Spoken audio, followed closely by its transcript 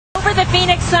for the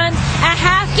Phoenix Suns, a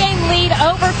half-game lead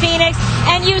over Phoenix,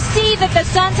 and you see that the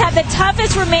Suns have the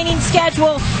toughest remaining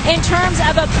schedule in terms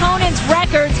of opponents'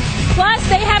 records. Plus,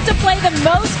 they have to play the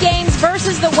most games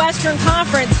versus the Western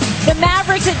Conference. The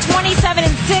Mavericks at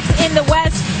 27-6 in the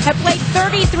West have played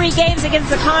 33 games against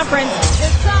the conference.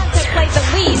 The Suns have played the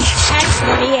least at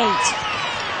 28.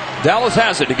 Dallas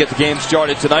has it to get the game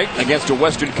started tonight against a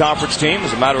Western Conference team.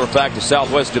 As a matter of fact, a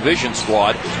Southwest Division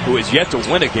squad who has yet to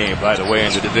win a game, by the way,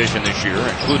 in the division this year,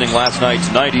 including last night's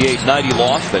 98-90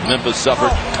 loss that Memphis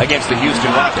suffered against the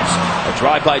Houston Rockets. A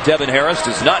drive by Devin Harris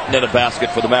does not net a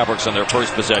basket for the Mavericks on their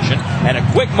first possession. And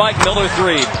a quick Mike Miller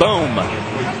three. Boom.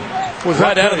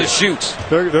 Right out of the chute.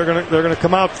 They're gonna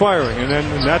come out firing,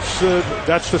 and that's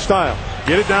the style.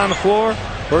 Get it down the floor.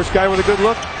 First guy with a good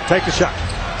look, take the shot.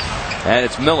 And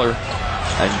it's Miller,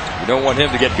 and you don't want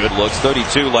him to get good looks.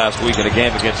 32 last week in a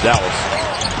game against Dallas.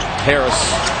 Harris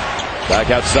back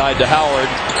outside to Howard.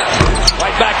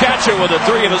 Right back at you with a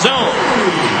three of his own.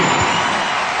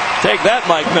 Take that,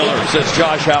 Mike Miller, says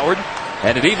Josh Howard.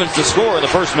 And it evens the score in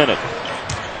the first minute.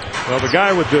 Well, the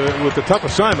guy with the tough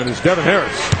assignment is Devin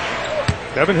Harris.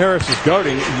 Devin Harris is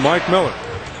guarding Mike Miller.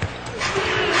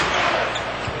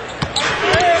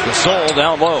 Gasol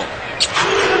down low.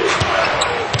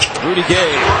 Rudy Gay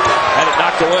had it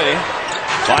knocked away.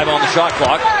 5 on the shot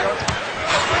clock.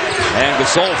 And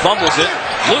Gasol fumbles it.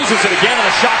 Loses it again, and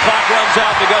the shot clock runs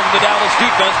out because of the Dallas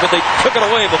defense, but they took it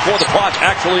away before the clock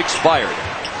actually expired.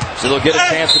 So they'll get a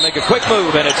chance to make a quick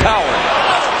move, and it's Howard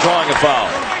drawing a foul.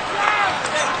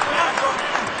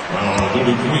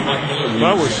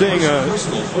 Well, we're seeing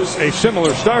a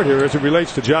similar start here as it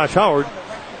relates to Josh Howard.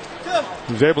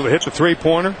 He was able to hit the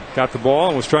three-pointer, got the ball,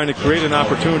 and was trying to create an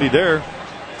opportunity there.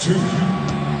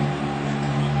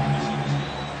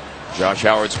 Josh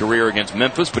Howard's career against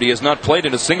Memphis, but he has not played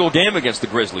in a single game against the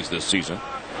Grizzlies this season.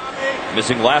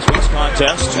 Missing last week's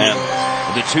contest and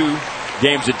the 2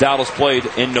 games that Dallas played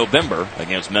in November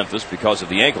against Memphis because of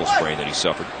the ankle sprain that he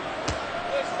suffered.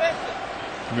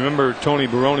 Remember Tony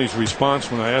Baroni's response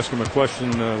when I asked him a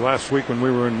question last week when we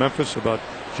were in Memphis about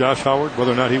Josh Howard,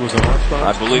 whether or not he was an all-star?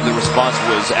 I believe the response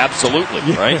was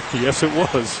absolutely, right? Yes, it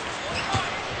was.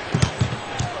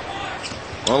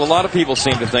 Well, a lot of people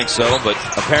seem to think so, but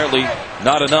apparently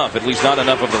not enough, at least not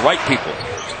enough of the right people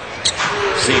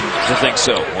seem to think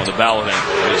so when the balloting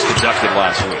was conducted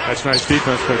last week. That's nice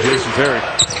defense by Jason Terry.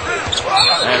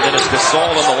 And then it's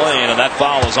Gasol in the lane, and that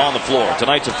foul is on the floor.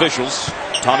 Tonight's officials,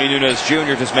 Tommy Nunez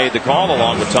Jr. just made the call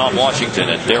along with Tom Washington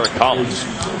and Derek Collins.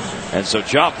 And so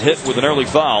Chop hit with an early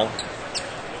foul,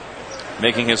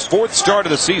 making his 4th start of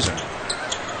the season,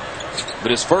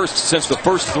 but his first since the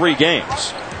first 3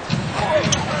 games.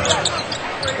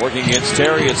 Working against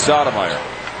Terry and Stoudemire.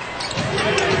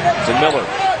 To Miller.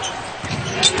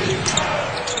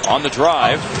 On the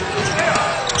drive.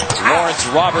 Lawrence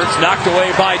Roberts knocked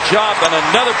away by Chop, and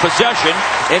another possession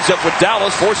ends up with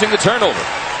Dallas forcing the turnover.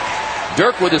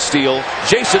 Dirk with a steal.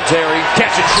 Jason Terry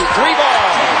catch and shoot 3 ball,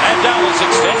 and Dallas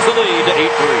extends the lead to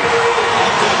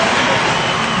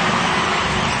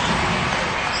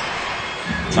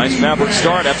 8-3. Nice Maverick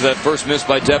start after that first miss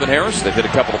by Devin Harris. They've hit a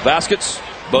couple of baskets,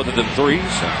 both of them threes,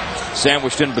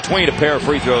 sandwiched in between a pair of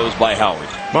free throws by Howard.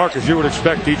 Mark, as you would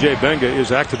expect, DJ Benga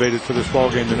is activated for this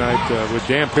ballgame tonight with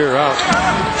Dampier out.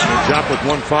 And Chop with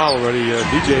 1 foul already.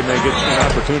 DJ may get an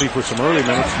opportunity for some early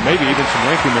minutes, maybe even some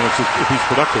lengthy minutes if he's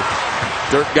productive.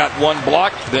 Dirk got 1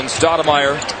 block, then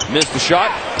Stoudemire missed the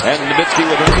shot, and Nowitzki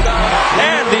with it.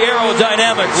 And the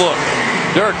aerodynamic look.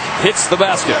 Dirk hits the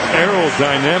basket.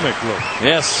 Aerodynamic look.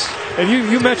 Yes. And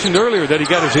you mentioned earlier that he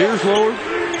got his ears lowered.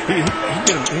 He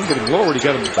didn't get him lowered. He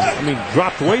got him,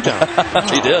 dropped way down.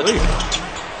 He did.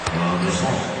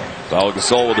 Foul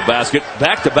Gasol with the basket.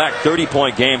 Back-to-back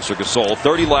 30-point games for Gasol.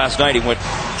 30 last night. He went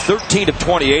 13 of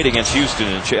 28 against Houston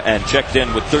and checked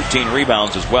in with 13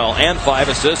 rebounds as well, and 5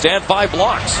 assists and 5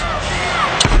 blocks.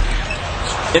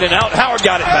 In and out. Howard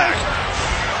got it back.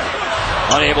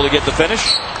 Unable to get the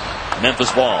finish.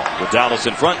 Memphis ball with Dallas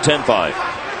in front, 10-5.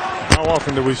 How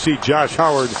often do we see Josh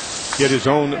Howard get his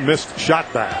own missed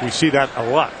shot back? We see that a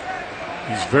lot.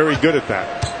 He's very good at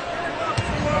that.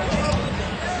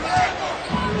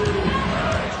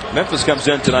 Memphis comes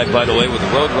in tonight, by the way, with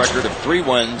a road record of 3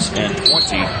 wins and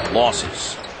 20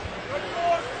 losses.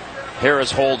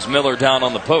 Harris holds Miller down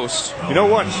on the post. You know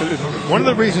what? One of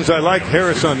the reasons I like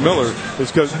Harris on Miller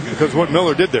is because what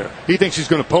Miller did there. He thinks he's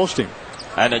going to post him.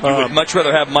 And you would much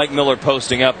rather have Mike Miller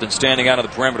posting up than standing out of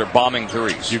the perimeter bombing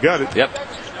threes. You got it. Yep.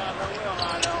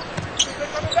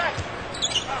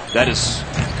 That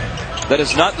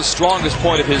is not the strongest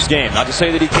point of his game. Not to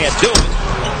say that he can't do it.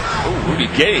 Ooh, Rudy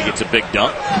Gay gets a big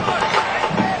dunk.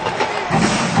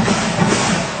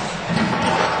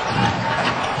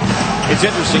 It's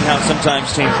interesting how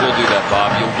sometimes teams will do that, Bob.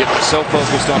 You'll get so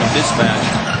focused on a mismatch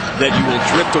that you will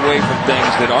drift away from things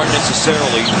that aren't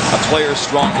necessarily a player's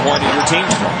strong point or your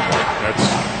team's strong point. That's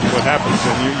what happens,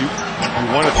 and you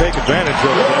want to take advantage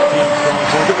of that team's strong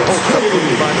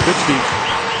point.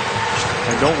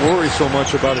 And don't worry so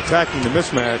much about attacking the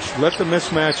mismatch. Let the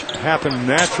mismatch happen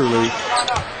naturally.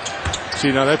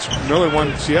 See, now that's another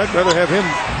one. See, I'd rather have him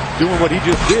doing what he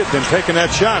just did than taking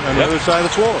that shot on the other side of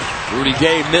the floor. Rudy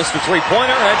Gay missed the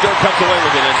three-pointer, and Dirk comes away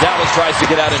with it. And Dallas tries to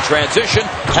get out in transition.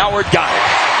 Howard got it.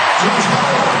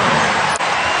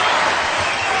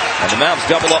 And the Mavs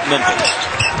double up Memphis.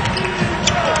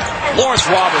 Lawrence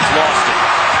Roberts lost it.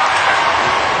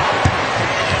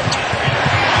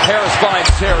 Harris finds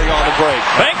Terry on the break.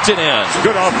 Banked it in.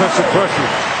 Good offensive pressure.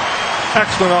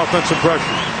 Excellent offensive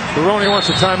pressure. Baroni wants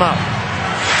a timeout.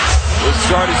 This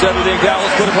start is everything Dallas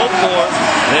could have hoped for.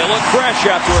 They look fresh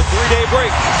after a 3-day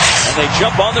break. And they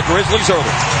jump on the Grizzlies early.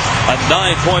 A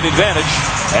 9-point advantage.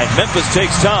 And Memphis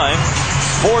takes time.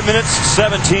 4 minutes,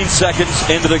 17 seconds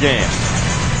into the game.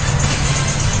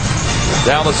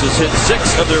 Dallas has hit 6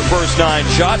 of their first 9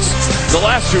 shots. The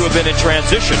last 2 have been in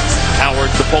transition.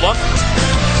 Howard the pull-up.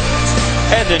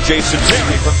 And then Jason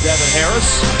Terry from Devin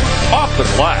Harris off the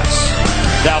glass.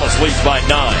 Dallas leads by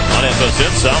 9 on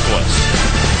FSN Southwest.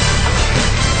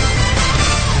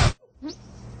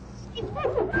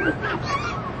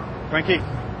 Frankie.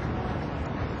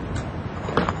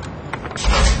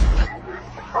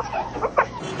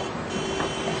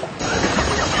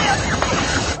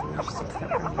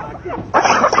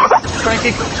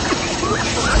 Frankie.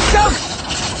 Go!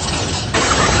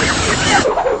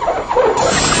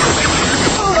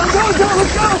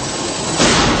 Let's go!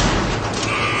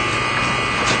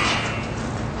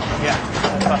 Yeah.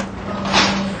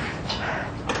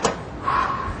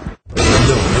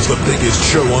 Known as the biggest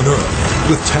show on earth,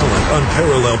 with talent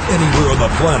unparalleled anywhere on the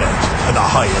planet, and the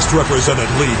highest represented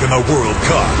league in the World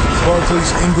Cup,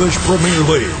 Barclays English Premier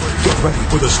League. Get ready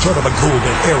for the start of a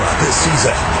golden era this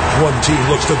season. One team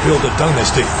looks to build a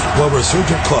dynasty, while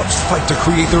resurgent clubs fight to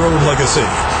create their own legacy.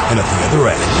 And at the other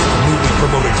end, newly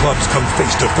promoted clubs come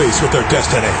face to face with their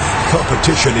destiny.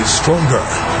 Competition is stronger.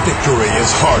 Victory is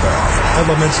harder.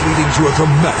 Elements leading to a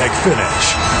dramatic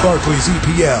finish. Barclays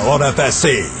EPL on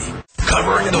FSC.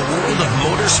 Covering the world of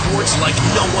motorsports like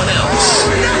no one else.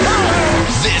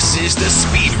 This is the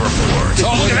Speed Report.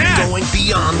 Going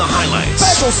beyond the highlights.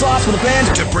 Special sauce for the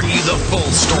band. To bring you the full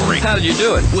story. How did you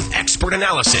do it? With expert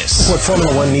analysis. What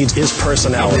Formula One needs is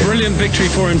personality. Brilliant victory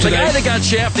for him today. The guy that got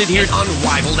shafted here. And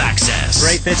unrivaled access.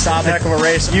 Great pit stop, heck of a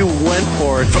race. You went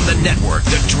for it. From the network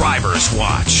the drivers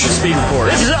watch. The Speed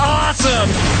Report. This is awesome.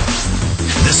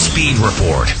 The Speed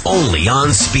Report. Only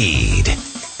on Speed.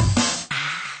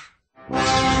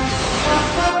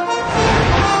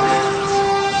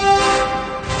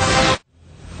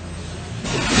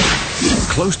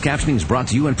 Closed captioning is brought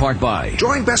to you in part by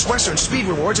Join Best Western Speed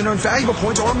Rewards and earn valuable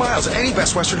points or miles at any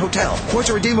Best Western hotel. Points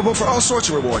are redeemable for all sorts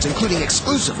of rewards, including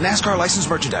exclusive NASCAR licensed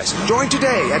merchandise. Join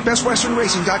today at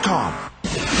bestwesternracing.com.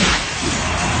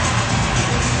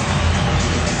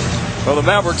 Well, the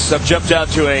Mavericks have jumped out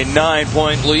to a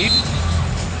 9-point lead.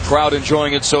 Crowd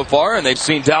enjoying it so far, and they've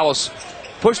seen Dallas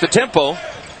push the tempo.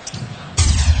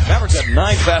 Mavericks have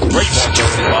 9 fast breaks on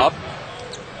Thursday, Bob.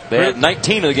 They had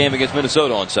 19 of the game against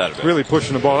Minnesota on Saturday. Really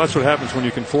pushing the ball. That's what happens when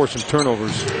you can force some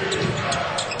turnovers.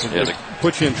 Yeah, they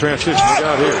put you in transition. Look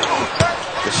out here.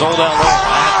 Gasol down low.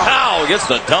 Powell gets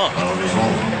the dunk.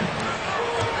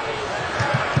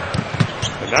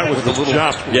 And that was the little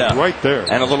job right there.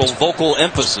 And a little vocal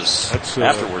emphasis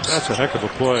afterwards. That's a heck of a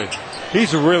play.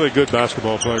 He's a really good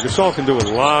basketball player. Gasol can do a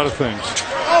lot of things.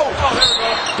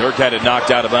 Dirk had it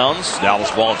knocked out of bounds. Dallas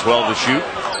ball 12 to shoot.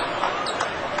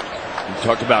 We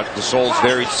talked about Gasol's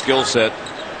varied skill set.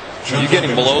 You get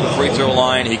him below the free throw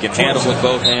line, he can handle with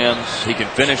both hands, he can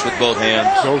finish with both hands.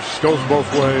 Goes both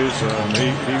ways.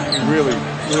 He really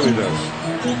does.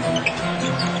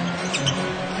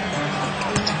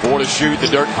 4 to shoot. The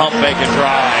Dirk pump fake and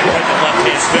drive. And the left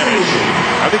hand finish.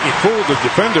 I think he fooled the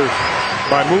defender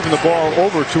by moving the ball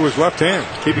over to his left hand,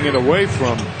 keeping it away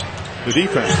from the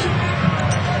defense.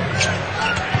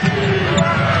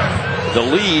 The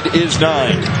lead is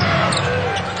 9.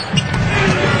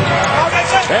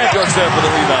 And Dirk's there for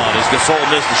the rebound as Gasol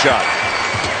missed the shot.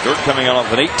 Dirk coming off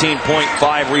an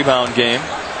 18.5 rebound game.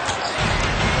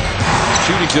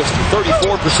 Shooting just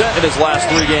 34% in his last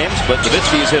 3 games, but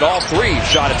Nowitzki has hit all 3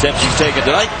 shot attempts he's taken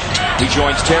tonight. He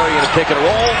joins Terry in a pick and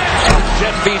roll.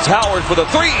 Jet feeds Howard for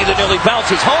the 3 that nearly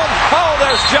bounces home. Oh,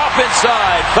 there's Jop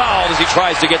inside. Fouled as he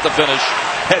tries to get the finish.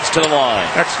 Heads to the line.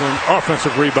 Excellent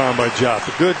offensive rebound by Jop.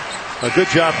 A good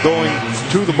job going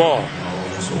to the ball.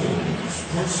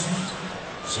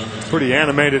 Pretty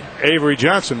animated Avery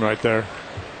Johnson right there.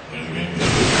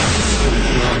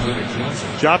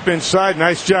 Drop inside.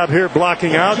 Nice job here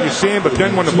blocking out. You see him, but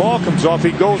then when the ball comes off,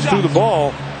 he goes through the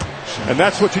ball. And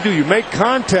that's what you do. You make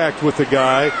contact with the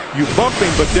guy. You bump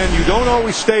him, but then you don't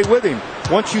always stay with him.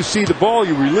 Once you see the ball,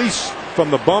 you release from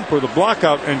the bump or the block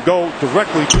out and go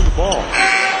directly to the ball.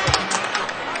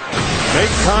 Make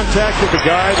contact with the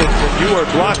guy that you are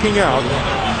blocking out,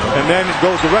 and then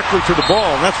go directly to the ball.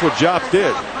 And that's what Jop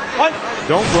did.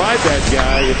 Don't ride that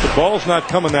guy if the ball's not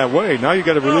coming that way. Now you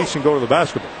got to release and go to the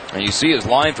basketball. And you see his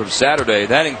line from Saturday.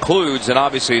 That includes, and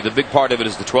obviously the big part of it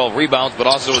is the 12 rebounds, but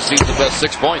also a season's best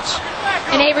 6 points.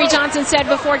 And Avery Johnson said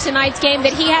before tonight's game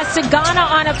that he has Sagana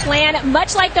on a plan,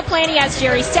 much like the plan he has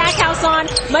Jerry Stackhouse on,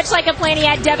 much like a plan he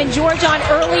had Devin George on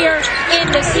earlier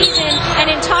in the season. And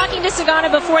in talking to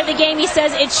Sagana before the game, he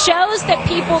says it shows that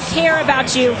people care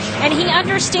about you, and he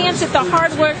understands that the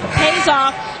hard work pays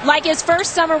off. Like his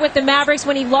first summer with the Mavericks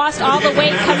when he lost all the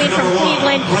weight coming from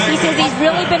Cleveland, he says he's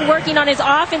really been working on his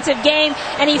offensive game,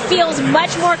 and he feels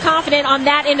much more confident on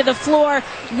that end of the floor,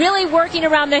 really working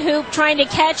around the hoop, trying to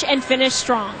catch and finish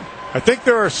strong. I think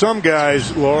there are some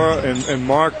guys, Laura and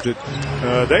Mark, that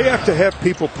they have to have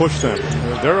people push them.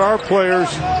 There are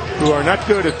players who are not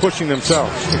good at pushing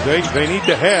themselves. They need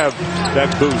to have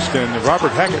that boost. And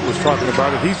Robert Hackett was talking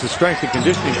about it. He's the strength and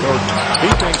conditioning coach.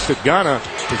 He thinks that Ghana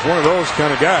is one of those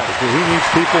kind of guys where he needs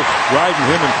people riding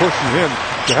him and pushing him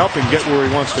to help him get where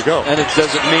he wants to go. And it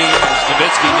doesn't mean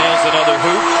Nowitzki nails another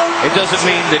hoop. It doesn't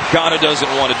mean that Ghana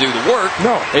doesn't want to do the work.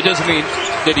 No. It doesn't mean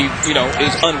that he,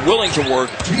 is unwilling to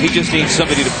work. He just needs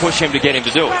somebody to push him to get him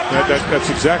to do it. That's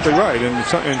exactly right.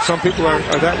 And some people are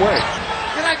that way.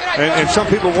 And some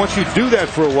people, once you do that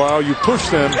for a while, you push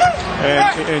them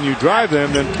and you drive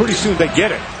them, then pretty soon they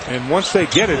get it. And once they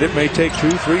get it, it may take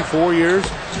 2, 3, 4 years.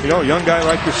 A young guy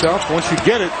like yourself, once you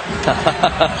get it,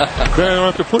 then I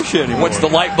don't have to push you anymore. Once the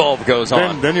light bulb goes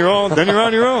on. Then you're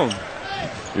on your own.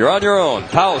 You're on your own.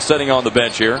 Powell sitting on the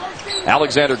bench here.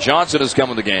 Alexander Johnson has come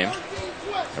in the game.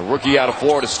 A rookie out of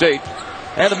Florida State.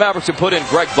 And the Mavericks have put in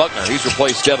Greg Buckner. He's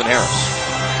replaced Devin Harris.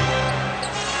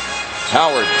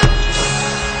 Howard.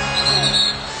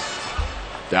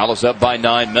 Dallas up by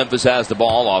 9. Memphis has the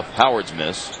ball off Howard's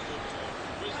miss.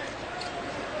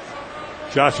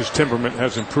 Josh's temperament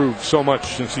has improved so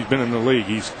much since he's been in the league.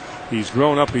 He's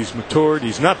grown up. He's matured.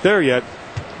 He's not there yet.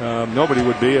 Nobody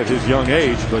would be at his young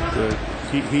age, but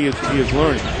he is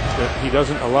learning that he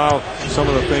doesn't allow some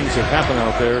of the things that happen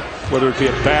out there, whether it be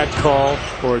a bad call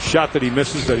or a shot that he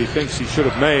misses that he thinks he should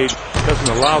have made, doesn't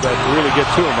allow that to really get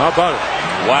to him. How about it?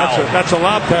 Wow. That's a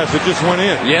lob pass that just went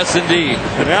in. Yes, indeed.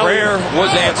 The prayer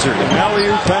was answered. An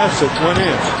alley-oop pass that went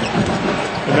in.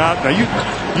 Now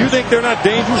you think they're not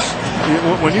dangerous?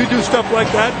 When you do stuff like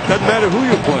that, doesn't matter who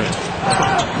you're playing.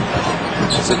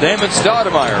 So Damon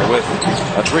Stoudemire with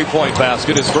a three-point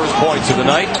basket, his first points of the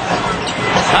night.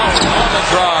 Out on the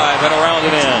drive and around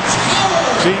and in.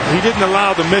 See, he didn't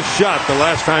allow the missed shot the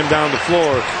last time down the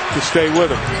floor to stay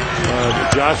with him.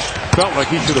 Josh felt like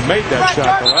he should have made that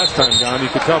shot the last time down. You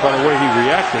could tell by the way he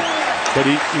reacted, but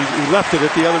he left it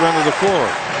at the other end of the floor.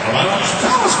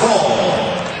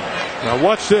 Now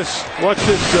watch this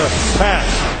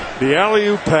pass, the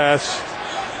alley-oop pass.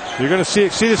 You're going to see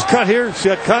this cut here. See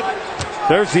that cut?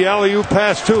 There's the alley-oop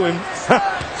pass to him.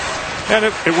 And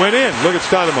it went in. Look at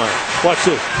Stoudemire. Watch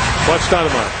this. Watch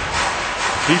Stoudemire.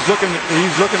 He's looking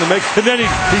to make, and then he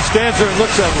stands there and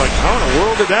looks at him like, how in the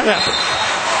world did that happen?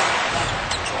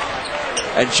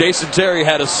 And Jason Terry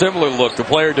had a similar look, the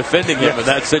player defending him in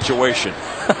that situation.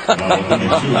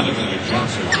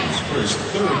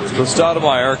 So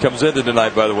Stoudemire comes into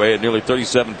tonight, by the way, at nearly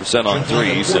 37% on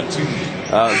threes. And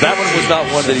that one was not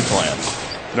one that he planned.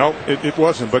 No, it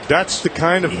wasn't. But that's the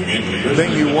kind of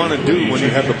thing you want to do when you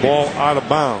have the ball out of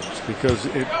bounds, because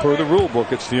per the rule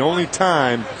book, it's the only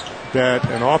time that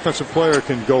an offensive player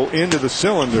can go into the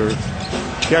cylinder,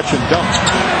 catch and dunk.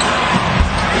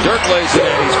 Dirk lays it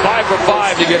in. He's 5 for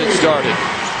 5 to get it started.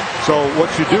 So what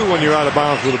you do when you're out of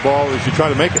bounds with the ball is you try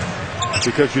to make it,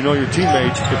 because you know your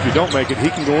teammate, if you don't make it, he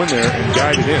can go in there and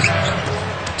guide it in.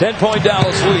 10-point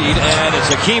Dallas lead, and it's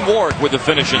Hakeem Warwick with the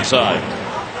finish inside.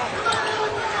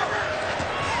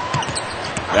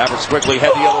 Mavericks quickly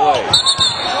head the other way.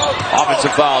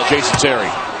 Offensive foul, Jason Terry.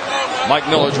 Mike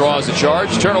Miller draws the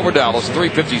charge. Turnover Dallas,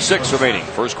 3:56 remaining,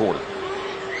 first quarter.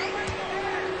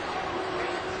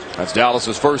 That's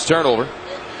Dallas's first turnover.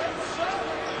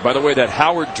 By the way, that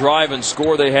Howard drive and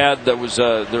score they had, that was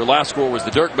their last score was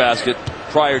the Dirk basket.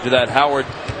 Prior to that, Howard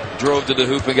drove to the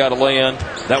hoop and got a lay-in.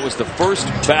 That was the first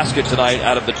basket tonight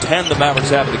out of the 10 the Mavericks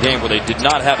have in the game where they did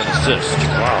not have an assist.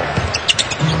 Wow.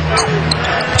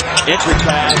 Entry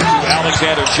pass to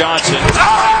Alexander Johnson.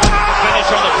 Finish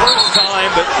on the first time,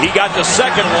 but he got the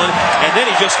second one, and then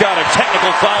he just got a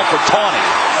technical foul for taunting.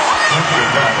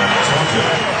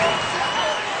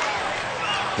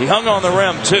 He hung on the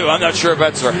rim, too. I'm not sure if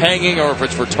that's for hanging or if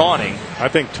it's for taunting. I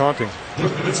think taunting.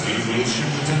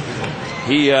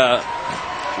 He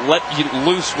let you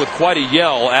loose with quite a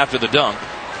yell after the dunk.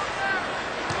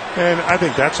 And I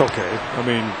think that's okay. I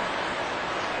mean,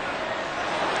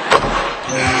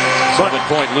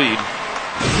 7-point lead.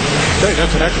 Hey,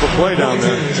 that's an excellent play down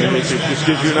there. And it just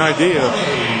gives you an idea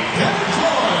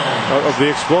of the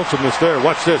explosiveness there.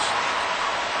 Watch this.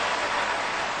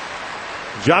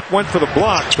 Jop went for the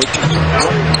block, but what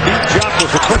beat Jop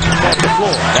was the quickness off the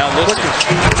floor. Now listen.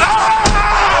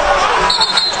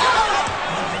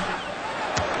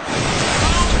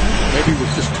 Maybe it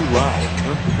was just too loud.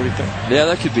 Huh? What do you think? Yeah,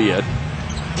 that could be it.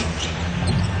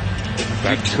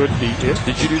 That could be it.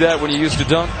 Did you do that when you used to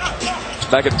dunk?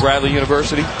 Back at Bradley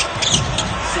University? I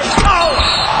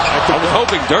was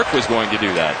hoping Dirk was going to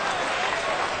do that.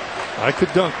 I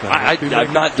could dunk that.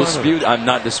 I'm not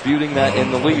disputing that in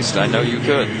the least. I know you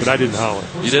could. But I didn't holler.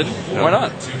 You didn't? No. Why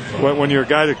not? When you're a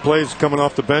guy that plays coming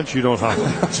off the bench, you don't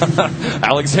holler.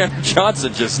 Alexander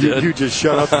Johnson just did. You just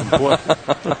shut up and play.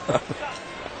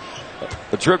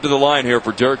 A trip to the line here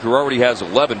for Dirk, who already has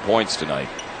 11 points tonight.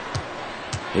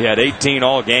 He had 18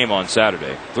 all game on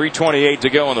Saturday. 3:28 to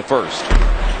go in the first.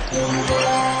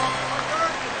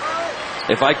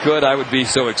 If I could, I would be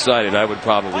so excited, I would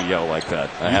probably yell like that.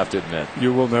 I have to admit.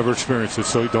 You will never experience it,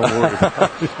 so don't worry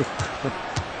about it.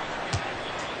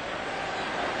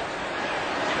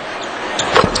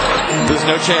 There's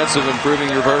no chance of improving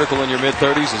your vertical in your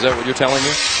mid-30s? Is that what you're telling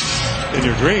me? In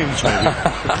your dreams, maybe.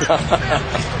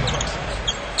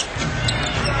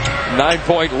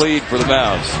 9-point lead for the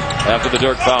Mavs after the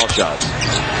Dirk foul shots.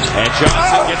 And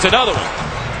Johnson gets another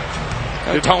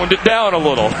one. Toned it down a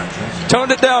little.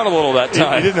 Toned it down a little that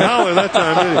time. He didn't holler that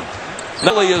time, did he?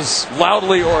 Not really as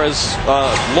loudly or as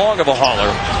long of a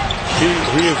holler.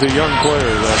 He is a young player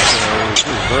that is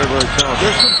very, very talented.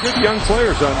 There's some good young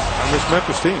players on this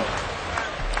Memphis team.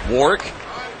 Warwick,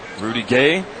 Rudy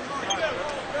Gay.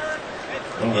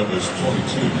 Who will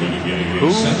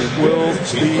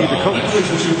be the coach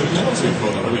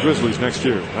of the Grizzlies next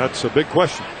year? That's a big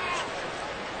question.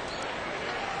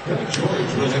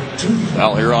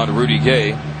 Foul here on Rudy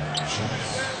Gay.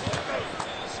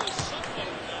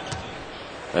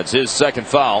 That's his second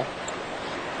foul.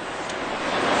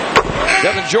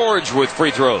 Devin George with free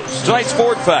throws. Tonight's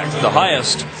Ford Fact, the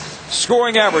highest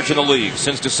scoring average in the league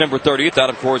since December 30th.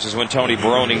 That, of course, is when Tony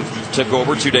Barone took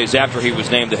over 2 days after he was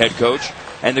named the head coach.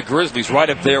 And the Grizzlies right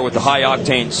up there with the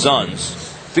high-octane Suns.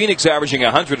 Phoenix averaging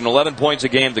 111 points a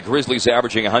game. The Grizzlies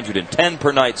averaging 110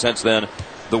 per night since then.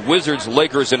 The Wizards,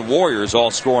 Lakers, and Warriors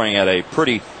all scoring at a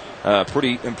pretty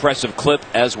impressive clip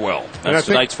as well. That's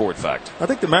tonight's Ford Fact. I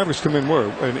think the Mavericks come in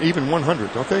an even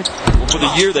 100, don't they? Well, for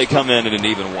the year, they come in at an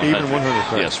even 100. Even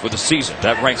 100, right. Yes, for the season.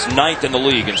 That ranks 9th in the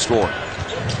league in scoring.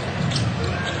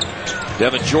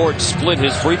 Devin George split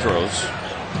his free throws.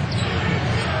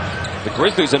 The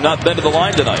Grizzlies have not been to the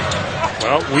line tonight.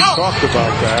 Well, we talked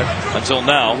about that. Until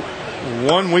now.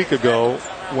 1 week ago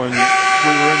when we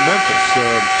were in Memphis.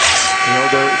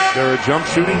 They're a jump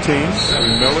shooting team.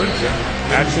 Miller,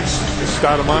 Atkins,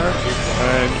 Stoudemire,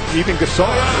 and even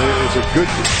Gasol is a good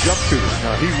jump shooter.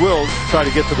 Now, he will try to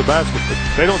get to the basket, but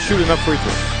they don't shoot enough free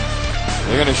throws.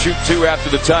 They're going to shoot 2 after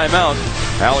the timeout.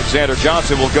 Alexander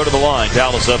Johnson will go to the line.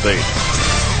 Dallas up 8.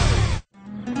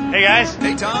 Hey, guys.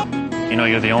 Hey, Tom. You know,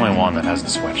 you're the only one that hasn't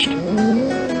switched.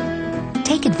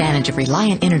 Take advantage of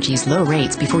Reliant Energy's low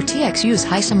rates before TXU's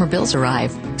high summer bills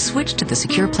arrive. Switch to the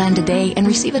secure plan today and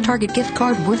receive a Target gift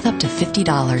card worth up to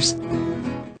 $50.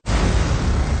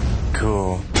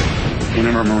 Cool.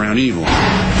 Whenever I'm around evil,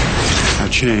 I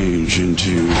change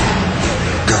into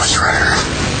Ghost Rider.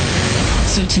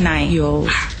 So tonight you'll...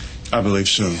 I believe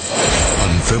so.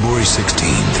 On February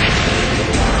 16th.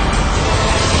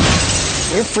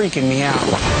 You're freaking me out.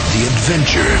 The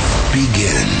adventure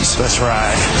begins. Let's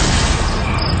ride.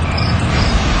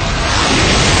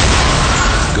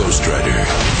 Ghost Rider.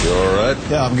 You all right?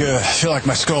 Yeah, I'm good. I feel like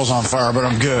my skull's on fire, but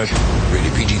I'm good.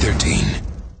 Rated PG-13.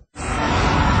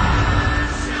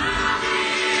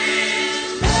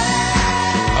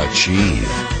 Achieve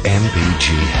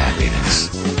MPG happiness.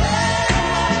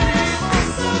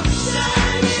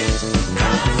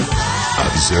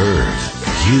 Observe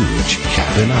huge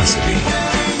cabinosity.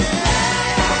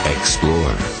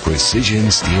 Explore precision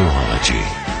steerology.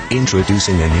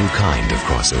 Introducing a new kind of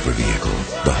crossover vehicle,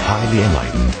 the highly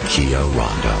enlightened Kia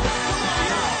Rondo.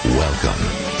 Welcome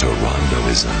to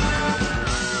Rondoism.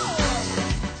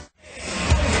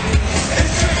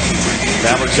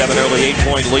 Mavericks have an early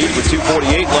 8-point lead with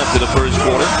 2:48 left in the first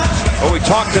quarter. Well, we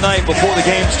talked tonight before the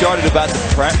game started about the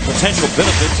potential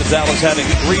benefits of Dallas having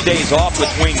 3 days off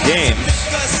between games,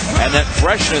 and that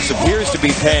freshness appears to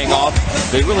be paying off.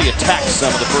 They really attacked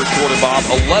some of the first quarter, Bob.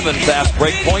 11 fast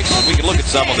break points, and we can look at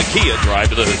some on the Kia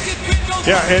drive to the hoop.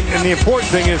 Yeah, and the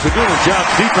important thing is they're doing a job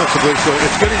defensively, so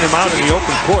it's getting them out in the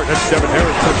open court. That's Devin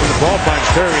Harris pushing the ball, finds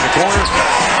Terry in the corner,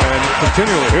 and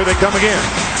continually, here they come again.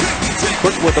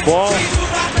 Quick with the ball.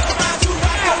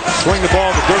 Swing the ball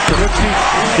to Dirk Nowitzki.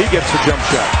 He gets the jump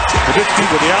shot. Nowitzki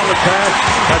with the outlet pass.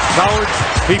 That's Howard.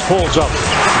 He pulls up.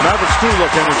 The Mavericks do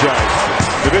look energized.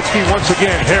 Nowitzki once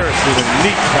again. Harris with a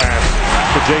neat pass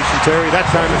to Jason Terry. That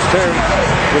time it's Terry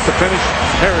with the finish.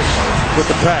 Harris with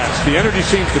the pass. The energy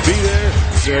seems to be there.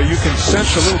 You can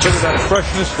sense a little bit of that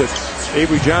freshness that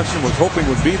Avery Johnson was hoping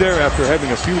would be there after having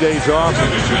a few days off.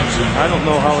 I don't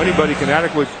know how anybody can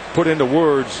adequately put into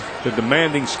words the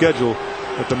demanding schedule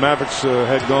that the Mavericks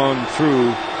had gone through,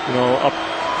 up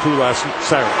through last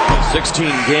Saturday. 16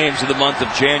 games in the month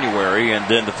of January, and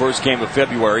then the first game of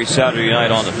February, Saturday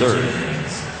night on the 3rd.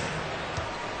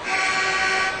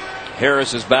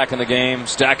 Harris is back in the game.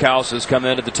 Stackhouse has come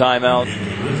in at the timeout.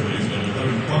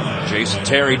 Jason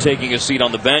Terry taking a seat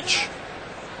on the bench.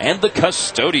 And the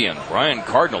custodian, Brian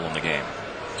Cardinal, in the game.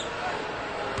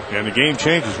 And the game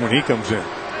changes when he comes in.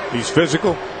 He's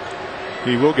physical.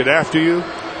 He will get after you.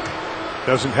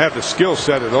 Doesn't have the skill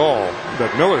set at all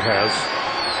that Miller has.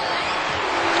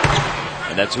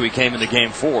 And that's who he came into game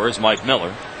for, is Mike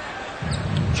Miller.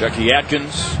 Chucky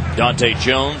Atkins, Dante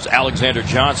Jones, Alexander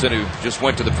Johnson, who just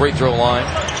went to the free throw line,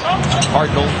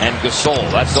 Cardinal, and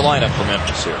Gasol. That's the lineup for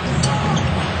Memphis here.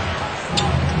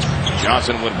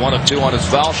 Johnson went 1 of 2 on his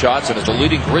foul shots and is the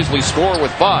leading Grizzlies scorer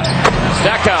with 5.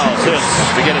 Stackhouse hits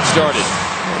to get it started.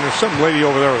 And there's some lady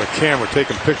over there with a camera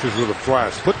taking pictures with a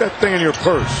flash. Put that thing in your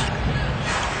purse.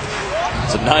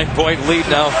 It's a 9-point lead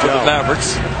now for the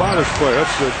Mavericks. Bonus play.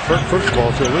 That's the first of all,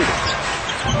 it's illegal.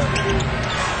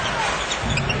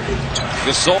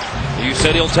 Gasol, you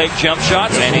said he'll take jump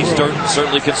shots, and he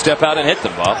certainly can step out and hit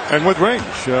them, Bob. And with range.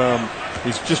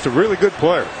 He's just a really good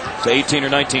player. It's 18 or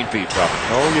 19 feet, probably.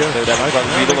 Oh, yeah. So that would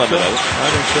probably be the limit of it.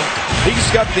 I think so. He's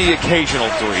got the occasional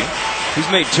 3. He's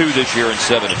made 2 this year in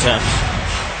 7 attempts.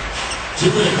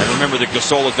 And remember that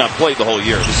Gasol has not played the whole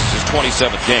year. This is his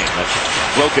 27th game. That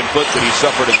broken foot that he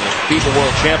suffered in the FIFA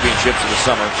World Championships in the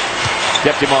summer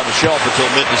kept him on the shelf until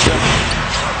mid-December.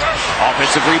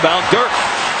 Offensive rebound, Dirk.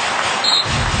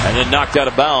 And then knocked out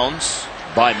of bounds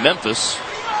by Memphis.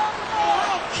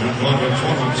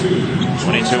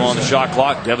 22 on the shot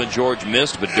clock. Devin George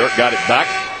missed, but Dirk got it back.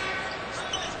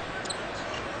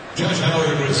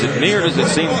 Is it me, or does it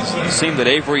seem that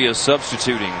Avery is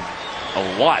substituting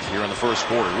a lot here in the first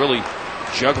quarter, really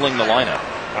juggling the lineup?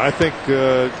 I think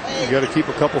you got to keep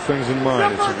a couple things in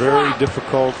mind. It's a very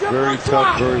difficult, very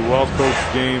tough, very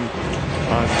well-coached game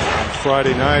on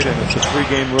Friday night, and it's a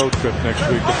 3-game road trip next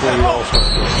week before the All-Star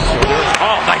break. So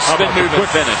nice spin move and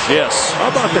finish. Yes. How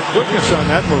about the quickness on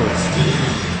that move?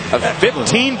 A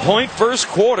 15-point first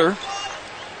quarter.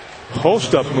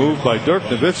 Post-up move by Dirk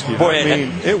Nowitzki. Boy, I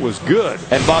mean, it was good.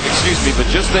 And Bob, excuse me, but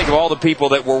just think of all the people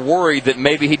that were worried that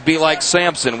maybe he'd be like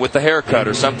Samson with the haircut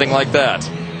or something like that.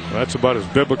 Well, that's about as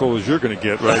biblical as you're going to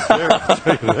get right there. I'll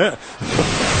tell you that.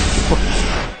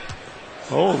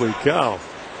 Holy cow.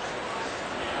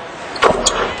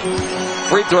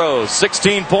 Free throws,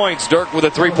 16 points. Dirk with a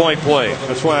 3-point play.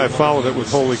 That's why I followed it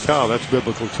with holy cow. That's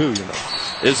biblical too, you know.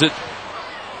 Is it?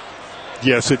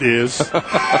 Yes, it is.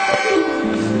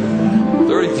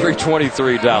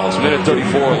 33-23 Dallas. Minute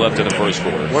 34 left in the first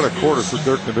quarter. What a quarter for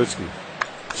Dirk Nowitzki.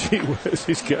 Gee whiz,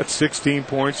 he's got 16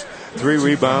 points, 3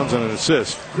 rebounds, and an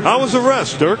assist. How was the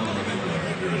rest, Dirk?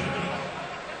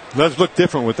 Does look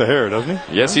different with the hair, doesn't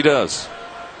he? Yes, he does.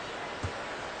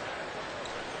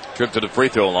 Trip to the free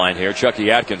throw line here. Chucky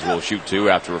Atkins will shoot 2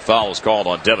 after a foul is called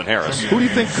on Devin Harris. Who do you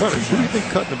think cut it? Who do you think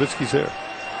cut Nowitzki's hair?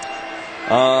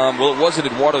 Well, it wasn't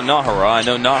Eduardo Nahara. I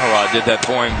know Nahara did that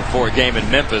for him before a game in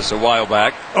Memphis a while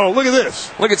back. Oh, look at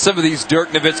this. Look at some of these Dirk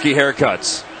Nowitzki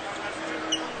haircuts.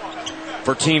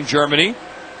 For Team Germany.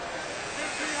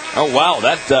 Oh, wow.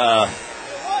 That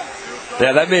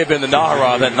may have been the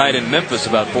Nahara that night in Memphis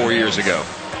about 4 years ago.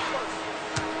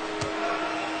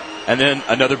 And then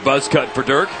another buzz cut for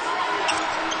Dirk.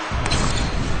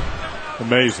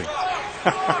 Amazing.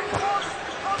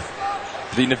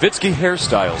 The Nowitzki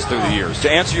hairstyles through the years.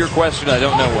 To answer your question, I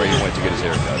don't know where he went to get his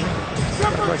haircut.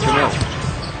 I'd like to know.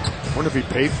 I wonder if he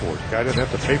paid for it. The guy didn't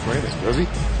have to pay for anything, does he?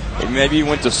 Maybe he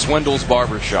went to Swindle's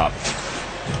barber shop.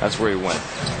 That's where he went.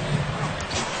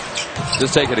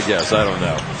 Just take it a guess. I don't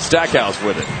know. Stackhouse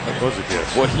with it. That was a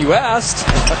guess. Well, you asked.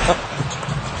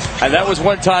 And that was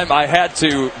one time I had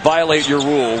to violate your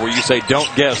rule where you say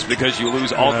don't guess because you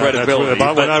lose all credibility. That's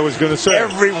about what I was going to say.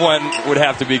 Everyone would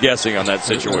have to be guessing on that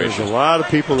situation. There's a lot of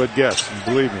people that guess. And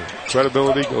believe me,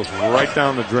 credibility goes right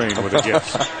down the drain with a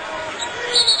guess.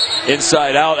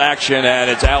 Inside out action, and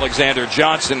it's Alexander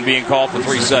Johnson being called for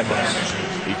 3 seconds.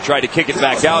 He tried to kick it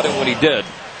back out, and when he did,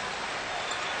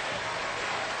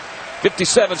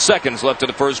 57 seconds left in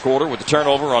the first quarter with the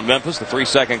turnover on Memphis. The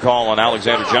 3-second call on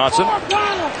Alexander Johnson.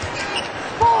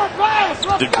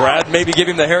 Did Brad maybe give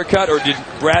him the haircut, or did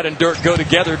Brad and Dirk go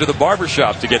together to the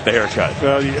barbershop to get the haircut?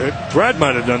 Brad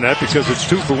might have done that because it's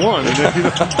 2 for 1. And then,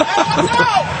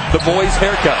 the boys'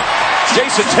 haircut.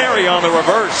 Jason Terry on the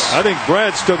reverse. I think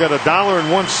Brad still got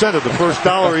 $1.01 of the first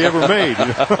dollar he ever made.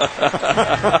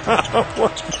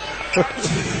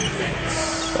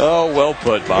 Oh, well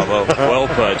put, Bobo. Well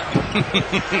put.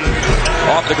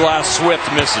 Off the glass,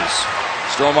 Swift misses.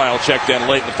 Strohmeyer checked in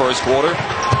late in the first quarter.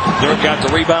 Dirk got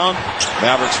the rebound.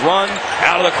 Mavericks run.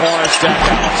 Out of the corner,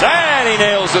 Stackhouse. And he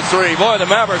nails the 3. Boy, the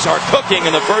Mavericks are cooking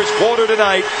in the first quarter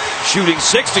tonight. Shooting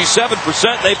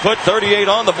 67%. They put 38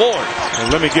 on the board.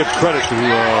 And let me give credit to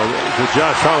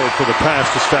Josh Howard for the pass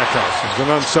to Stackhouse. It's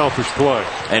an unselfish play.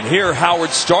 And here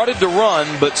Howard started to run,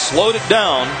 but slowed it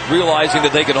down, realizing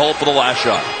that they could hold for the last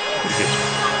shot.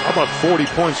 How about 40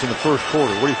 points in the first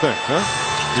quarter? What do you think, huh?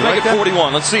 Let's make it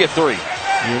 41. Let's see a 3.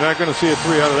 You're not going to see a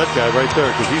 3 out of that guy right there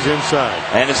because he's inside.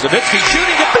 And it's Nowitzki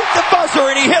shooting to beat the buzzer,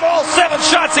 and he hit all 7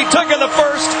 shots he took in the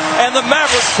first, and the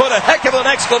Mavericks put a heck of an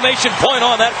exclamation point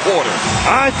on that quarter.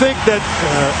 I think that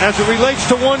as it relates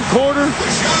to one quarter,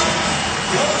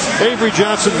 Avery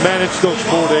Johnson managed those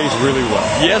 4 days really well.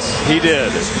 Yes, he did.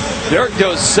 Dirk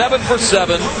goes 7 for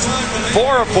 7,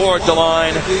 4 of 4 at the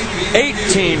line,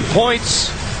 18 points,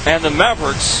 and the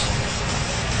Mavericks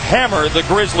hammer the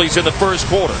Grizzlies in the first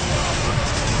quarter.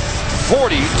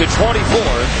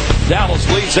 40-24, Dallas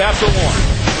leads after 1.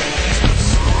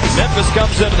 Memphis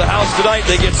comes into the house tonight.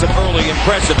 They get some early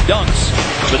impressive dunks,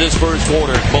 but this first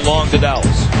quarter belonged to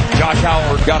Dallas. Josh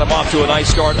Howard got him off to a nice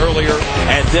start earlier,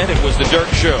 and then it was the Dirk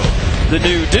show. The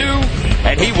new do,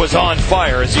 and he was on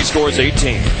fire as he scores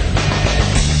 18.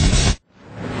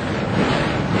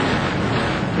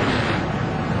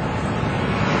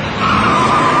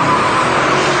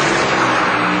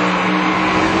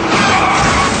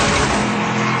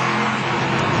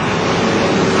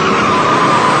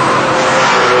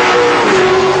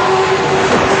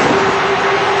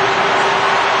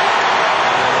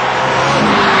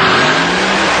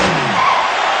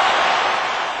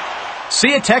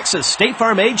 See a Texas State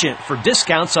Farm agent for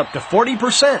discounts up to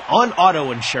 40% on auto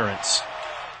insurance.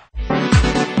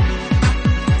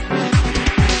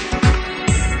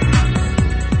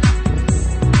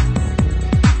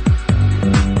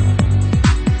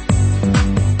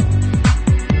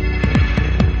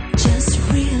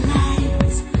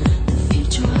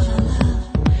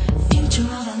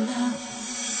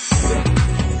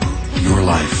 Your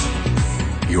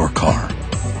life, your car,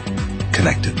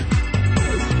 connected.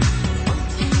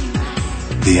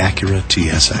 The Acura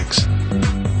TSX.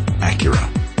 Acura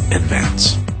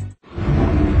Advance.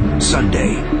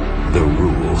 Sunday, the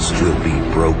rules will be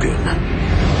broken.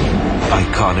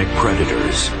 Iconic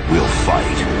predators will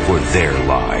fight for their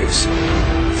lives.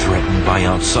 Threatened by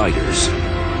outsiders,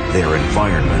 their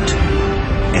environment,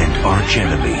 and arch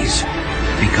enemies.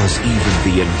 Because even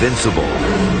the invincible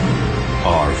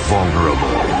are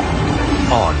vulnerable.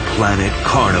 On Planet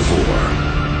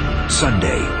Carnivore.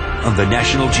 Sunday, on the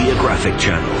National Geographic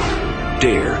Channel.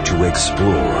 Dare to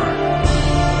explore.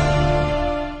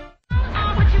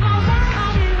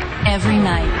 Every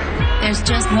night, there's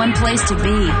just one place to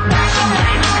be.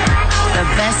 The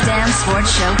best damn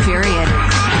sports show, period.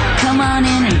 Come on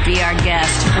in and be our guest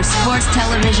for Sports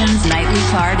Television's nightly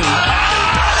party.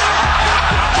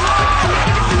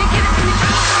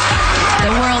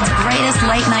 The world's greatest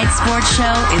late-night sports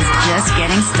show is just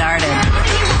getting started.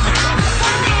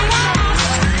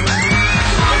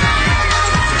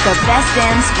 The best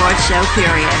damn sports show,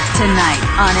 period. Tonight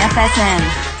on FSN.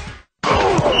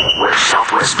 Where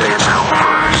Southwest stands out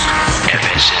first.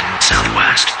 FSN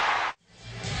Southwest.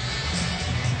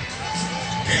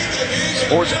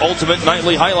 Sports Ultimate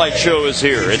Nightly Highlight Show is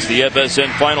here. It's the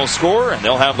FSN Final Score, and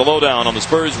they'll have the lowdown on the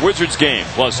Spurs-Wizards game,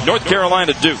 plus North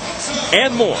Carolina Duke,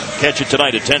 and more. Catch it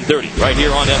tonight at 10:30, right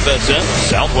here on FSN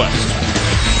Southwest.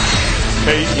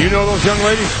 Hey, you know those young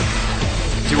ladies?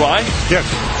 Do I? Yes.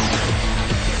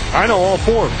 I know all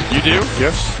 4 of them. You do?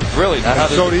 Yes. Really?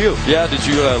 So do you. Yeah, did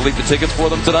you leave the tickets for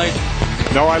them tonight?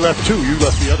 No, I left 2. You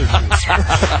left the other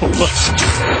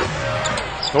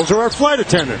 2. Those are our flight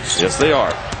attendants. Yes, they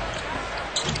are.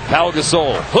 Pau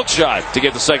Gasol, hook shot to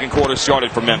get the second quarter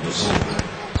started for Memphis.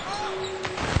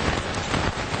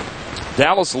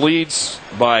 Dallas leads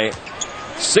by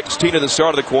 16 at the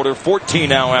start of the quarter, 14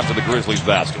 now after the Grizzlies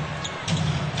basket.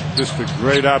 Just a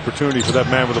great opportunity for that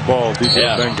man with the ball,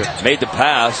 DJ Benga. Made the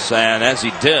pass, and as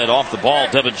he did, off the ball,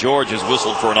 Devin George has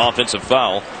whistled for an offensive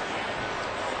foul.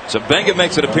 So Benga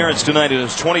makes an appearance tonight in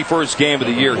his 21st game of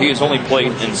the year. He has only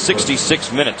played in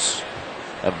 66 minutes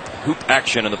of hoop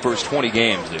action in the first 20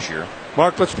 games this year.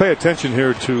 Mark, let's pay attention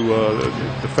here to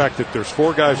the fact that there's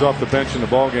 4 guys off the bench in the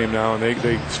ball game now, and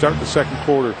they start the second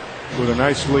quarter with a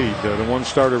nice lead. The one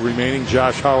starter remaining,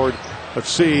 Josh Howard. Let's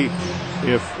see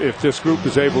if this group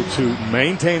is able to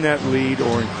maintain that lead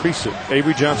or increase it.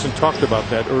 Avery Johnson talked about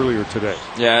that earlier today.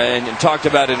 Yeah, and talked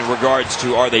about it in regards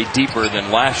to are they deeper than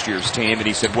last year's team. And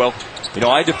he said, well, you know,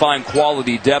 I define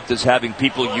quality depth as having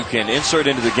people you can insert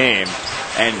into the game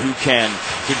and who can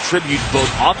contribute both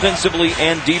offensively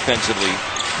and defensively,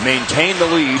 maintain the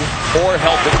lead, or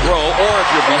help it grow, or if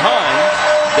you're behind,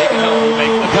 they can help you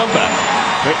make the comeback.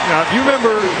 Now, you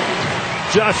remember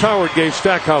Josh Howard gave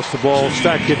Stackhouse the ball,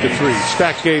 Stack hit the 3.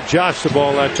 Stack gave Josh the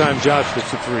ball that time, Josh hits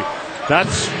the 3.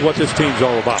 That's what this team's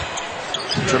all about.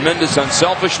 Tremendous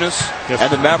unselfishness,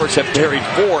 and the Mavericks have carried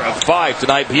 4 of 5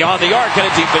 tonight beyond the arc, and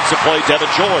a defensive play,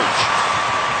 Devin George.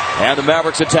 And the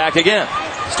Mavericks attack again.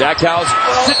 Stackhouse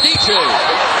to DJ.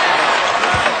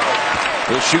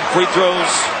 He'll shoot free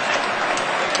throws.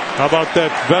 How about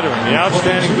that veteran, the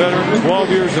outstanding veteran, 12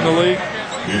 years in the league,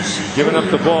 giving up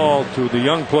the ball to the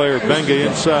young player, Benga,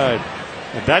 inside.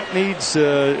 And that needs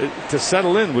to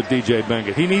settle in with DJ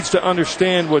Benga. He needs to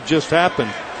understand what just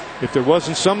happened. If there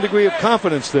wasn't some degree of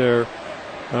confidence there,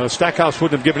 Stackhouse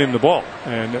wouldn't have given him the ball.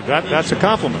 And that's a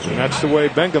compliment, and that's the way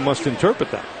Benga must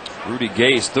interpret that. Rudy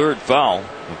Gay's 3rd foul.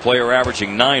 The player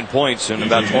averaging 9 points in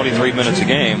about 23 minutes a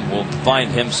game will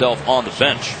find himself on the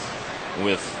bench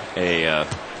with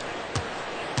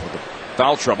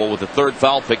foul trouble with the 3rd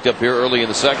foul picked up here early in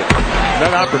the second.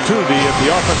 That opportunity at the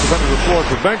offensive end of the floor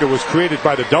for Benga was created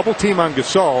by the double team on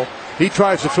Gasol. He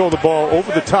tries to throw the ball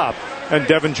over the top, and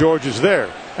Devin George is there.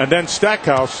 And then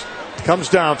Stackhouse comes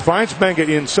down, finds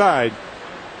Benga inside,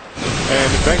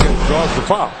 and Benga draws the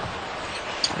foul.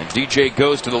 And DJ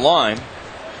goes to the line.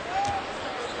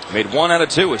 Made 1 out of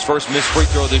 2, his first missed free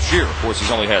throw this year. Of course, he's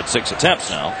only had 6 attempts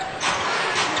now.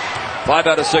 5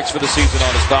 out of 6 for the season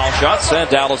on his foul shots, and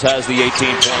Dallas has the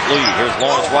 18-point lead. Here's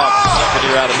Lawrence Robertson, second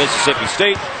year out of Mississippi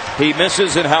State. He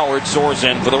misses, and Howard soars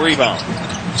in for the rebound.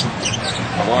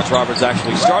 Lawrence Roberts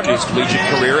actually started his collegiate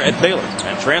career at Baylor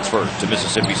and transferred to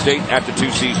Mississippi State after 2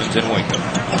 seasons in Waco.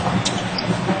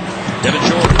 Devin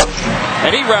George,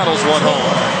 and he rattles one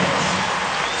home.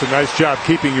 It's a nice job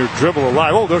keeping your dribble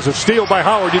alive. Oh, there's a steal by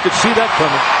Howard. You could see that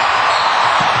coming.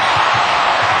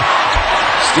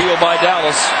 Steal by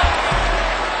Dallas.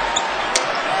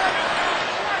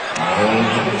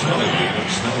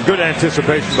 Good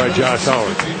anticipation by Josh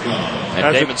Howard.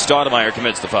 And Damon Stoudemire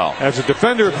commits the foul. As a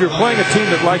defender, if you're playing a team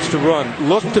that likes to run,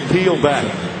 look to peel back.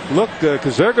 Look,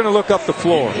 because they're going to look up the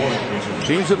floor.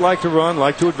 Teams that like to run,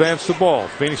 like to advance the ball.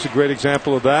 Phoenix is a great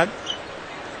example of that.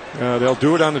 They'll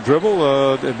do it on the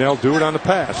dribble, and they'll do it on the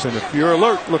pass. And if you're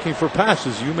alert looking for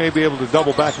passes, you may be able to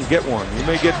double back and get one. You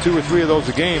may get 2 or 3 of those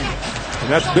a game, and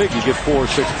that's big. You get 4 or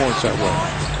 6 points that way.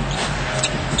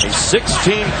 A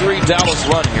 16-3 Dallas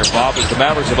run here, Bob, as the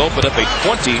Mavericks have opened up a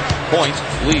 20-point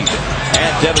lead.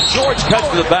 And Devin George cuts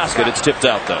to the basket. It's tipped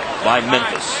out, though, by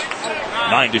Memphis.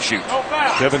 9 to shoot.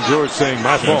 Devin George saying,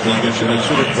 my fault. I should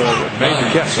have made the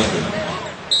catch.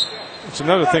 It's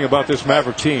another thing about this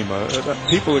Maverick team.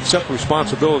 People accept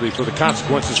responsibility for the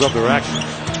consequences of their actions.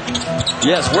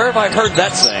 Yes, where have I heard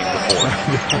that saying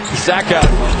before? Sack out,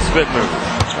 spin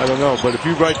move. I don't know, but if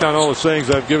you write down all the sayings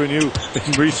I've given you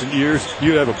in recent years,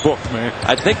 you'd have a book, man.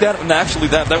 I think that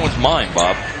one's mine,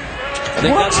 Bob. I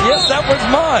think that was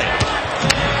mine.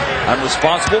 I'm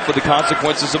responsible for the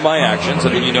consequences of my actions,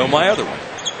 and then you know my other one.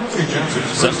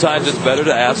 Sometimes it's better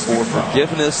to ask for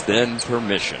forgiveness than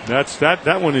permission.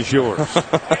 That one is yours.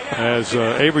 As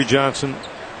Avery Johnson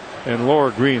and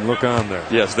Laura Green look on there.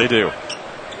 Yes, they do.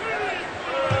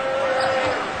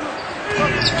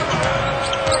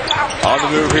 On the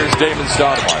move, here's Damon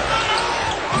Stoudemire.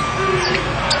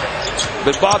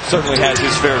 But Bob certainly has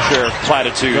his fair share of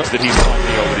platitudes that he's told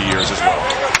me over the years as well.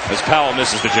 As Powell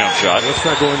misses the jump shot. Let's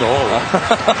not go in the hole.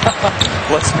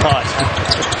 Let's not.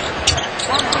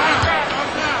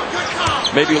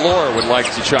 Maybe Laura would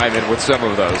like to chime in with some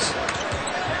of those.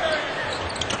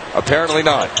 Apparently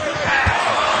not.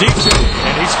 Deep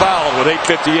And he's fouled with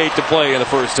 8:58 to play in the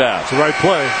first half. It's the right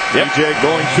play. Yep. DJ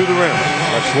going to the rim.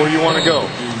 That's where you want to go.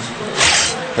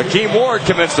 Hakeem Ward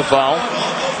commits the foul.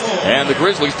 And the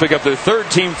Grizzlies pick up their third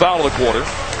team foul of the quarter.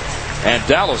 And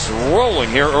Dallas rolling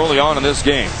here early on in this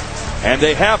game. And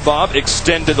they have, Bob,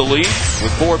 extended the lead.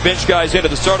 With 4 bench guys in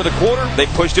at the start of the quarter, they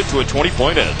pushed it to a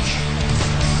 20-point edge.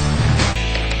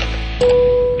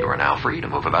 You are now free to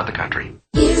move about the country.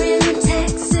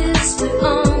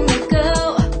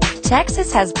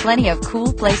 Texas has plenty of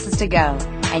cool places to go.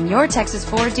 And your Texas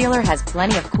Ford dealer has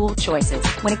plenty of cool choices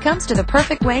when it comes to the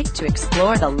perfect way to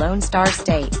explore the Lone Star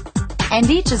State. And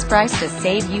each is priced to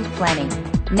save you plenty.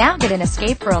 Now get an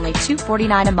Escape for only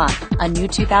 $249 a month, a new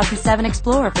 2007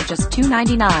 Explorer for just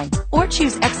 $299, or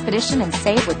choose Expedition and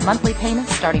save with monthly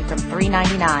payments starting from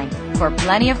 $399. For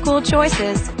plenty of cool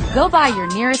choices, go by your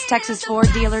nearest Texas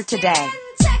Ford dealer today.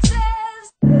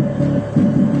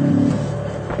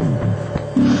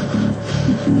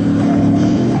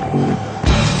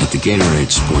 At the Gatorade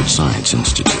Sports Science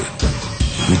Institute,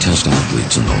 we test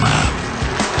athletes in the lab.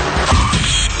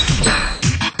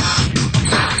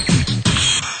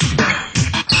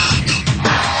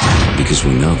 Because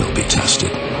we know they'll be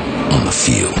tested on the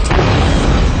field.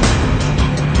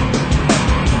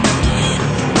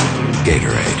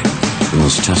 Gatorade, the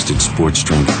most tested sports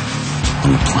drink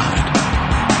on the planet.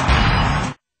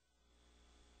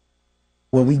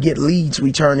 When we get leads,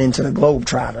 we turn into the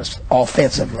Globetrotters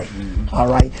offensively, all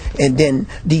right? And then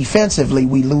defensively,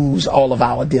 we lose all of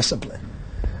our discipline.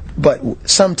 But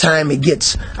sometimes it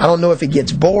gets, I don't know if it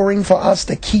gets boring for us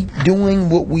to keep doing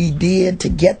what we did to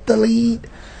get the lead,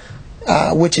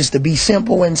 which is to be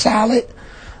simple and solid.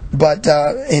 But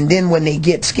and then when they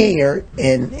get scared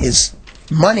and it's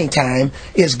money time,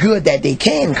 it's good that they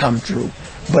can come through,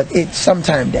 but it's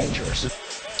sometimes dangerous.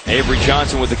 Avery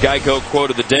Johnson with the Geico quote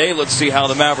of the day. Let's see how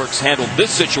the Mavericks handled this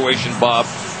situation, Bob,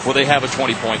 where they have a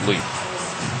 20-point lead.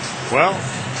 Well,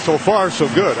 so far, so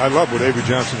good. I love what Avery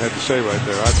Johnson had to say right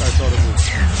there. I thought it was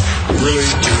really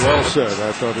well said.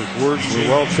 I thought his words were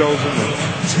well chosen.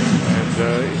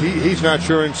 And he's not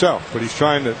sure himself, but he's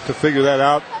trying to figure that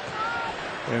out.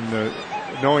 And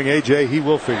knowing AJ, he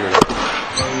will figure it out.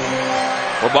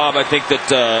 Well, Bob, I think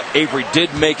that Avery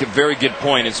did make a very good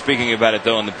point in speaking about it,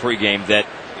 though, in the pregame, that,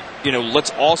 you know,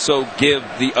 let's also give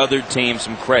the other team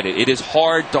some credit. It is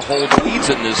hard to hold leads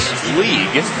in this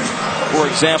league. For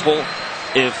example,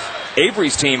 if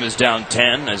Avery's team is down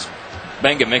 10, as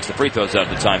Benga makes the free throws out of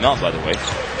the timeout, by the way,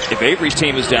 if Avery's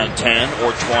team is down 10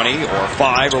 or 20 or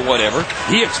 5 or whatever,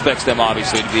 he expects them,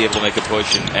 obviously, to be able to make a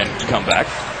push and come back.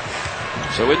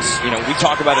 So it's, you know, we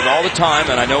talk about it all the time,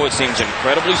 and I know it seems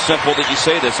incredibly simple that you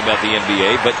say this about the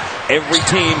NBA, but every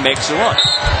team makes a run.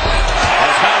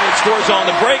 As Howard scores on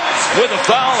the break with a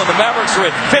foul, and the Mavericks are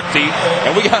at 50,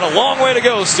 and we got a long way to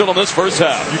go still in this first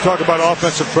half. You talk about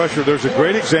offensive pressure. There's a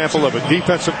great example of a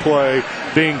defensive play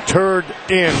being turned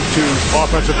into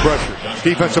offensive pressure.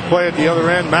 Defensive play at the other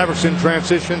end, Mavericks in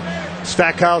transition,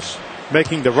 Stackhouse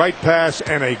making the right pass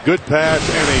and a good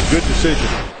decision.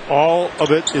 All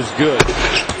of it is good.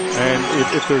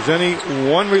 And if there's any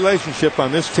one relationship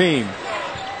on this team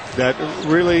that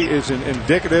really is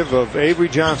indicative of Avery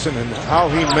Johnson and how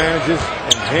he manages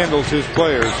and handles his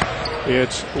players,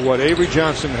 it's what Avery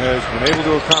Johnson has been able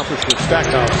to accomplish with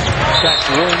Stackhouse. Stack's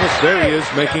willingness, there he is,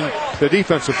 making the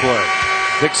defensive play.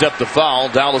 Picks up the foul,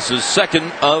 Dallas's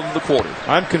second of the quarter.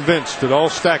 I'm convinced that all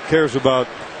Stack cares about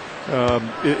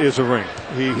is a ring.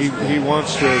 He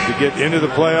wants to get into the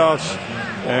playoffs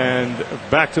and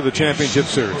back to the championship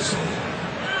series.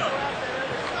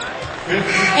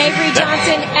 Avery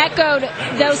Johnson echoed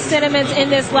those sentiments in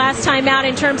this last time out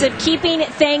in terms of keeping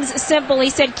things simple. He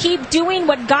said, keep doing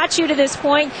what got you to this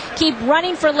point. Keep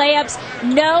running for layups.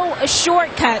 No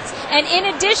shortcuts. And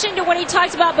in addition to what he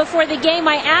talked about before the game,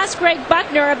 I asked Greg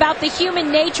Buckner about the human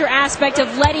nature aspect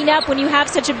of letting up when you have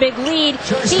such a big lead.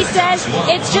 He says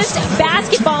it's just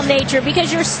basketball nature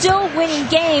because you're still winning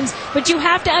games, but you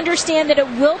have to understand that it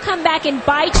will come back and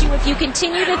bite you if you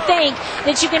continue to think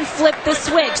that you can flip the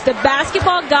switch. The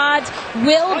basketball gods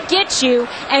will get you,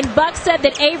 and Buck said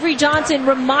that Avery Johnson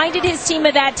reminded his team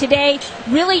of that today,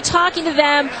 really talking to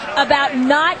them about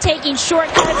not taking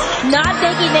shortcuts, not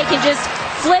thinking they can just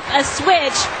flip a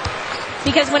switch,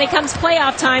 because when it comes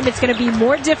playoff time, it's going to be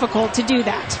more difficult to do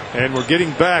that. And we're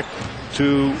getting back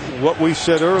to what we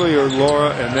said earlier,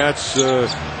 Laura, and that's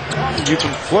you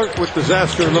can flirt with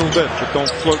disaster a little bit, but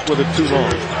don't flirt with it too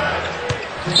long.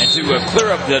 And to clear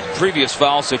up that previous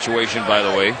foul situation, by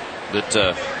the way, that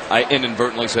I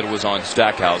inadvertently said it was on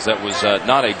Stackhouse. That was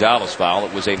not a Dallas foul.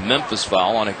 It was a Memphis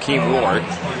foul on Hakeem Ward.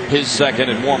 His second,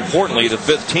 and more importantly, the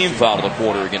fifth team foul of the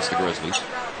quarter against the Grizzlies.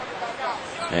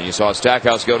 And you saw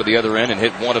Stackhouse go to the other end and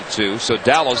hit 1 of 2. So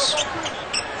Dallas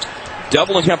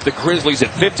doubling up the Grizzlies at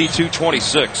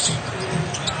 52-26.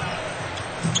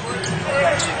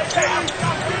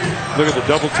 Look at the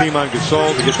double team on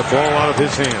Gasol to get the ball out of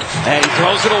his hands. And he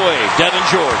throws it away. Devin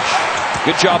George.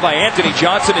 Good job by Anthony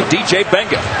Johnson and DJ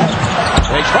Benga.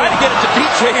 They tried to get it to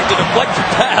DJ, and the deflected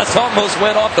pass almost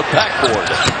went off the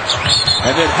backboard.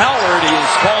 And then Howard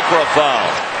is called for a foul.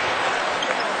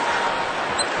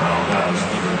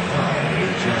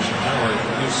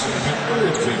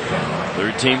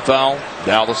 Third team foul.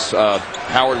 Dallas,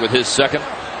 Howard with his second.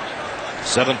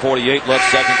 7:48 left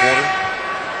second quarter.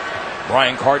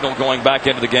 Brian Cardinal going back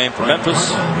into the game for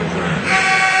Memphis.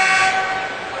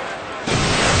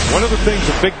 One of the things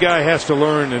a big guy has to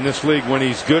learn in this league when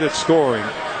he's good at scoring,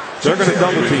 they're going to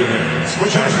double team him.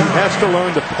 He has to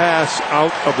learn to pass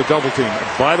out of the double team.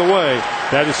 And by the way,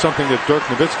 that is something that Dirk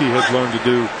Nowitzki has learned to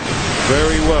do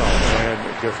very well. And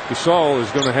Gasol is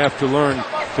going to have to learn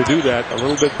to do that a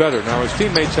little bit better. Now his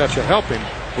teammates have to help him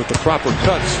with the proper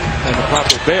cuts and the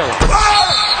proper bailout.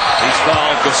 He's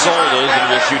fouled. Gasol is, and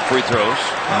will shoot free throws.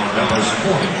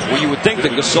 Well, you would think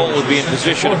that Gasol would be in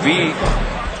position to be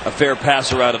a fair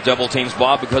passer out of double teams,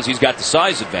 Bob, because he's got the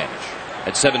size advantage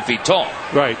at 7 feet tall.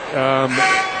 Right.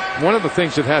 One of the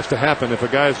things that has to happen if a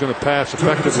guy is going to pass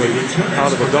effectively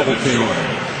out of a double team,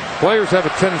 players have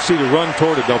a tendency to run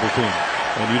toward a double team,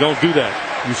 and you don't do that.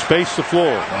 You space the floor.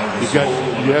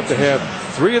 You have to have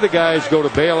 3 of the guys go to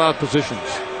bailout positions,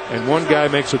 and 1 guy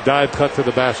makes a dive cut to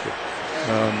the basket.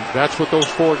 That's what those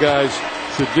 4 guys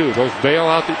should do. Those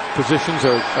bailout positions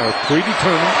are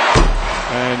predetermined.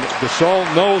 And Gasol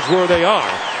knows where they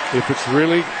are. If it's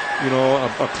really,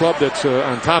 a club that's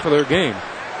on top of their game,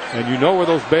 and you know where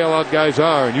those bailout guys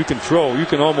are, and you can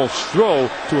almost throw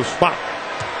to a spot,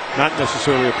 not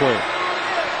necessarily a player,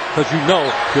 because you know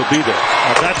he'll be there.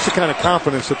 Now, that's the kind of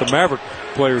confidence that the Maverick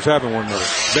players have in one another.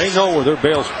 They know where their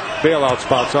bailout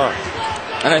spots are.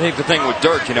 And I think the thing with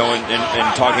Dirk, in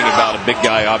talking about a big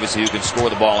guy, obviously, who can score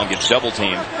the ball and gets double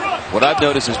teamed, what I've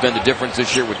noticed has been the difference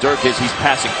this year with Dirk is he's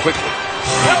passing quickly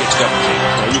when he gets double teamed.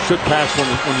 Well, you should pass when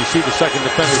you see the second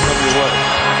defender come your way.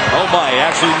 Oh my, he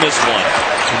actually missed one.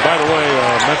 And by the way,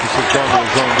 Memphis has gone to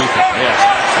his own defense. Yeah,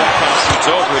 Stackhouse shoots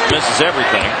over it, misses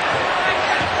everything.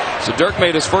 So Dirk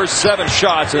made his first 7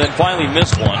 shots and then finally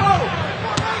missed one.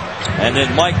 And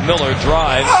then Mike Miller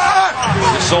drives.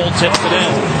 Gasol tips it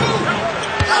in.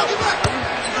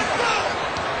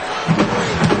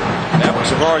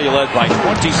 Mavericks have already led by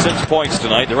 26 points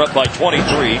tonight. They're up by 23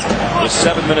 with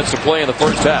 7 minutes to play in the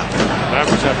first half.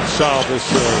 Mavericks have to solve this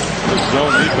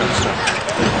zone defense.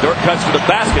 Dirk cuts to the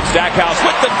basket. Stackhouse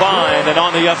with the find, and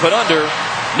on the up and under,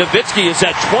 Nowitzki is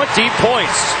at 20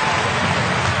 points.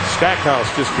 Stackhouse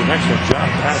just an excellent job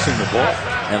passing the ball.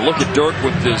 And look at Dirk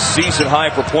with the season high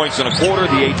for points in a quarter,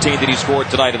 the 18 that he scored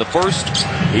tonight in the first.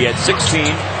 He had 16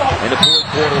 in the fourth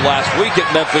quarter last week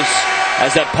at Memphis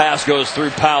as that pass goes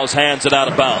through Powell's hands and out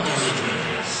of bounds.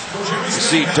 You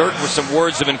see Dirk with some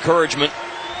words of encouragement.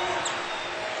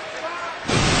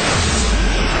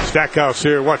 Stackhouse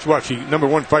here. Watch. He, number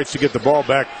 1, fights to get the ball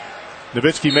back.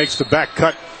 Nowitzki makes the back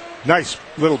cut. Nice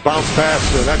little bounce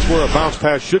pass. That's where a bounce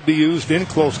pass should be used, in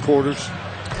close quarters.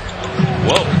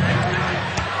 Whoa.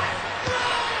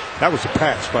 That was a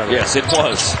pass, by the way. Yes, it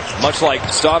was. Much like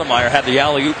Stoudemire had the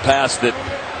alley-oop pass that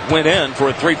went in for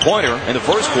a 3-pointer in the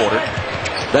first quarter.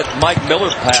 That Mike Miller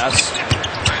pass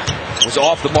was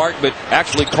off the mark, but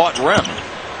actually caught rim.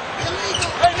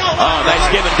 Oh, nice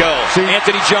give and go. See,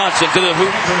 Anthony Johnson to the hoop,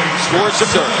 scores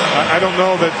some Dirk. I don't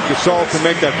know that Gasol can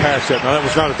make that pass yet. Now, that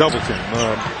was not a double team.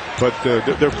 But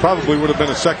there probably would have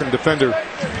been a second defender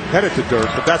headed to Dirk.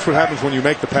 But that's what happens when you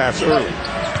make the pass early.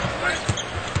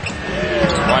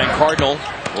 Brian Cardinal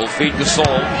will feed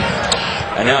Gasol.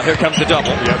 And now here comes the double.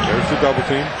 Yep, there's the double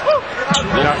team.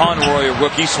 Will Conroy, a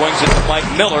rookie, swings it to Mike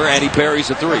Miller, and he buries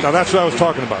a 3. Now, that's what I was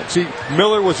talking about. See,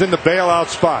 Miller was in the bailout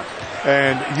spot.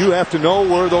 And you have to know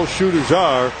where those shooters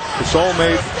are. Gasol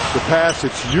made the pass.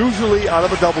 It's usually out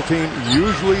of a double team,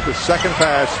 usually the second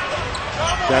pass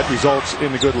that results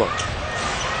in the good look.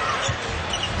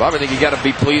 Bob, I think you got to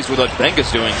be pleased with what Benga's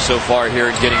doing so far here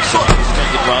and getting some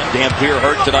extended run. Dampier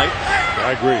hurt tonight.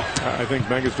 I agree. I think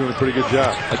Benga's doing a pretty good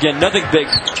job. Again, nothing big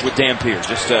with Dampier.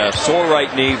 Just a sore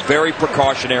right knee, very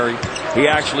precautionary. He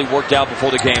actually worked out before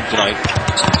the game tonight.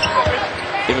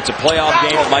 If it's a playoff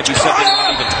game, it might be something we're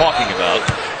not even talking about.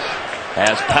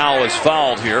 As Powell is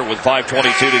fouled here with 5:22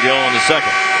 to go in the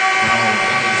second.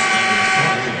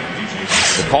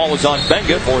 The call is on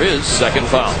Benga for his second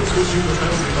foul.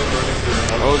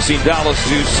 We've seen Dallas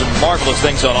do some marvelous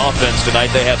things on offense tonight.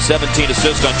 They have 17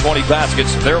 assists on 20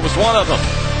 baskets. There was one of them.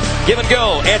 Give and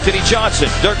go. Anthony Johnson.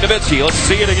 Dirk Nowitzki. Let's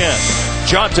see it again.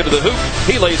 Johnson to the hoop.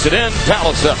 He lays it in.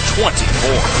 Dallas up 24.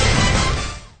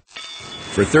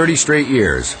 For 30 straight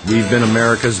years, we've been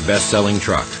America's best-selling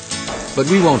truck. But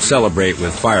we won't celebrate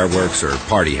with fireworks or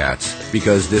party hats,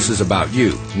 because this is about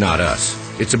you, not us.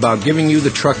 It's about giving you the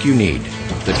truck you need,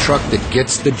 the truck that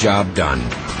gets the job done.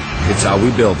 It's how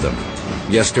we build them.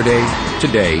 Yesterday,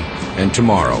 today, and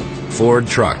tomorrow. Ford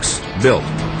trucks, built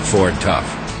Ford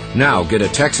tough. Now get a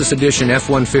Texas Edition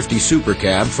F-150 Super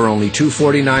Cab for only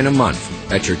 $249 a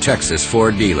month at your Texas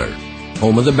Ford dealer.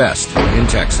 Home of the best in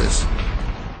Texas.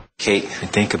 Kate, I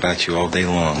think about you all day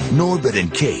long. Norbert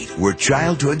and Kate were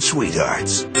childhood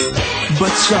sweethearts.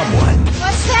 But someone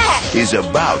is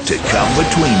about to come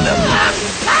between them.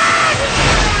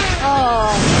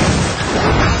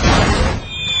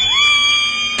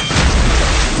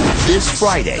 This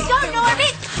Friday, Go,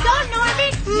 Norbit! Go,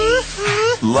 Norbit!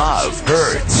 love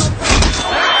hurts.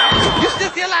 You still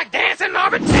feel like dancing,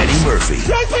 Norbit? Eddie Murphy.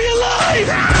 Run for your life!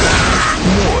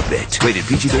 Norbit. Rated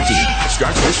PG-13.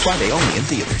 Starts this Friday only in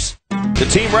theaters. The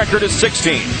team record is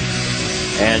 16.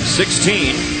 And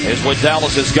 16 is what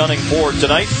Dallas is gunning for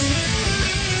tonight.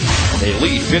 They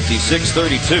lead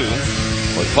 56-32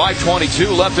 with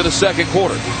 5:22 left in the second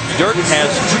quarter. Dirk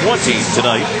has 20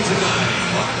 tonight.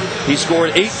 He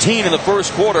scored 18 in the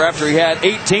first quarter after he had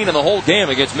 18 in the whole game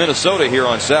against Minnesota here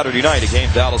on Saturday night. A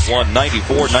game Dallas won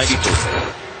 94-92.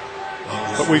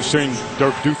 But we've seen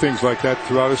Dirk do things like that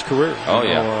throughout his career. Oh,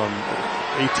 yeah.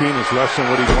 18 is less than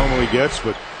what he normally gets,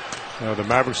 but the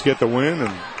Mavericks get the win,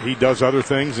 and he does other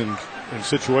things in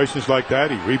situations like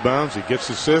that. He rebounds, he gets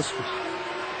assists.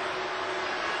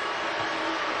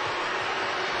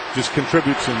 Just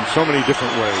contributes in so many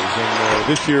different ways. And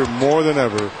this year, more than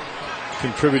ever,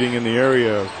 contributing in the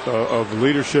area of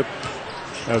leadership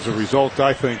as a result,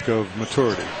 I think, of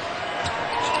maturity.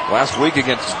 Last week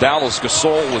against Dallas,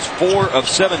 Gasol was 4 of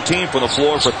 17 from the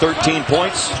floor for 13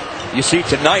 points. You see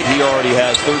tonight he already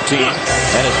has 13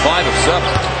 and is 5 of 7.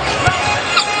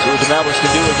 See what the Mavericks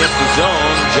can do against the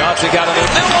zone. Johnson got in the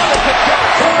middle of it.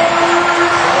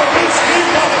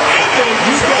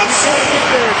 You got to get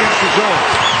there against the zone.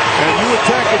 And you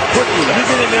attack it quickly. You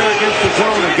get in there against the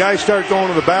zone and guys start going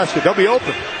to the basket. They'll be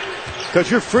open because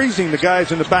you're freezing the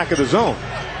guys in the back of the zone.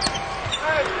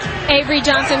 Avery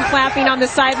Johnson clapping on the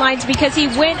sidelines because he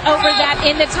went over that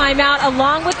in the timeout,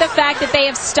 along with the fact that they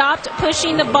have stopped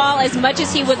pushing the ball as much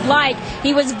as he would like.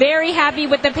 He was very happy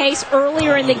with the pace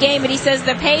earlier in the game, and he says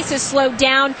the pace has slowed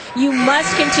down. You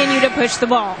must continue to push the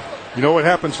ball. You know what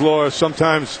happens, Laura?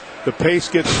 Sometimes the pace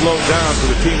gets slowed down for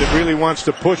the team that really wants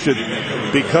to push it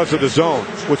because of the zone,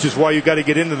 which is why you got to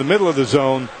get into the middle of the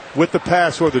zone with the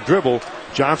pass or the dribble.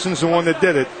 Johnson's the one that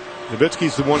did it.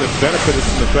 Nowitzki's the one that benefited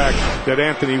from the fact that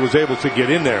Anthony was able to get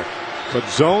in there. But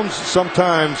zones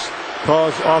sometimes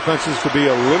cause offenses to be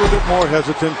a little bit more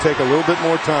hesitant, take a little bit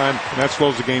more time, and that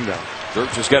slows the game down.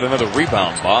 Dirk just got another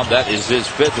rebound, Bob. That is his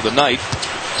 5th of the night.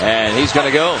 And he's going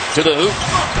to go to the hoop.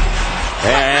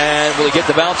 And will he get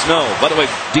the bounce? No. By the way,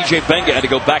 DJ Benga had to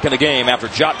go back in the game after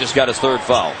Jop just got his 3rd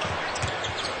foul.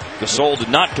 Gasol did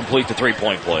not complete the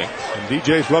 3-point play. And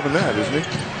DJ's loving that, isn't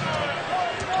he?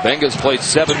 Benga's played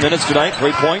 7 minutes tonight,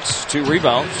 3 points, 2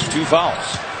 rebounds, 2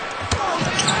 fouls.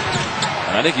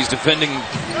 And I think he's defending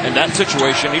in that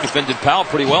situation. He defended Powell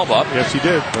pretty well, Bob. Yes, he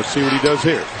did. Let's see what he does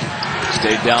here.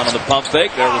 Stayed down on the pump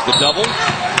fake. There was the double.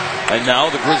 And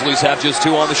now the Grizzlies have just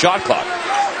 2 on the shot clock.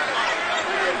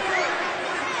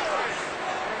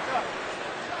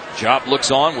 Job looks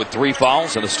on with 3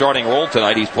 fouls and a starting role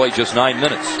tonight. He's played just 9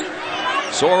 minutes.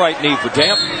 Sore right knee for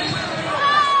Damp.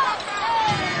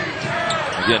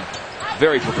 Again,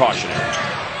 very precautionary.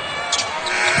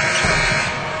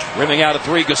 Rimming out a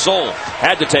 3, Gasol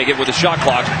had to take it with the shot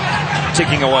clock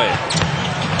ticking away.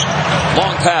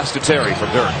 Long pass to Terry for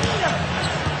Dirk.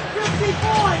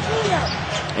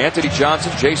 Anthony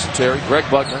Johnson, Jason Terry, Greg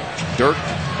Buckner, Dirk,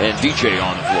 and DJ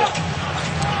on the floor.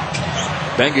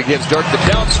 Benga gives Dirk the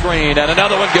down screen, and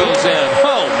another one goes in.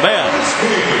 Oh, man.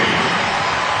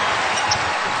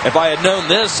 If I had known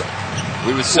this,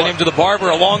 we would send him to the barber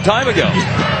a long time ago.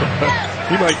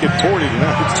 He might get 40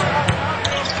 tonight.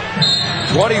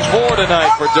 24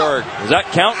 tonight for Dirk. Does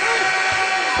that count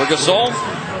for Gasol?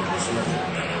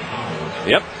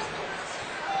 Yep.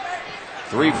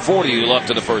 3:40 left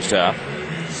in the first half.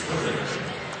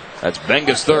 That's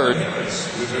Benga's 3rd.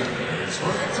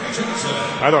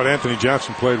 I thought Anthony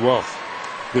Johnson played well.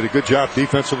 Did a good job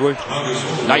defensively.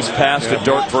 Nice pass to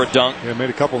Dirk for a dunk. Yeah, made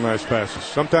a couple nice passes.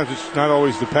 Sometimes it's not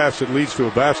always the pass that leads to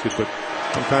a basket, but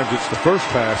sometimes it's the first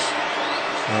pass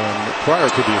prior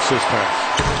to the assist pass.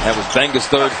 That was Benga's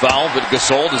 3rd foul, but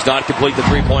Gasol does not complete the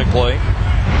 3-point play.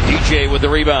 DJ with the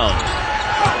rebound.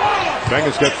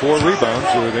 Benga's got 4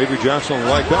 rebounds with Avery Johnson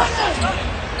like that.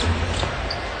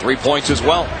 3 points as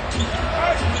well.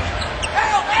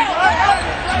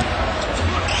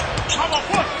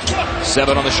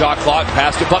 Seven on the shot clock.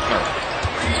 Pass to Buckner.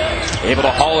 Able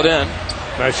to haul it in.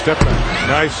 Nice step back.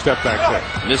 Nice step back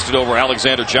there. Missed it over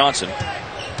Alexander Johnson.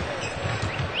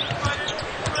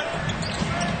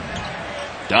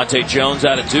 Dante Jones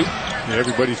out at 2. Yeah,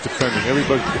 everybody's defending.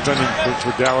 Everybody's defending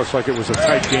for Dallas like it was a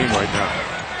tight game right now.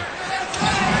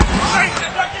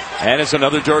 And it's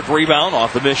another Dirk rebound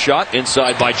off the missed shot.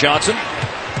 Inside by Johnson.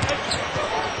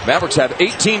 Mavericks have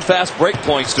 18 fast break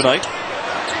points tonight.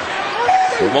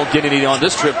 We won't get any on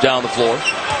this trip down the floor.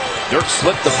 Dirk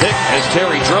slipped the pick as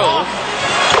Terry drove.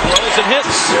 Throws and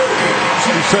hits.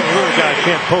 He said a little guy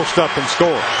can't post up and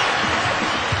score.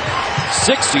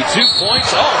 62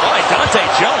 points. Oh my, Dante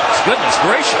Jones. Goodness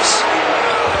gracious.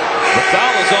 The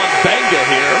foul is on Benga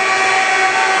here.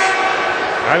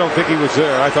 I don't think he was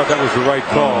there. I thought that was the right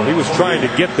call. He was trying to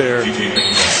get there. Well,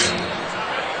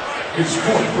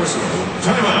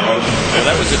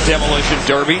 that was a demolition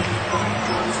derby.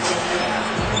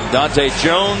 Dante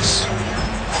Jones.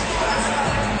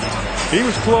 He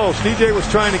was close. DJ was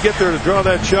trying to get there to draw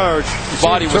that charge.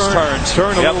 Body was turned.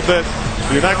 Turn a little bit.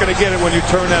 You're not going to get it when you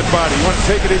turn that body. You want to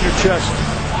take it in your chest.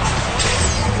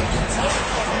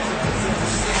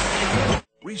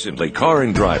 Recently, Car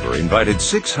and Driver invited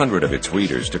 600 of its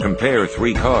readers to compare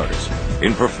 3 cars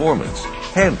in performance,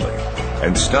 handling,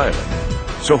 and styling.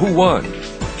 So who won?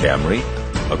 Camry?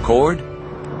 Accord?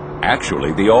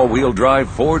 Actually, the all-wheel drive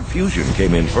Ford Fusion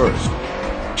came in first.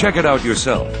 Check it out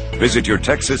yourself. Visit your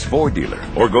Texas Ford dealer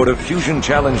or go to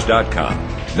FusionChallenge.com.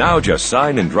 Now just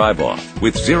sign and drive off.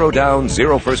 With 0 down,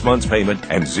 0 first month's payment,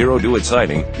 and 0 due at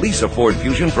signing, lease a Ford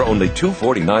Fusion for only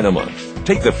 $249 a month.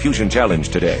 Take the Fusion Challenge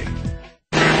today.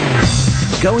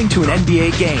 Going to an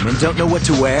NBA game and don't know what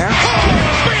to wear?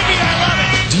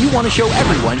 Do you want to show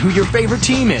everyone who your favorite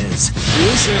team is?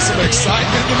 This is some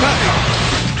excitement tonight.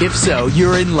 If so,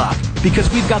 you're in luck, because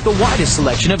we've got the widest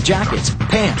selection of jackets,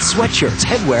 pants, sweatshirts,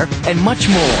 headwear, and much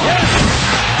more.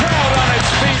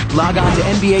 Log on to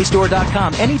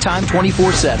NBAstore.com anytime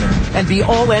 24/7 and be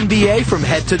all NBA from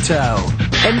head to toe.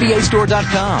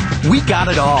 NBAstore.com. We got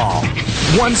it all.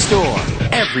 One store,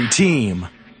 every team.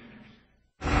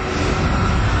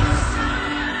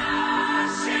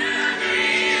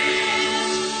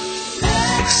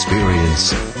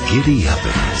 Experience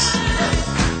giddy-uppings.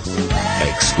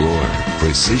 Explore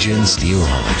precision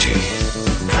steelology.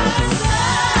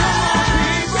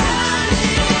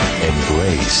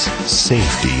 Embrace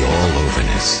safety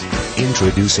all-overness.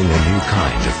 Introducing a new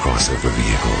kind of crossover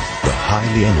vehicle, the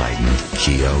highly enlightened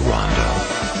Kia Rondo.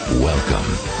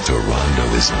 Welcome to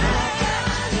Rondoism.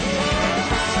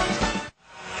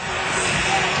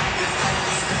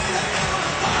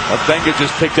 Benga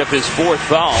just picked up his 4th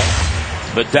foul.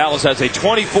 But Dallas has a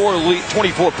 24-point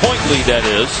lead, that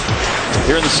is,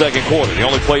 here in the second quarter. The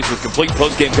only place with complete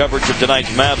postgame coverage of tonight's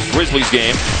Mavs-Grizzlies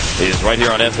game is right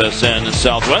here on FSN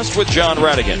Southwest with John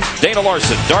Radigan, Dana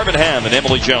Larson, Darvin Ham, and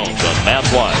Emily Jones on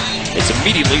Mavs Live. It's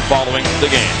immediately following the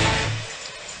game.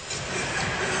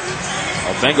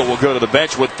 Benga will go to the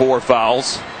bench with 4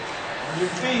 fouls.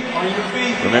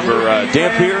 Remember,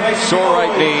 Dampier, sore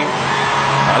right knee.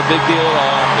 Not a big deal at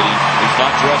all, but he's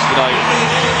not dressed tonight.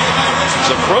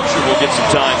 So Crozier will get some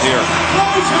time here.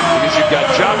 Because you've got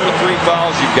Jock with 3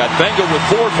 fouls, you've got Benga with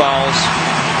 4 fouls.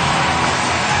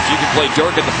 You can play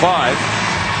Dirk at the 5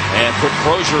 and put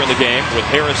Crozier in the game with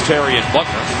Harris, Terry, and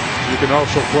Buckner. You can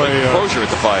also play Crozier at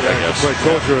the 5, I guess. Play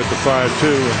Crozier at the 5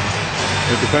 too,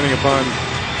 and depending upon,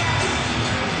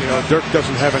 Dirk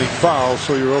doesn't have any fouls,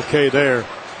 so you're okay there.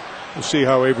 We'll see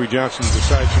how Avery Johnson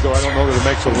decides to go. I don't know that it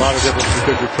makes a lot of difference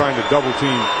because you're trying to double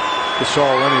team Gasol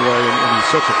anyway, and he's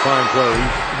such a fine player.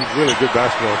 He's a really good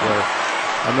basketball player.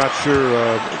 I'm not sure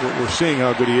we're seeing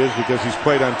how good he is because he's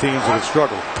played on teams that have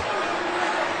struggled.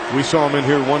 We saw him in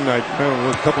here one night,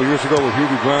 a couple of years ago with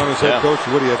Hubie Brown as head coach.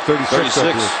 What, he had 36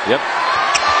 up here. Yep.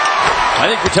 I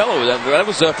think Fratello, that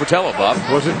was Fratello, Bob.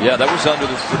 Was it? Yeah, that was under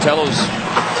Fratello's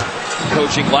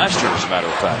coaching last year, as a matter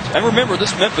of fact. And remember,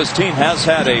 this Memphis team has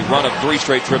had a run of 3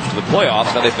 straight trips to the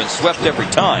playoffs. Now, they've been swept every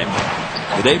time.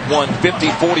 But they've won 50,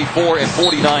 44, and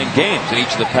 49 games in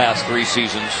each of the past 3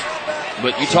 seasons.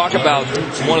 But you talk about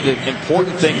one of the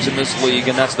important things in this league,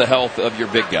 and that's the health of your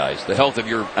big guys. The health of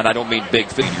your, and I don't mean big,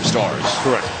 your stars.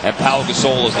 Correct. And Pau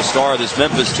Gasol is the star of this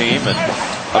Memphis team, and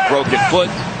a broken foot.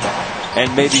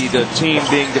 And maybe the team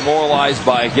being demoralized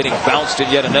by getting bounced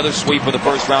in yet another sweep of the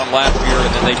first round last year,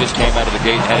 and then they just came out of the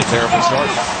gate and had a terrible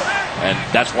start. And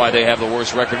that's why they have the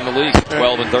worst record in the league,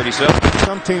 12-37.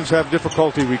 Some teams have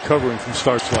difficulty recovering from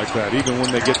starts like that, even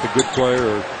when they get the good player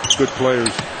or good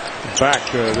players back.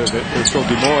 They're so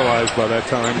demoralized by that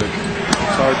time that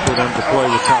it's hard for them to play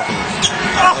with confidence.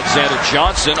 Alexander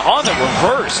Johnson on the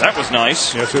reverse. That was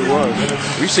nice. Yes, it was.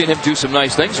 We've seen him do some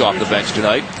nice things off the bench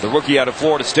tonight. The rookie out of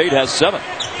Florida State has 7.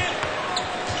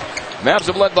 Mavs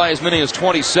have led by as many as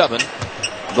 27.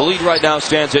 The lead right now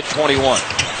stands at 21.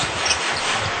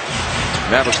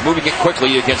 Mavericks moving it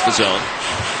quickly against the zone.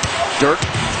 Dirk.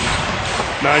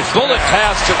 Nice. Bullet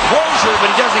pass to Crozier, but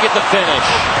he doesn't get the finish.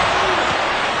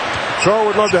 Crow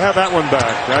would love to have that one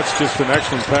back. That's just an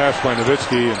excellent pass by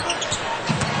Nowitzki. And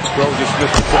Crow just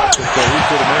missed the shot that he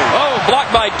should have made. Oh,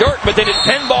 blocked by Dirk, but then it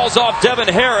pinballs off Devin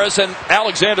Harris, and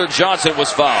Alexander Johnson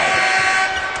was fouled.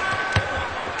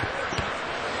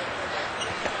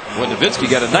 When Nowitzki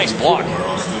got a nice block.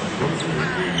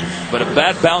 But a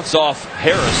bad bounce off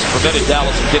Harris prevented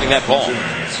Dallas from getting that ball.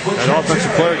 That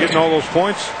offensive player getting all those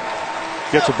points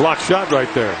gets a block shot right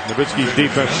there. Nowitzki's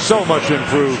defense so much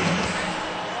improved.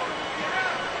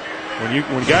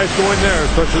 When guys go in there,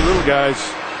 especially little guys,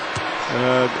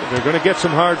 they're going to get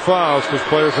some hard fouls because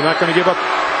players are not going to give up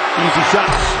easy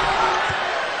shots.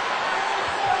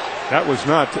 That was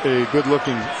not a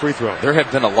good-looking free throw. There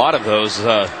have been a lot of those.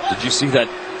 Did you see that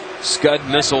Scud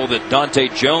missile that Dante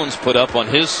Jones put up on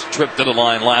his trip to the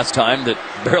line last time that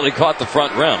barely caught the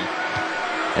front rim?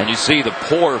 And you see the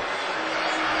poor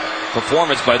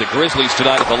performance by the Grizzlies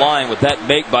tonight at the line with that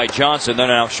make by Johnson. They're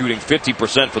now shooting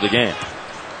 50% for the game.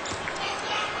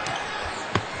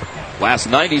 Last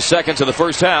 90 seconds of the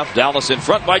first half. Dallas in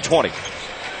front by 20.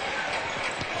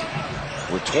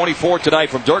 With 24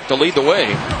 tonight from Dirk to lead the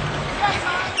way.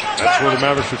 That's where the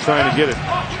Mavericks are trying to get it,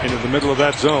 into the middle of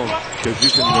that zone. Because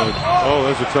you can, oh,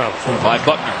 there's a foul. By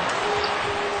Buckner.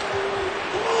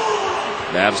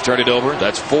 Mavs turn it over.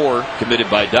 That's 4 committed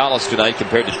by Dallas tonight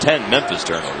compared to 10 Memphis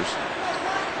turnovers.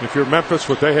 If you're Memphis,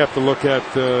 what they have to look at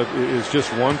is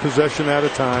just one possession at a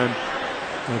time.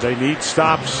 They need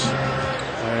stops.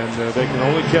 And they can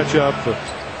only catch up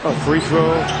a free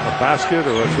throw, a basket,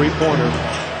 or a three-pointer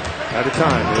at a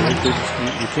time.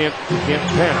 You can't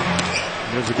panic.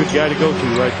 And there's a good guy to go to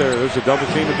right there. There's a double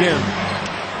team again.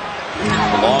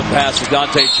 The long pass to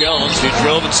Dante Jones, who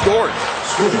drove and scored.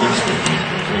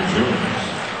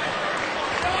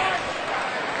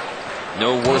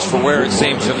 No worse for wear, it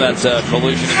seems, from that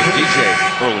collision with DJ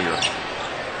earlier.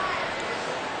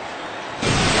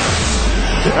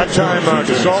 That time,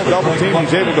 Gasol double team.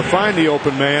 He's able to find the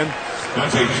open man. And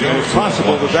it's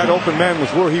possible that open man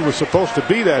was where he was supposed to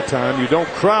be that time. You don't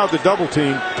crowd the double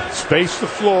team, space the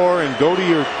floor, and go to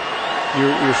your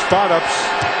spot ups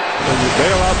and your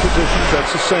bailout positions.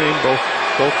 That's the same.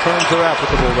 Both terms are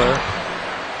applicable there.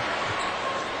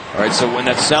 All right, so when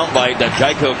that soundbite, that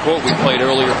Geico quote we played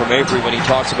earlier from Avery when he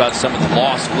talks about some of the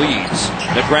lost leads.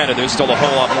 Now, granted, there's still a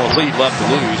whole lot more lead left to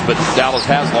lose, but Dallas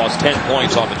has lost 10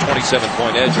 points off a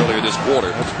 27-point edge earlier this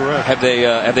quarter. That's correct. Have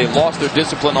they lost their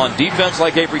discipline on defense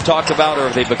like Avery talked about,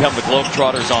 or have they become the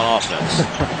Globetrotters on offense?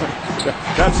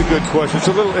 That's a good question.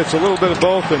 It's a little bit of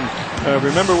both, and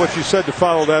remember what you said to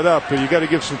follow that up. You got to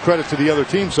give some credit to the other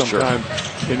team sometime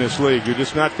in this league. You're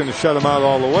just not going to shut them out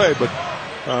all the way, but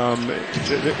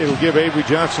it'll give Avery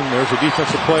Johnson, there's a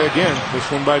defensive play again, this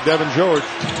one by Devin George.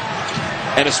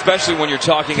 And especially when you're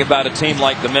talking about a team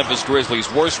like the Memphis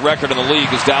Grizzlies, worst record in the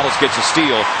league as Dallas gets a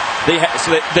steal.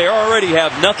 They already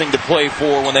have nothing to play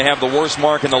for when they have the worst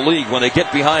mark in the league. When they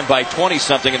get behind by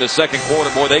 20-something in the second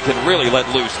quarter, boy, they can really let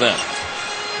loose then.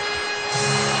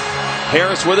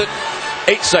 Harris with it,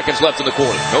 8 seconds left in the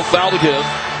quarter. No foul to give.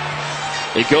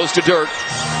 It goes to Dirk.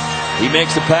 He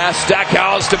makes the pass.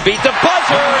 Stackhouse to beat the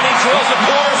buzzer, and he drills a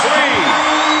corner three.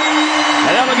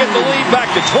 And that'll get the lead back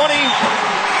to 20.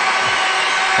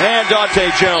 And Dante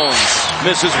Jones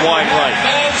misses wide right.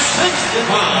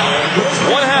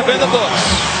 1/2 in the books.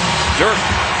 Dirk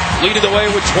leading the way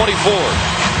with 24.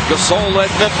 Gasol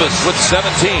led Memphis with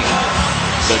 17.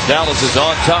 But Dallas is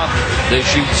on top. They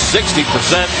shoot 60%,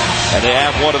 and they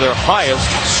have one of their highest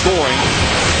scoring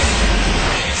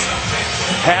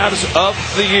halves of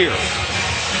the year.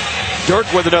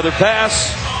 Dirk with another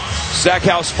pass.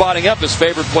 Stackhouse spotting up. His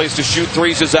favorite place to shoot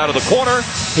threes is out of the corner.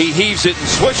 He heaves it and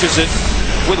swishes it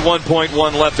with 1.1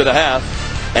 left in the half.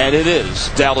 And it is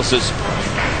Dallas's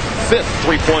 5th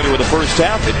three-pointer of the first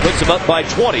half. It puts him up by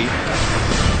 20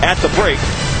 at the break.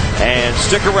 And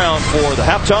stick around for the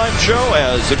halftime show,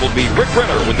 as it will be Rick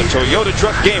Renner with the Toyota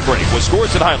Truck Game Break with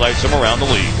scores and highlights from around the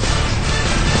league.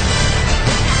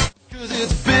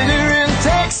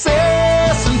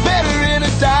 Texas and better in a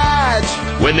Dodge.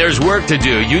 With When there's work to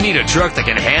do, you need a truck that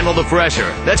can handle the pressure.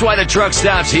 That's why the truck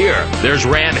stops here. There's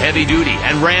Ram Heavy Duty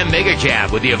and Ram Mega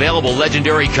Cab with the available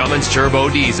legendary Cummins Turbo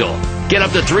Diesel. Get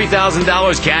up to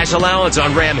 $3,000 cash allowance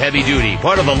on Ram Heavy Duty,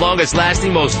 part of the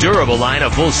longest-lasting, most durable line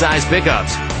of full-size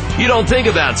pickups. You don't think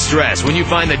about stress when you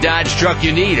find the Dodge truck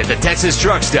you need at the Texas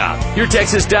Truck Stop, your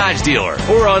Texas Dodge dealer,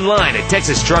 or online at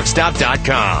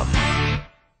texastruckstop.com.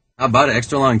 How about an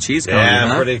extra long cheese cone? Yeah,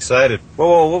 I'm pretty excited.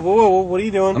 Whoa, what are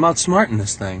you doing? I'm outsmarting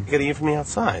this thing. You gotta eat from the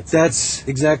outside. That's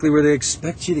exactly where they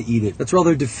expect you to eat it. That's where all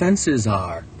their defenses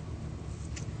are.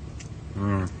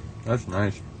 That's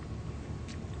nice.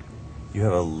 You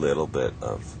have a little bit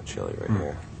of chili right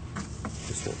here.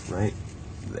 Just right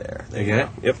there. There you get it?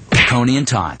 Yep. Coney and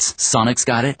Tots. Sonic's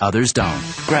got it, others don't.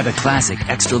 Grab a classic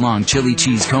extra long chili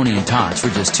cheese Coney and Tots for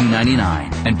just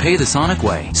 $2.99 and pay the Sonic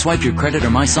way. Swipe your credit or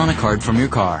My Sonic card from your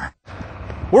car.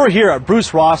 We're here at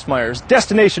Bruce Rossmeyer's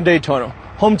Destination Daytona,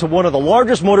 home to one of the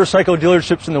largest motorcycle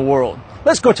dealerships in the world.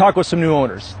 Let's go talk with some new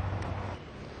owners.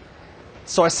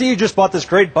 So I see you just bought this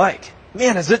great bike.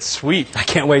 Man, is it sweet. I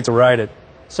can't wait to ride it.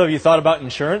 So have you thought about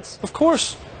insurance? Of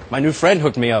course. My new friend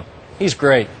hooked me up. He's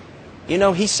great. You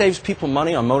know, he saves people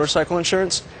money on motorcycle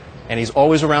insurance, and he's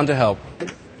always around to help.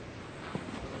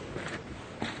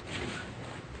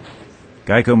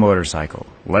 Geico Motorcycle.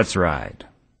 Let's ride.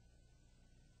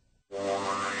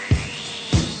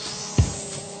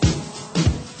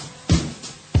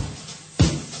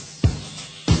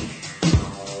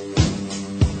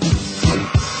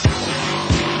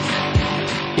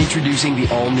 Introducing the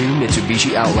all-new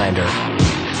Mitsubishi Outlander.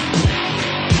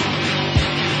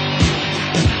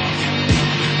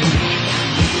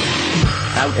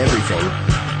 Out everything.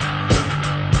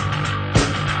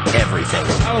 Everything.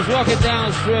 I was walking down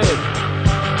the street.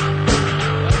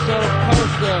 I saw a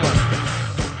poster.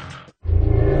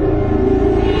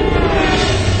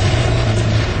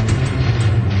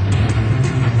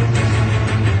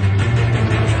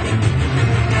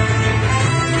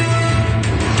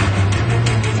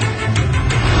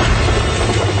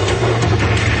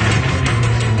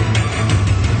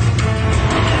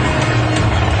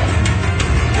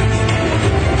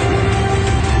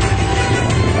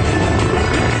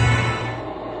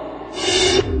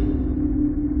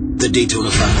 The Daytona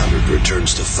 500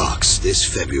 returns to Fox this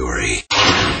February.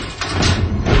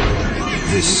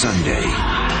 This Sunday,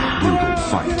 brutal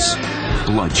fights,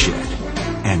 bloodshed,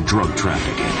 and drug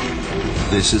trafficking.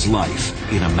 This is life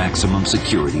in a maximum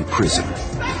security prison.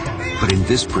 But in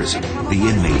this prison, the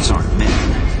inmates aren't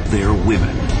men, they're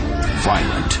women.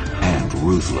 Violent and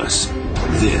ruthless.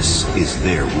 This is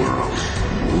their world.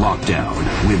 Lockdown,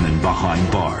 Women Behind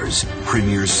Bars.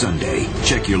 Premieres Sunday.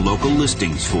 Check your local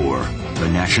listings for the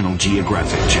National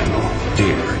Geographic Channel.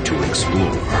 Dare to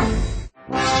explore.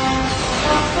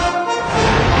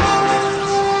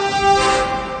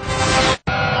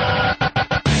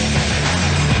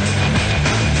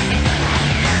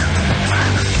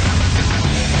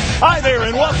 Hi there,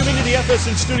 and welcome into the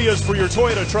FSN Studios for your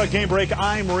Toyota Truck Game Break.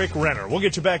 I'm Rick Renner. We'll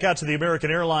get you back out to the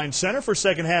American Airlines Center for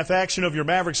second half action of your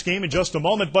Mavericks game in just a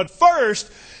moment. But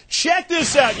first, check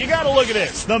this out. You got to look at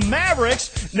this. The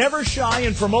Mavericks, never shy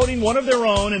in promoting one of their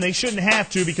own, and they shouldn't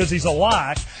have to because he's a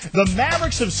lock. The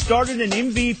Mavericks have started an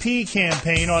MVP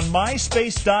campaign on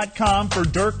MySpace.com for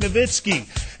Dirk Nowitzki.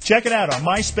 Check it out on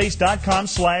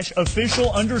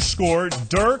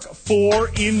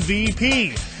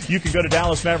MySpace.com/official_Dirk4MVP. You can go to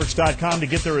DallasMavericks.com to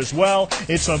get there as well.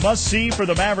 It's a must-see for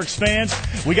the Mavericks fans.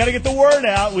 We got to get the word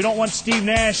out. We don't want Steve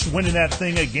Nash winning that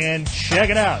thing again.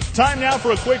 Check it out. Time now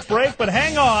for a quick break, but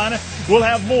hang on. We'll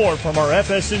have more from our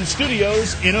FSN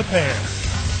studios in a pair.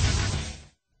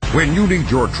 When you need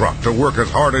your truck to work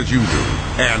as hard as you do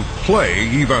and play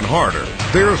even harder,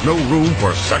 there's no room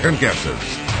for second guesses.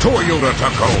 Toyota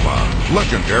Tacoma,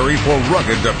 legendary for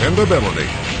rugged dependability.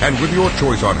 And with your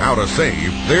choice on how to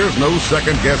save, there's no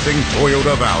second-guessing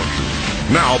Toyota value.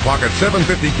 Now pocket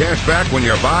 $750 cash back when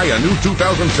you buy a new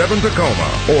 2007 Tacoma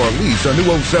or lease a new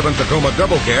 07 Tacoma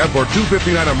double cab for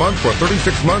 $259 a month for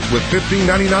 36 months with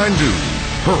 $15.99 due.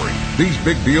 Hurry, these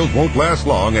big deals won't last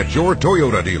long at your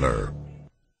Toyota dealer.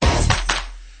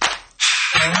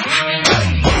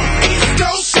 East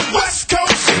Coast, West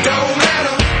Coast, it don't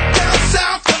matter. Down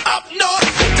south or up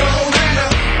north, it don't matter.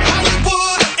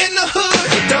 Hollywood or in the hood,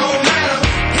 it don't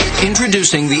matter.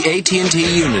 Introducing the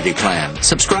AT&T Unity Plan.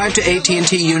 Subscribe to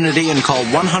AT&T Unity and call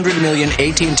 100 million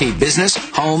AT&T business,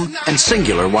 home, and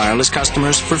singular wireless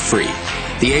customers for free.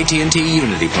 The AT&T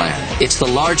Unity Plan. It's the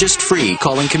largest free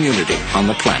calling community on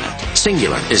the planet.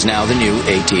 Singular is now the new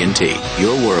AT&T.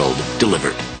 Your world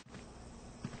delivered.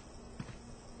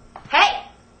 Hey,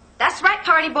 that's right,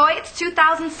 party boy. It's 2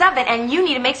 2007, and you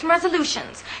need to make some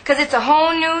resolutions. Because it's a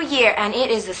whole new year, and it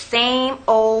is the same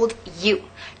old you.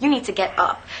 You need to get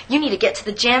up. You need to get to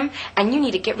the gym, and you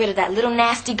need to get rid of that little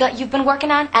nasty gut you've been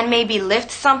working on, and maybe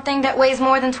lift something that weighs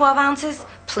more than 12 ounces.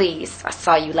 Please, I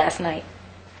saw you last night.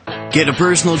 Get a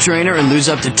personal trainer and lose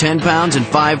up to 10 pounds in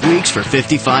 5 weeks for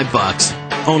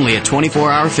 $55. Only at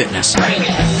 24 Hour Fitness.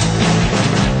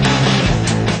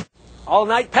 All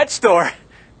Night Pet Store.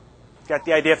 Got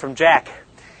the idea from Jack.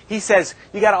 He says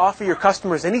you got to offer your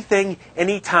customers anything,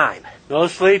 anytime. No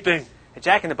sleeping. A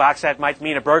Jack in the Box that might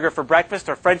mean a burger for breakfast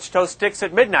or French toast sticks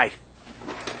at midnight.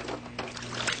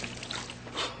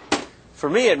 For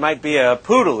me, it might be a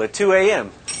poodle at 2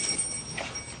 a.m.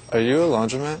 Are you a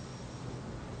laundromat?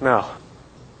 No.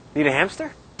 Need a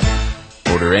hamster?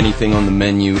 Order anything on the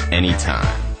menu anytime.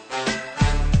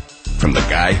 From the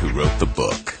guy who wrote the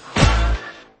book.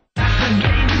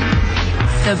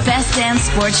 The best damn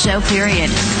sports show,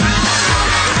 period.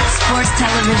 Sports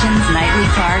Television's Nightly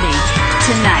Party.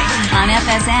 Tonight on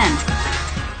FSN.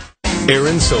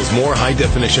 Aaron's sells more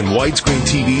high-definition widescreen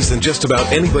TVs than just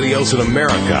about anybody else in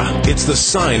America. It's the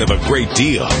sign of a great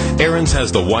deal. Aaron's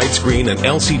has the widescreen and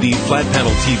LCD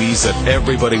flat-panel TVs that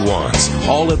everybody wants,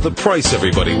 all at the price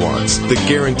everybody wants, the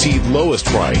guaranteed lowest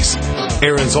price.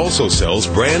 Aaron's also sells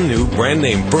brand-new,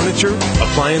 brand-name furniture,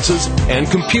 appliances, and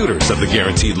computers at the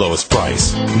guaranteed lowest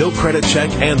price. No credit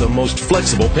check and the most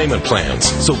flexible payment plans.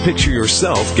 So picture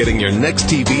yourself getting your next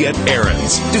TV at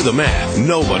Aaron's. Do the math.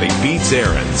 Nobody beats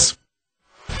Aaron's.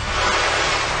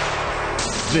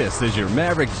 This is your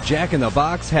Mavericks Jack in the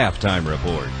Box halftime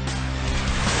report.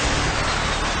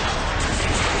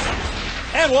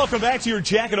 And welcome back to your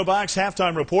Jack in the Box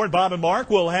halftime report. Bob and Mark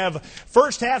will have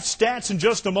first half stats in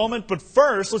just a moment. But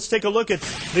first, let's take a look at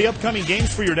the upcoming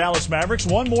games for your Dallas Mavericks.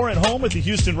 One more at home with the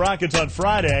Houston Rockets on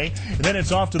Friday. And then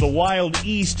it's off to the Wild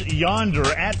East yonder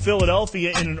at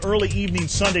Philadelphia in an early evening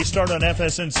Sunday start on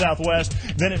FSN Southwest.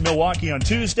 Then at Milwaukee on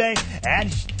Tuesday.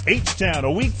 At H-Town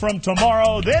a week from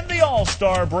tomorrow. Then the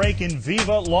All-Star break in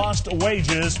Viva Lost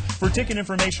Wages. For ticket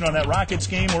information on that Rockets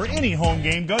game or any home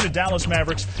game, go to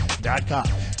DallasMavericks.com.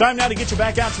 Time now to get you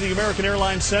back out to the American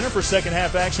Airlines Center for second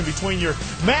half action between your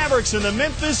Mavericks and the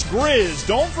Memphis Grizz.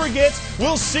 Don't forget,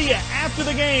 we'll see you after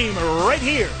the game right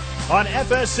here on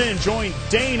FSN. Join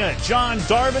Dana, John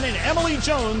Darvin, and Emily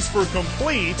Jones for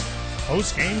complete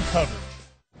post-game coverage.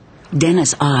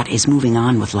 Dennis Ott is moving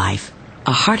on with life.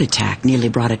 A heart attack nearly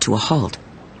brought it to a halt.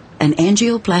 An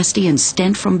angioplasty and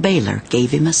stent from Baylor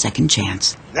gave him a second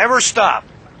chance. Never stop.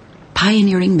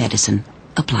 Pioneering medicine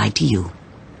applied to you.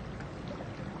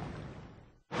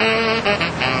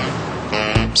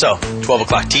 So, 12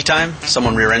 o'clock tea time,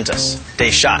 someone rear-ends us.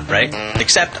 Day shot, right?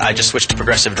 Except I just switched to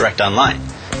Progressive Direct Online.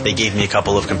 They gave me a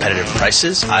couple of competitive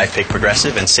prices. I picked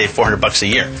Progressive and saved $400 a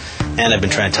year. And I've been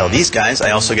trying to tell these guys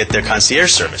I also get their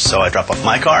concierge service. So I drop off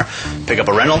my car, pick up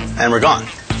a rental, and we're gone.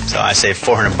 So I save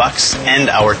 $400 and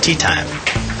our tea time.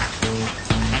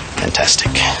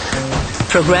 Fantastic.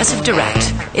 Progressive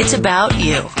Direct. It's about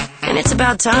you. And it's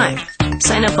about time.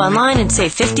 Sign up online and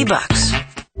save $50.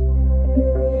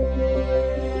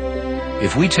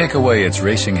 If we take away its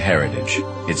racing heritage,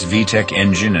 its VTEC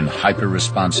engine and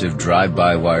hyper-responsive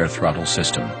drive-by-wire throttle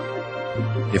system,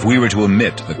 if we were to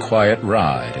omit the quiet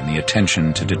ride and the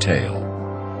attention to detail,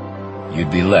 you'd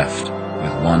be left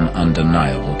with one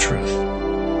undeniable truth.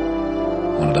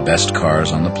 One of the best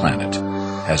cars on the planet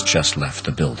has just left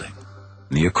the building.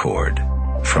 The Accord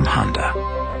from Honda.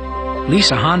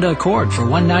 Lease a Honda Accord for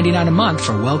 $199 a month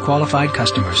for well-qualified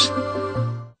customers.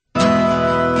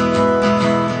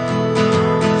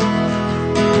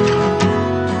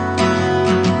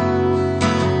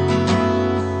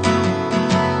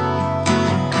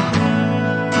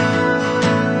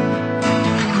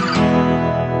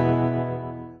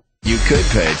 Could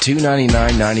pay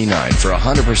 $299.99 for a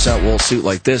 100% wool suit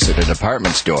like this at a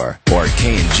department store. Or at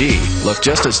K&G, look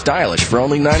just as stylish for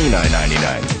only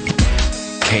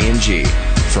 $99.99. K&G,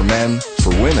 for men, for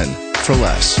women, for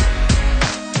less.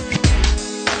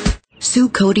 Sue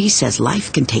Cody says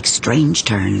life can take strange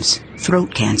turns.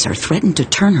 Throat cancer threatened to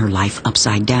turn her life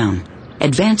upside down.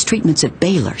 Advanced treatments at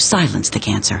Baylor silenced the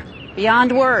cancer.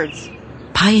 Beyond words.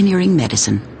 Pioneering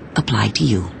medicine applied to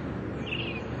you.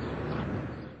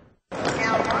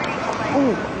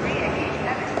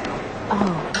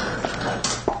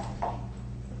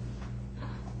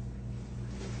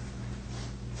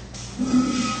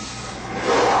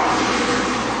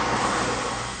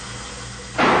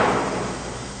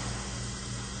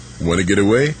 Want to get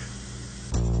away?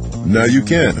 Now you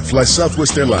can. Fly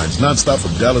Southwest Airlines nonstop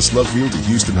from Dallas Love Field to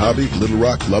Houston Hobby, Little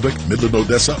Rock, Lubbock, Midland,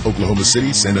 Odessa, Oklahoma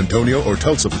City, San Antonio, or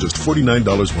Tulsa for just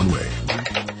 $49 one way.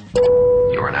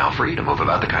 now free to move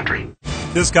about the country.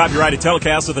 This copyrighted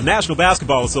telecast of the National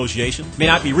Basketball Association may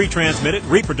not be retransmitted,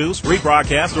 reproduced,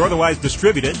 rebroadcast, or otherwise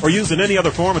distributed or used in any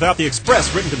other form without the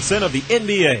express written consent of the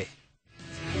NBA.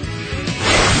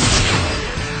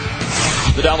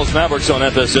 The Dallas Mavericks on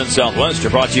FSN Southwest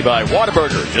are brought to you by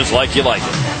Whataburger, just like you like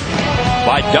it.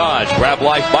 By Dodge, grab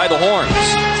life by the horns.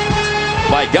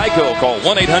 By Geico, call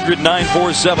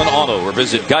 1-800-947-AUTO or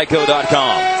visit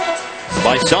geico.com.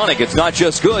 By Sonic, it's not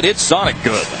just good, it's Sonic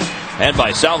good. And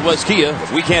by Southwest Kia,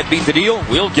 if we can't beat the deal,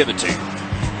 we'll give it to you.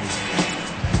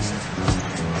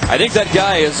 I think that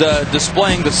guy is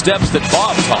displaying the steps that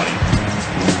Bob taught him.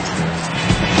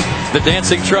 The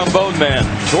dancing trombone man.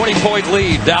 20-point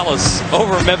lead, Dallas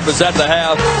over Memphis at the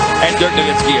half. And Dirk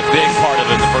Nowitzki, a big part of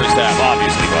it in the first half,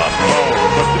 obviously, Bob.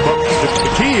 But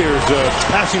the key here is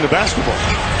passing the basketball.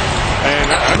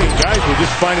 And, I mean, guys were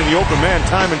just finding the open man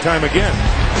time and time again.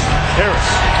 Harris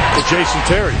to Jason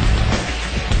Terry.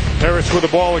 Harris with the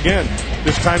ball again.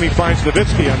 This time he finds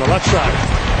Nowitzki on the left side.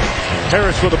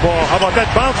 Harris with the ball. How about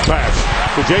that bounce pass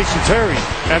to Jason Terry?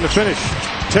 And the finish.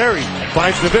 Terry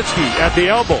finds Nowitzki at the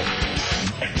elbow.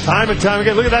 Time and time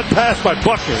again. Look at that pass by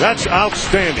Buckner. That's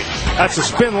outstanding. That's a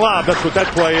spin lob. That's what that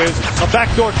play is. A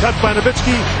backdoor cut by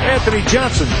Nowitzki. Anthony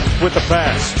Johnson with the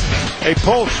pass. A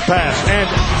post pass, and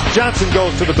Johnson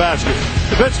goes to the basket.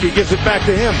 Nowitzki gives it back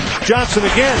to him. Johnson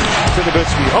again to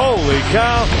Nowitzki. Holy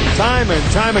cow. Time and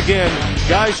time again,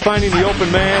 guys finding the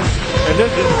open man. And this,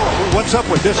 what's up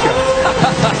with this guy?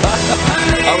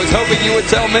 I was hoping you would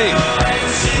tell me.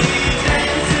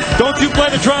 Don't you play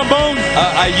the trombone?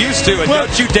 I used to, and well,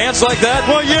 don't you dance like that?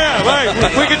 Well, yeah, right.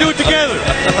 We can do it together.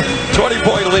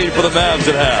 20-point lead for the Mavs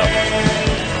at half.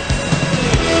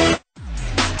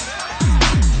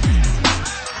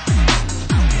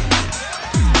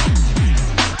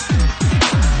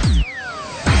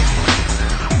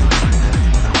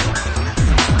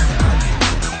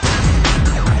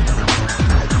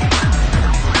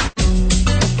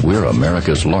 We're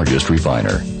America's largest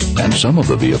refiner, and some of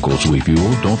the vehicles we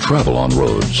fuel don't travel on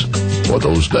roads. For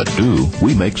those that do,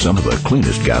 we make some of the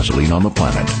cleanest gasoline on the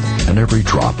planet, and every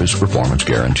drop is performance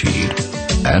guaranteed.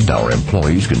 And our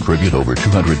employees contribute over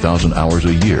 200,000 hours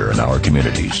a year in our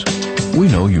communities. We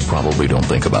know you probably don't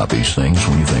think about these things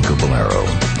when you think of Valero.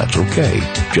 That's okay,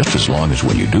 just as long as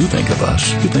when you do think of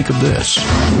us, you think of this.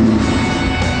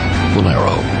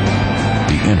 Valero,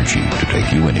 the energy to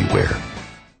take you anywhere.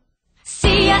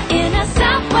 See ya in a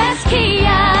Southwest Kia.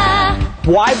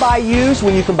 Why buy used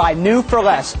when you can buy new for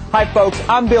less? Hi folks,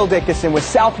 I'm Bill Dickinson with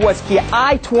Southwest Kia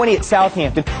I-20 at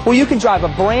Southampton, where you can drive a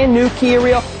brand new Kia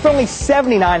Rio for only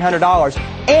 $7,900.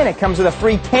 And it comes with a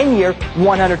free 10-year,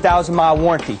 100,000-mile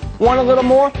warranty. Want a little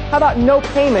more? How about no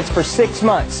payments for 6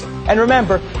 months? And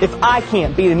remember, if I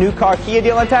can't beat a new car Kia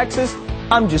deal in Texas,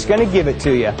 I'm just going to give it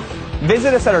to you.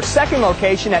 Visit us at our second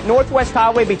location at Northwest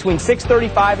Highway between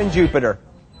 635 and Jupiter.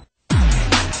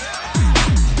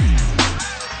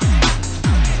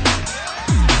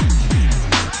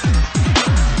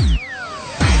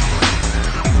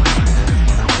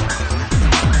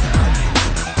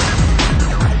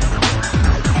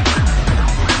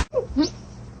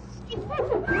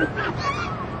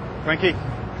 Frankie.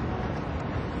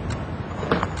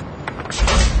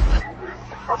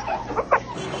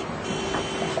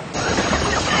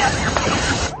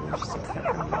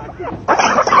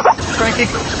 Frankie.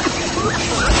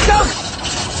 Go!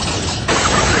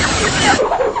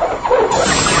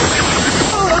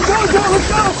 Oh, let's go, let's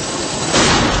go!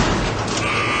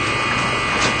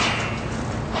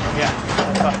 Yeah.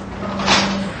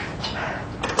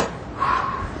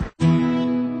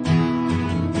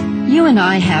 You and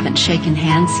I haven't shaken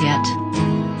hands yet.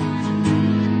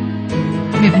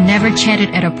 We've never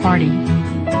chatted at a party.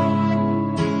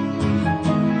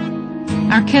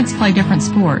 Our kids play different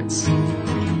sports.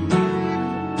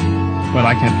 But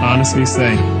I can honestly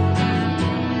say,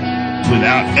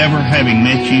 without ever having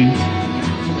met you,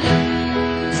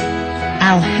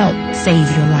 I'll help save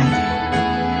your life.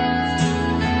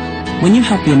 When you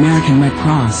help the American Red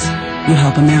Cross, you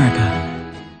help America.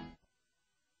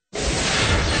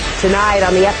 Tonight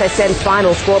on the FSN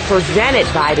Final Score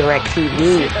presented by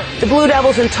DirecTV. The Blue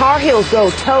Devils and Tar Heels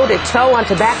go toe-to-toe on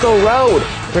Tobacco Road,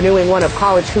 renewing one of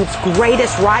college hoops'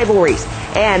 greatest rivalries.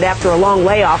 And after a long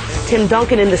layoff, Tim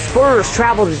Duncan and the Spurs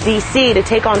travel to D.C. to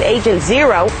take on Agent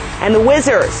Zero and the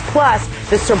Wizards. Plus,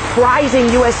 the surprising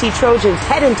USC Trojans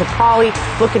head into Pauley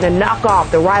looking to knock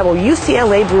off the rival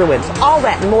UCLA Bruins. All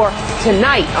that and more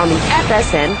tonight on the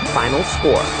FSN Final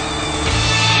Score.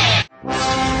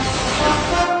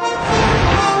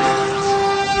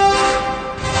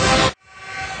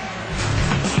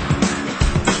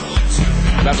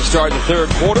 About to start the third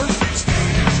quarter.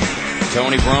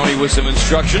 Tony Barone with some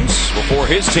instructions before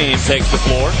his team takes the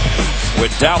floor,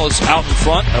 with Dallas out in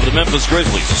front of the Memphis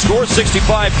Grizzlies. Score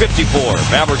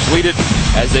 65-54. Mavericks lead it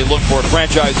as they look for a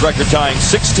franchise record-tying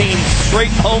 16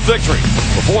 straight home victory.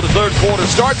 Before the third quarter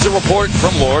starts, a report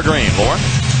from Laura Green. Laura?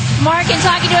 Mark, and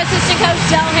talking to assistant coach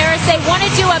Del Harris, they want to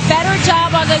do a better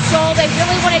job on Gasol. They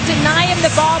really want to deny him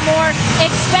the ball more.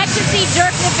 Expect to see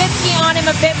Dirk Nowitzki on him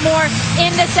a bit more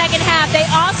in the second half. They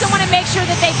also want to make sure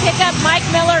that they pick up Mike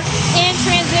Miller in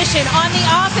transition. On the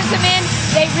offensive end,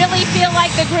 they really feel like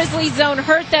the Grizzlies zone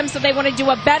hurt them, so they want to do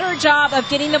a better job of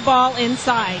getting the ball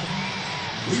inside.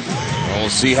 We'll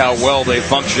see how well they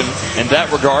function in that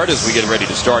regard as we get ready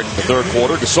to start the third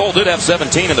quarter. Gasol did have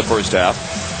 17 in the first half.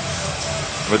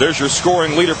 But there's your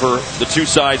scoring leader for the two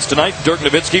sides tonight. Dirk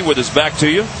Nowitzki with his back to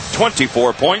you.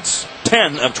 24 points,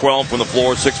 10 of 12 from the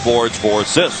floor, 6 boards, 4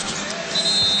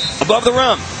 assists. Above the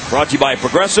rim, brought to you by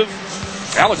Progressive.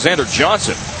 Alexander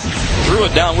Johnson threw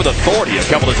it down with authority a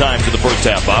couple of times in the first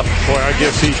half, Bob. Boy, I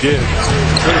guess he did.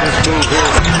 Look at this move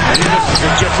here. He misses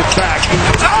and gets it back.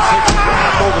 Takes it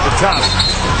right over the top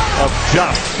of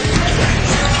Jop.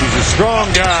 He's a strong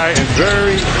guy and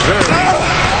very, very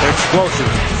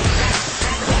explosive.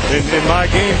 In my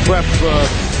game prep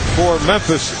for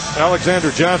Memphis,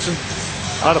 Alexander Johnson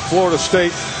out of Florida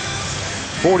State,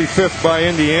 45th by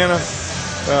Indiana.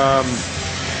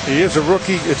 He is a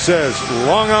rookie. It says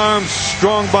long arms,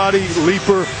 strong body,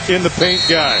 leaper, in the paint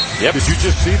guy. Yep. Did you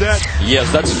just see that? Yes,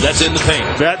 that's in the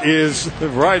paint. That is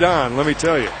right on, let me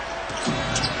tell you.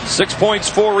 6 points,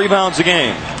 4 rebounds a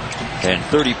game, and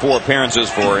 34 appearances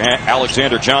for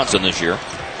Alexander Johnson this year.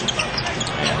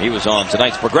 And he was on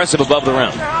tonight's Progressive Above the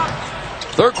Rim.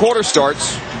 Third quarter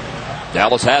starts.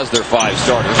 Dallas has their 5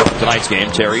 starters for tonight's game.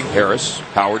 Terry, Harris,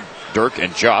 Howard, Dirk,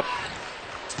 and Jop.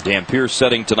 Dan Pierce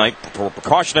setting tonight for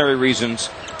precautionary reasons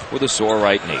with a sore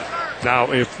right knee.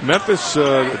 Now, if Memphis,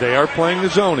 they are playing the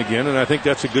zone again, and I think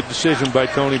that's a good decision by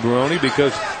Tony Barone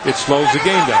because it slows the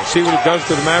game down. See what it does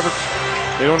to the Mavericks?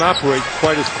 They don't operate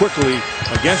quite as quickly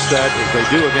against that as they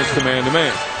do against the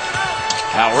man-to-man.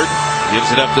 Howard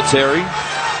gives it up to Terry.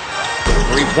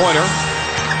 Three-pointer.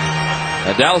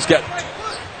 And Dallas got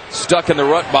stuck in the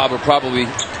rut, Bob, of probably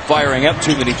firing up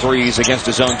too many threes against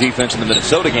his own defense in the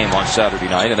Minnesota game on Saturday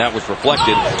night, and that was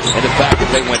reflected in the fact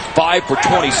that they went 5 for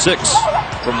 26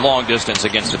 from long distance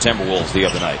against the Timberwolves the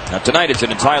other night. Now tonight it's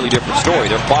an entirely different story.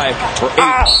 They're 5 for 8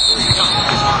 on threes.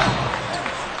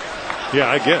 Yeah,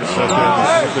 I guess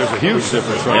there's a huge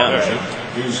difference right there.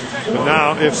 But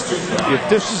now, if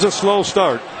this is a slow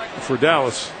start for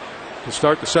Dallas to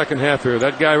start the second half here,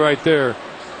 that guy right there,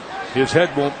 his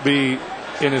head won't be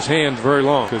in his hand very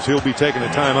long because he'll be taking a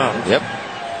timeout. Yep.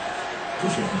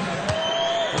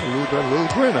 A little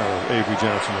grin out of Avery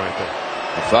Johnson right there.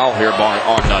 A foul here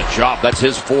on Jop. That's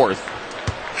his 4th.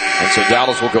 And so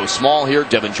Dallas will go small here.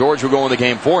 Devin George will go in the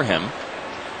game for him.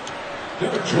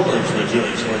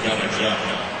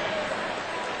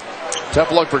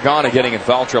 Tough luck for Ghana getting in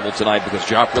foul trouble tonight because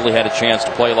Jop really had a chance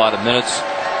to play a lot of minutes.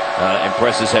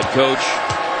 Impress his head coach.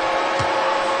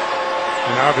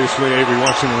 And obviously Avery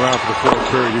wants him around for the fourth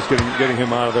period. He's getting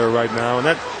him out of there right now, and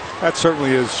that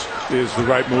certainly is the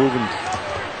right move. And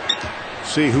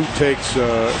see who takes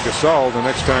Gasol the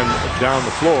next time down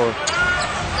the floor.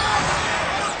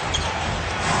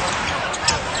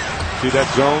 See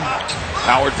that zone?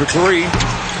 Howard for 3.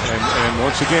 And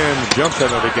once again, jump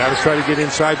center. They got to try to get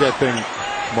inside that thing,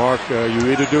 Mark. You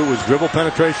either do it with dribble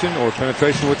penetration or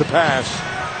penetration with the pass.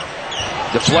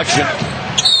 Deflection.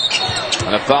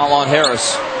 And a foul on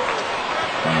Harris.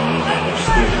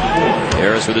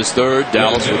 Harris with his 3rd.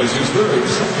 Dallas with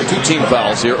his 2 team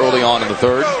fouls here early on in the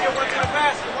 3rd.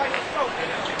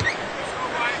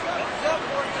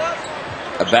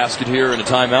 A basket here and a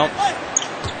timeout,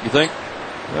 you think?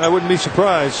 I wouldn't be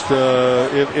surprised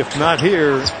if not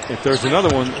here. If there's another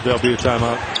one, there'll be a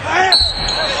timeout.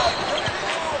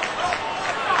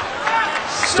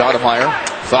 Stoudemire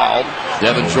fouled.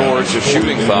 Devin George, a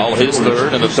shooting foul, his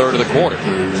 3rd and the 3rd of the quarter.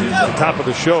 At the top of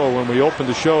the show, when we opened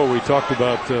the show, we talked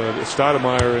about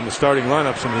Stoudemire in the starting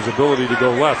lineups and his ability to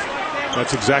go left.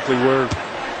 That's exactly where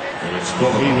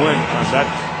he went on that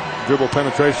dribble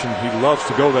penetration. He loves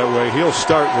to go that way. He'll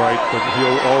start right, but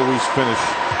he'll always finish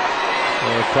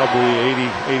probably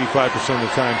 80-85% of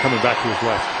the time coming back to his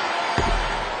left.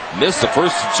 Missed the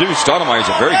first 2. Stoudemire is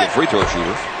a very good free throw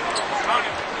shooter.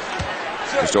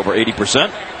 Just over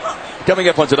 80%. Coming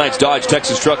up on tonight's Dodge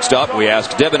Texas Truck Stop, we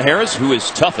ask Devin Harris who his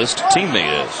toughest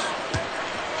teammate is.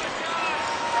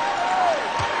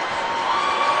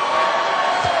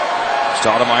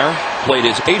 Stoudemire played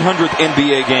his 800th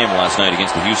NBA game last night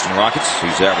against the Houston Rockets.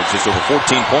 He's averaged just over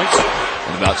 14 points,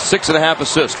 and about 6.5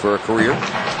 assists for a career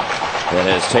that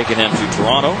has taken him to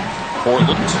Toronto,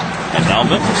 Portland, and now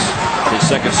Memphis. His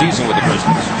second season with the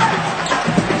Grizzlies.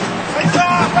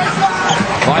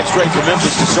 5 straight for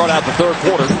Memphis to start out the third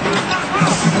quarter.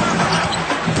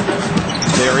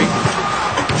 Terry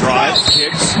drives,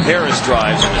 kicks. Harris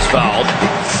drives and is fouled.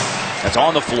 That's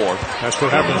on the floor. That's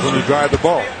what happens when you drive the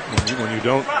ball. When you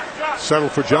don't settle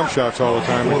for jump shots all the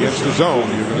time against the zone,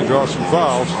 you're going to draw some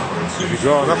fouls. If you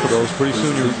draw enough of those, pretty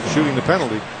soon you're shooting the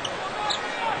penalty.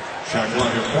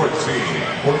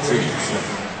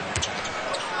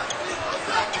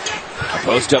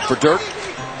 Post up for Dirk.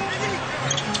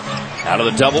 Out of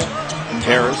the double.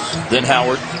 Harris, then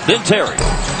Howard, then Terry.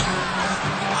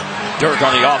 Dirk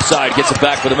on the offside gets it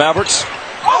back for the Mavericks.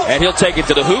 And he'll take it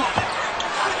to the hoop.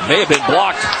 May have been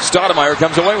blocked. Stoudemire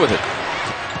comes away with it.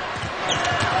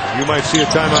 You might see a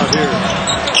timeout here.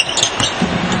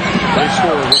 They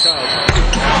score, look out.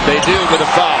 They do with a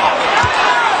foul.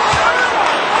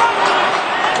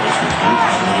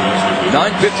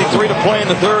 9:53 to play in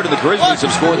the third, and the Grizzlies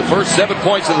have scored the first 7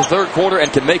 points in the third quarter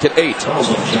and can make it 8. Just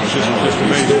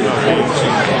amazing how games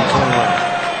can turn around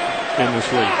in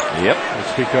this league. Yep.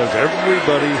 It's because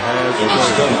everybody has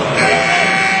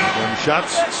when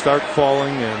shots start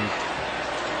falling and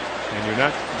you're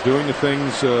not doing the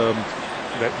things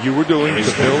that you were doing to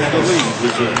build the lead,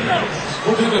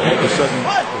 all of a sudden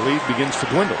the lead begins to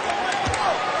dwindle.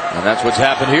 And that's what's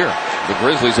happened here. The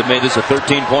Grizzlies have made this a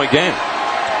 13-point game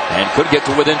and could get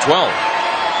to within 12.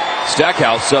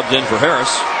 Stackhouse subbed in for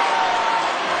Harris.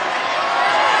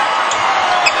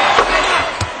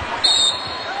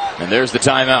 And there's the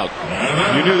timeout.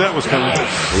 You knew that was coming.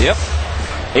 Yep.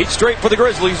 8 straight for the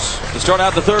Grizzlies to start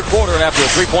out the third quarter, and after a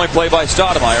 3-point play by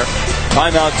Stoudemire,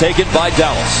 timeout taken by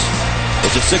Dallas.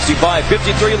 It's a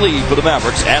 65-53 lead for the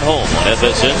Mavericks at home on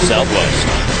FSN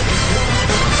Southwest.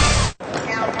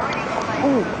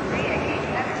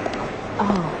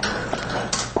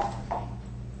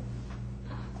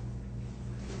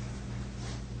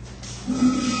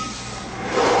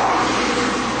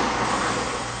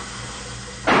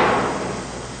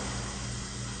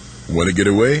 Want to get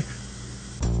away?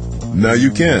 Now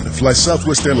you can. Fly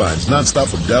Southwest Airlines nonstop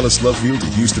from Dallas Love Field to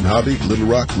Houston Hobby, Little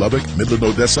Rock, Lubbock, Midland,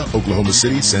 Odessa, Oklahoma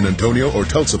City, San Antonio, or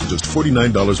Tulsa for just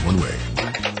 $49 one way.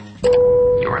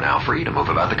 You are now free to move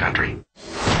about the country.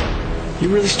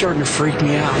 You're really starting to freak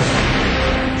me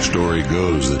out. Story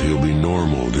goes that he'll be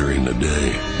normal during the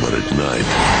day, but at night,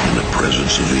 in the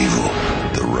presence of evil,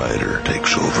 the rider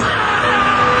takes over.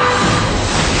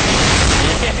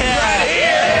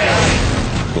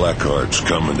 Blackheart's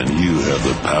coming, and you have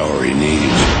the power he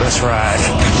needs. That's right.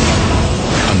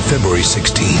 On February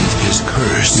 16th, his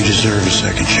curse. You deserve a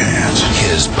second chance.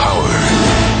 His power.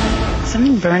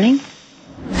 Something burning?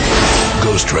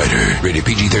 Ghost Rider, rated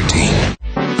PG-13.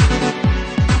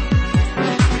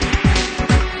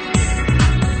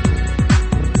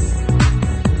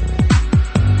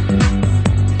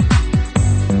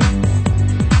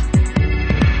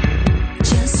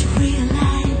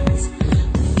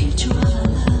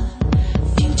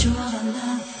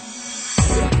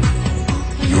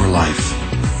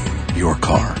 Your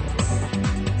car.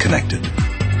 Connected.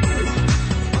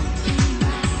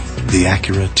 The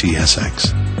Acura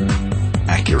TSX.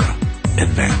 Acura.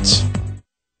 Advance.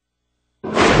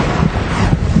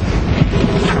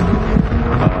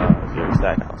 Jerry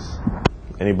Stackhouse.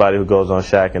 Anybody who goes on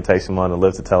Shaq and takes him on the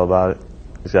lift to tell about it,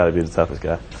 he's got to be the toughest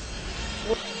guy.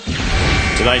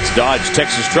 Tonight's Dodge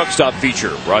Texas Truck Stop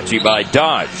feature brought to you by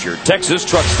Dodge, your Texas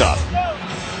truck stop.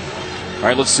 All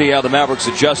right, let's see how the Mavericks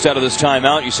adjust out of this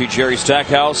timeout. You see Jerry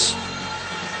Stackhouse.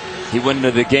 He went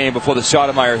into the game before the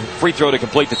Stoudemire free throw to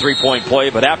complete the 3-point play,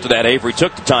 but after that, Avery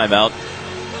took the timeout.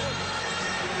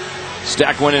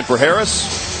 Stack went in for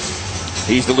Harris.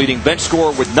 He's the leading bench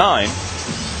scorer with 9.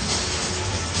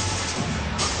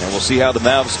 And we'll see how the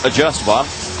Mavs adjust, Bob.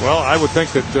 Well, I would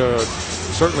think that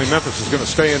certainly Memphis is going to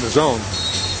stay in the zone,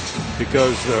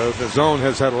 because the zone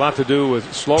has had a lot to do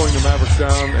with slowing the Mavericks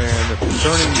down and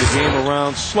turning the game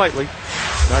around slightly.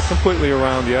 Not completely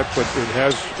around yet, but it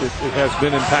has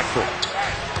been impactful.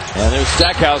 And there's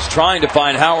Stackhouse trying to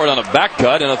find Howard on a back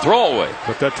cut and a throwaway.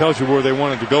 But that tells you where they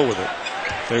wanted to go with it.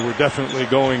 They were definitely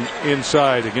going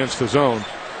inside against the zone.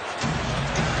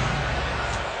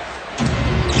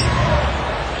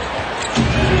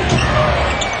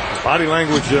 Body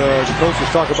language, the coaches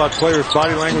talk about players'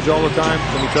 body language all the time.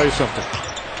 Let me tell you something.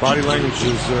 Body language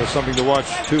is something to watch,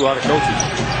 too, out of coaches.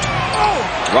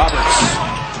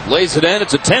 Roberts lays it in.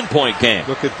 It's a 10-point game.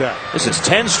 Look at that. This is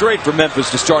 10 straight for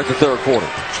Memphis to start the third quarter.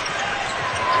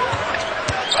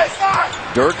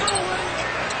 Dirk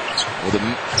with a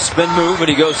spin move, and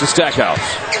he goes to Stackhouse.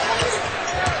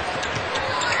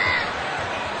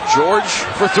 George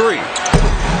for three.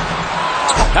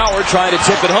 Howard trying to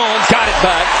tip it home, got it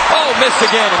back. Oh, missed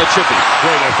again on the chippy.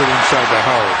 Great effort inside by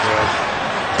Howard.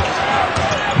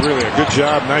 Really a good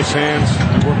job, nice hands.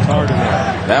 He worked hard in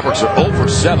there. Mavericks are 0 for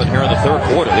 7 here in the third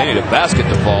quarter. They need a basket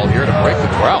to fall here to break the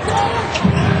drought.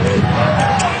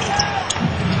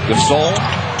 Gasol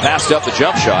passed up the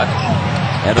jump shot,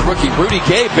 and the rookie Rudy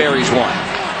Gay buries one.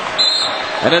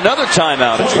 And another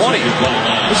timeout at 20.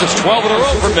 This is 12 in a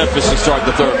row for Memphis to start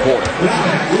the third quarter.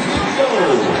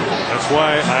 That's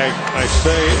why I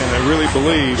say, and I really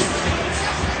believe,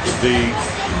 the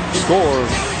score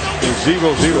is 0-0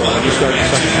 when you start the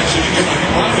second half.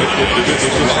 It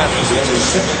just happens.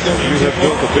 You have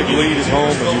built a big lead at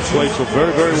home, and you've played so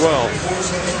very, very well.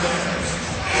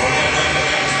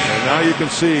 And now you can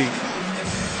see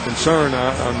concern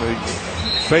on the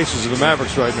faces of the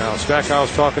Mavericks right now. Stackhouse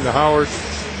talking to Howard.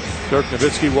 Dirk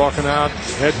Nowitzki walking out,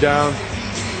 head down.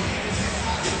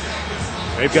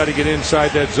 They've got to get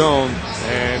inside that zone,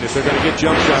 and if they're going to get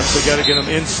jump shots, they've got to get them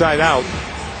inside out.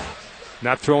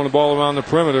 Not throwing the ball around the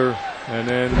perimeter and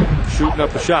then shooting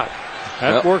up a shot.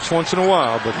 That works once in a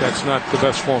while, but that's not the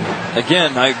best formula.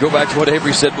 Again, I go back to what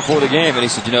Avery said before the game, and he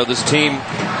said, you know, this team,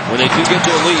 when they do get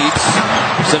their leads,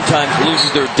 sometimes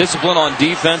loses their discipline on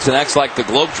defense and acts like the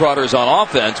Globetrotters on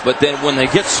offense, but then when they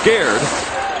get scared,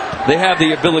 they have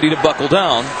the ability to buckle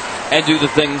down and do the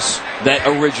things that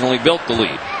originally built the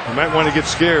lead. You might want to get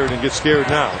scared and get scared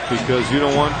now, because you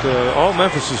don't want all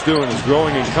Memphis is doing is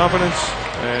growing in confidence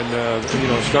and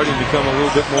starting to become a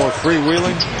little bit more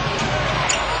freewheeling.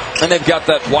 And they've got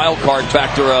that wild card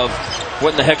factor of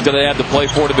what in the heck do they have to play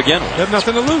for to begin with? They have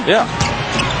nothing to lose. Yeah.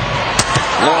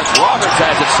 Lawrence Roberts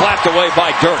has it slapped away by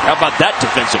Dirk. How about that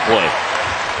defensive play?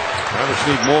 Mavericks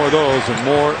need more of those and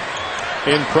more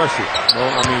in pressure.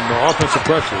 More offensive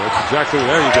pressure. That's exactly,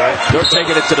 there you go. They're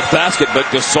taking it to the basket, but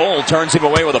Gasol turns him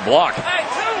away with a block.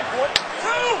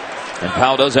 And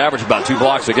Powell does average about 2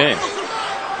 blocks a game.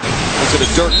 Look at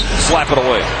the Dirk slap it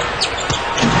away.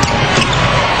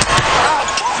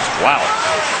 Wow.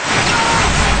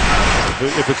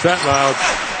 If it's that loud,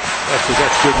 that's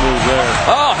good move there.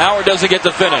 Oh, Howard doesn't get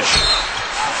the finish.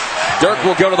 Dirk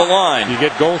will go to the line. You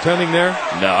get goaltending there?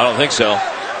 No, I don't think so.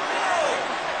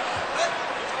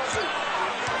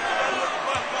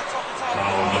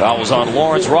 Foul was on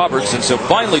Lawrence Roberts, and so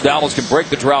finally Dallas can break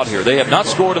the drought here. They have not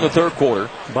scored in the third quarter.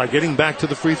 By getting back to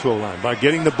the free throw line, by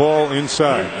getting the ball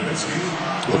inside.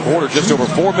 The quarter just over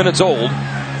 4 minutes old,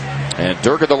 and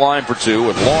Dirk at the line for 2,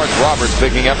 with Lawrence Roberts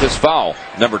picking up his foul,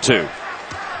 number 2.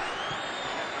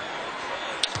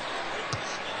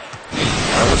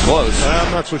 That was close.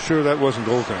 I'm not so sure that wasn't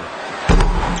goaltending.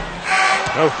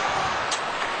 No.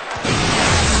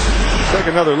 Take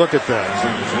another look at that.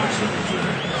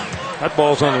 That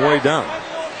ball's on the way down.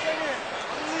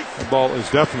 That ball is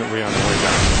definitely on the way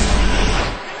down.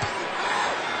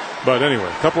 But anyway,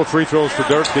 a couple of free throws for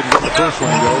Dirk. Didn't get the first one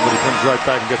go, but he comes right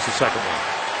back and gets the second one.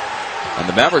 And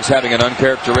the Mavericks having an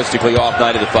uncharacteristically off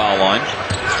night at the foul line.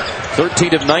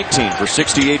 13 of 19 for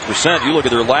 68%. You look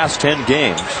at their last 10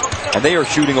 games, and they are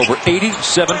shooting over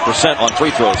 87% on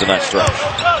free throws in that stretch.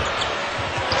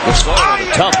 Gasol with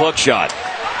a tough hook shot.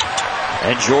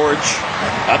 And George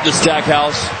up to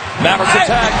Stackhouse. Mavericks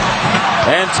attack.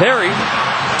 And Terry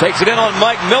takes it in on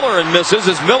Mike Miller and misses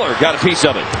as Miller got a piece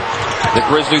of it. The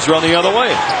Grizzlies run the other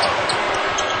way.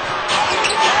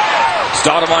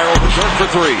 Stoudemire over Dirk for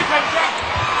 3.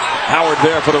 Howard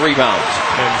there for the rebound.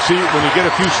 And see, when you get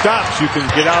a few stops, you can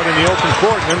get out in the open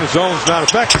court, and then the zone's not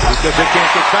effective because they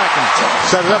can't get back and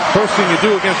set it up. First thing you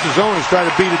do against the zone is try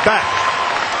to beat it back.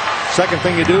 Second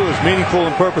thing you do is meaningful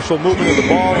and purposeful movement of the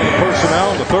ball and the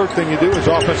personnel. The third thing you do is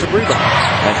offensive rebound.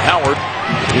 And Howard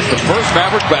is the first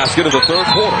Maverick basket of the third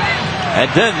quarter. And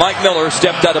then Mike Miller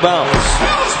stepped out of bounds.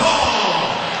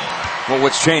 Well,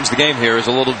 what's changed the game here is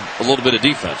a little bit of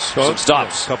defense. Some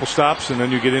stops. A couple stops, and then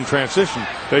you get in transition.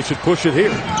 They should push it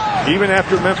here. Even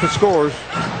after Memphis scores,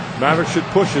 Mavericks should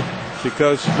push it,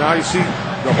 because now you see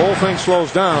the whole thing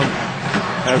slows down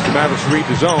as the Mavericks read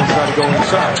the zone, try to go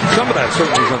inside. Some of that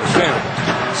certainly is understandable.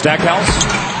 Stackhouse?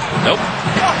 Nope.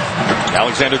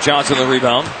 Alexander Johnson the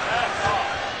rebound.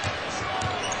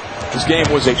 This game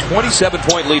was a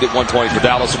 27-point lead at one point for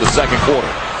Dallas in the second quarter.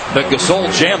 But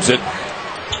Gasol jams it,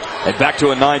 and back to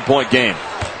a 9-point game.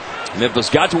 Memphis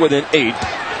got to within 8.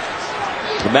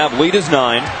 The Mav lead is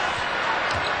 9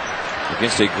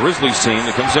 against a Grizzlies team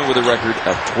that comes in with a record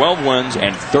of 12 wins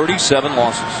and 37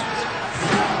 losses.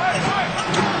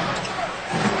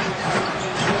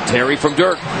 Terry from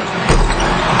Dirk.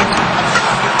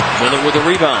 Miller with the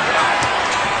rebound.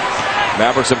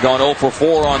 Mavericks have gone 0 for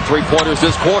 4 on three-pointers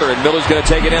this quarter, and Miller's going to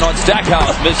take it in on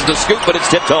Stackhouse. Misses the scoop, but it's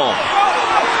tipped home.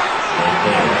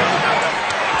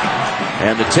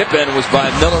 And the tip-in was by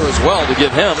Miller as well to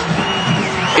give him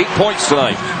 8 points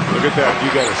tonight. Look at that. You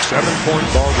got a 7-point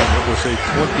ball game. It was a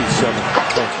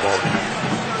 27-point ball game.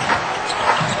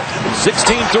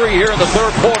 16-3 here in the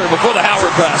third quarter before the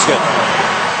Howard basket.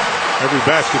 Every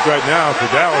basket right now for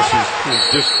Dallas is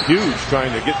just huge,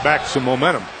 trying to get back some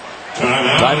momentum.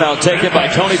 Timeout taken by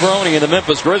Tony Baroni and the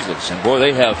Memphis Grizzlies. And boy,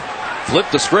 they have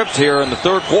flipped the script here in the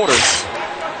third quarter.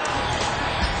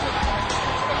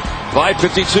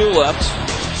 5:52 left.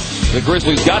 The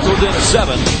Grizzlies got to within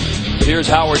 7. Here's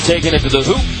Howard taking it to the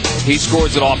hoop. He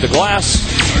scores it off the glass.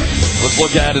 Let's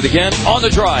look at it again. On the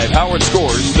drive, Howard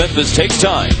scores. Memphis takes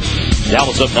time.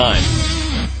 Dallas up 9.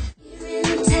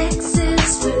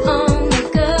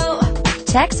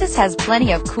 Texas has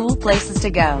plenty of cool places to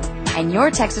go. And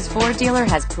your Texas Ford dealer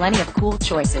has plenty of cool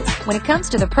choices when it comes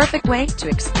to the perfect way to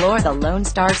explore the Lone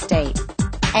Star State.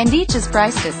 And each is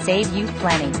priced to save you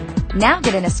plenty. Now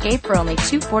get an Escape for only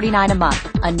 $249 a month,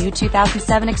 a new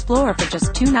 2007 Explorer for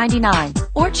just $299,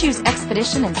 or choose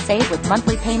Expedition and save with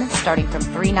monthly payments starting from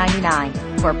 $399.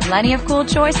 For plenty of cool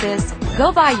choices,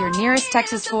 go by your nearest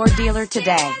Texas Ford dealer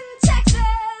today.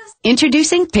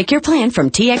 Introducing Pick Your Plan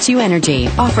from TXU Energy,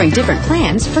 offering different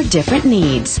plans for different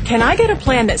needs. Can I get a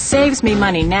plan that saves me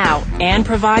money now and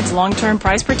provides long-term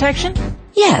price protection?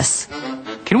 Yes.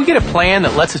 Can we get a plan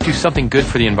that lets us do something good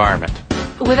for the environment?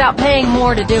 Without paying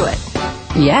more to do it?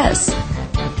 Yes.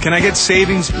 Can I get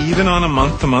savings even on a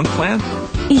month-to-month plan?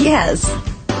 Yes.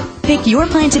 Pick your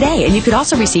plan today, and you could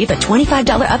also receive a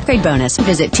 $25 upgrade bonus.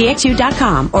 Visit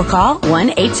TXU.com or call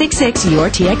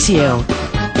 1-866-YOUR-TXU.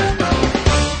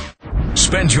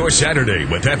 Spend your Saturday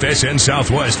with FSN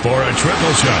Southwest for a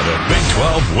triple shot of Big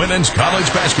 12 women's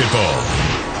college basketball.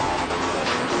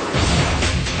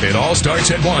 It all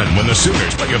starts at 1 when the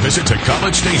Sooners pay a visit to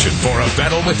College Station for a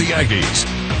battle with the Aggies.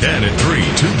 Then at 3,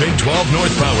 2 Big 12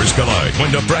 North powers collide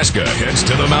when Nebraska heads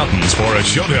to the mountains for a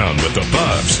showdown with the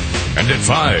Buffs. And at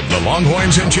 5, the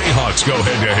Longhorns and Jayhawks go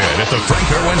head-to-head at the Frank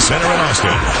Irwin Center in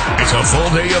Austin. It's a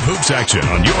full day of hoops action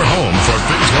on your home for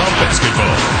Big 12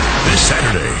 basketball this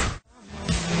Saturday.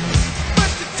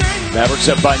 Mavericks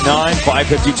up by 9,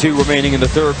 5:52 remaining in the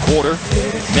third quarter.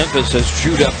 Memphis has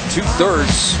chewed up 2/3,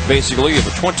 basically, of a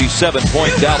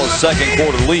 27-point Dallas second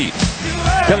quarter lead.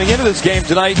 Coming into this game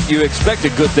tonight, you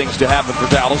expected good things to happen for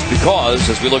Dallas because,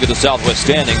 as we look at the Southwest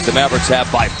standings, the Mavericks have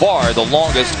by far the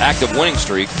longest active winning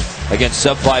streak against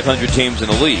sub-500 teams in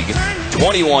the league.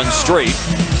 21 straight.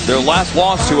 Their last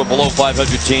loss to a below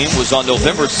 500 team was on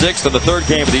November 6th in the third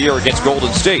game of the year against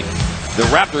Golden State. The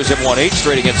Raptors have won 8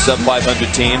 straight against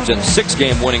sub-500 teams and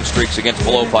 6-game winning streaks against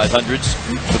below 500s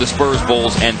for the Spurs,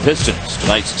 Bulls, and Pistons.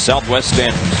 Tonight's Southwest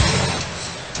standings.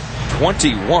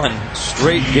 21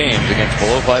 straight games against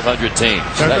below 500 teams.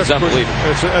 That's unbelievable.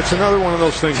 That's another one of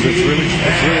those things that's really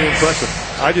impressive.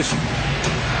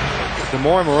 The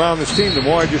more I'm around this team, the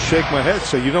more I just shake my head.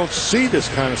 So you don't see this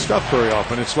kind of stuff very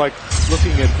often. It's like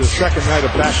looking at the second night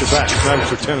of back-to-back.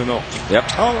 Mavericks are 10-0. Yep.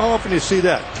 How often do you see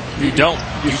that? You don't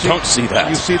see that.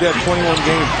 You see that 21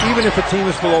 games, even if a team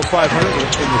is below 500 in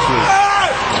this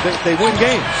league. They win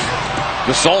games.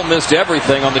 Gasol missed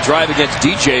everything on the drive against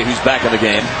DJ, who's back in the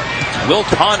game. Will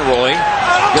Conroy.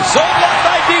 Gasol blocked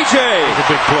by DJ. It's a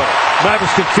big play.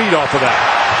 Mavericks can feed off of that.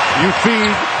 You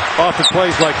feed off of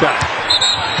plays like that.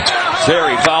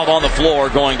 Terry fouled on the floor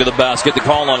going to the basket. The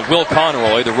call on Will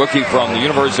Conroy, the rookie from the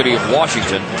University of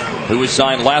Washington, who was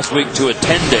signed last week to a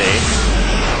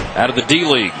 10-day out of the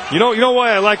D-League. You know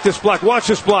why I like this block? Watch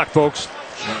this block, folks.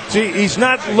 See, he's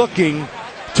not looking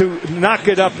to knock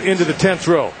it up into the 10th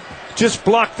row. Just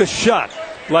block the shot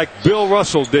like Bill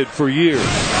Russell did for years.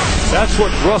 That's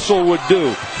what Russell would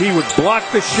do. He would block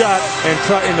the shot and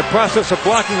try, in the process of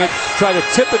blocking it, try to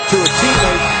tip it to a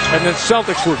teammate, and then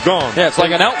Celtics were gone. Yeah, it's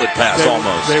like an outlet pass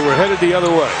almost. They were headed the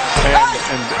other way.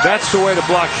 And that's the way to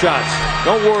block shots.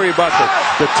 Don't worry about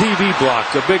the TV block,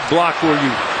 the big block where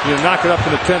you knock it up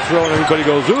in the 10th row and everybody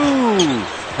goes, ooh,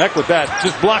 heck with that.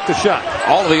 Just block the shot.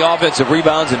 All of the offensive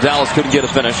rebounds, and Dallas couldn't get a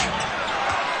finish.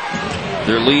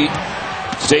 Their lead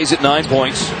stays at 9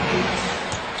 points.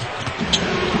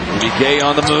 Gay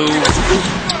on the move.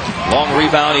 Long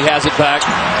rebound. He has it back.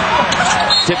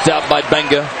 Tipped out by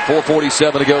Benga.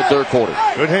 4:47 to go, third quarter.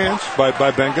 Good hands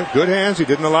by Benga. Good hands. He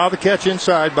didn't allow the catch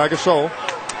inside by Gasol.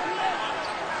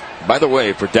 By the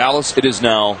way, for Dallas, it is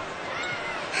now,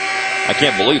 I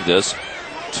can't believe this,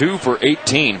 2 for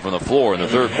 18 from the floor in the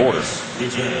third quarter.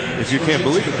 If you can't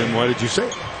believe it, then why did you say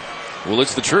it? Well,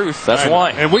 it's the truth. That's why.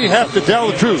 And we have to tell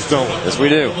the truth, don't we? Yes, we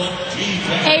do.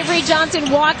 Avery Johnson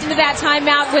walked into that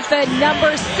timeout with the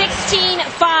number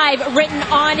 16-5 written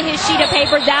on his sheet of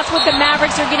paper. That's what the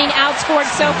Mavericks are getting outscored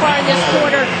so far in this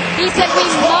quarter. He said we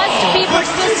must be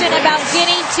persistent about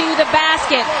getting to the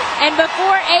basket. And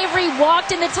before Avery walked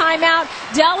in the timeout,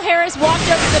 Del Harris walked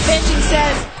over to the bench and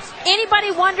says, anybody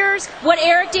wonders what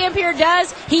Eric Dampier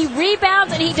does? He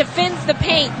rebounds and he defends the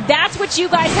paint. That's what you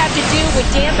guys have to do with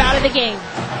Damp out of the game.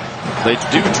 They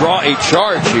do draw a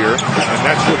charge here. And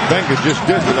that's what Benga just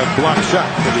did with that block shot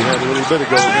that he had a little bit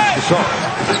ago against Gasol.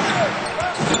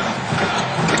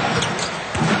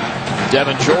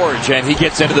 Devin George, and he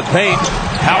gets into the paint.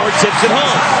 Howard tips it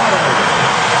home.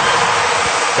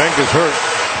 Benga's hurt.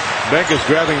 Benga's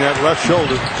grabbing that left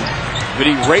shoulder. But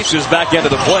he races back into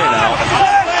the play now.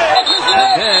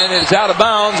 And then it's out of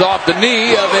bounds off the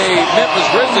knee of a Memphis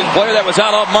Grizzlies player. That was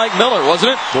out off Mike Miller,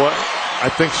 wasn't it? Well, I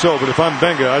think so, but if I'm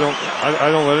Benga, I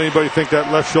don't let anybody think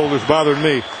that left shoulder's bothering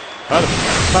me.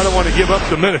 I don't want to give up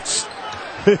the minutes.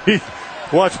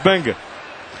 Watch Benga.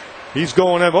 He's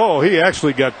going up. Oh, he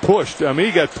actually got pushed. I mean,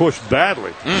 he got pushed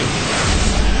badly.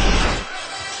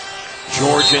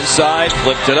 George inside,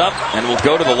 flipped it up, and will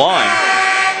go to the line.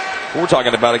 We're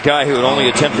talking about a guy who had only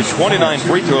attempted 29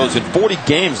 free throws in 40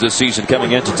 games this season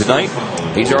coming into tonight.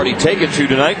 He's already taken 2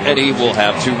 tonight, and he will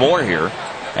have 2 more here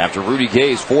after Rudy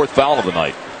Gay's 4th foul of the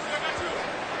night.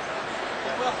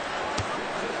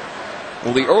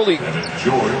 Well, the early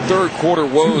third quarter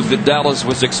woes that Dallas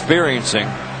was experiencing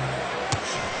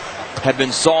had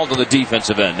been solved on the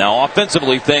defensive end. Now,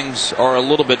 offensively, things are a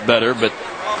little bit better, but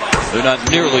they're not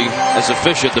nearly as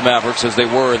efficient, the Mavericks, as they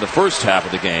were in the first half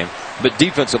of the game. But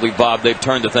defensively, Bob, they've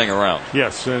turned the thing around.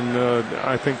 Yes, and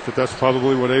I think that's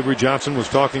probably what Avery Johnson was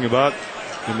talking about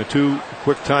in the 2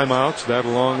 quick timeouts. That,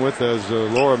 along with, as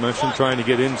Laura mentioned, trying to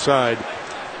get inside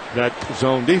that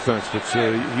zone defense. But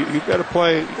you've got to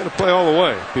play all the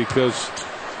way, because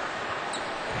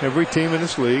every team in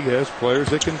this league has players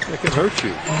that can hurt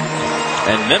you.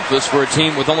 And Memphis, for a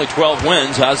team with only 12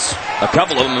 wins, has a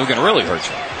couple of them who can really hurt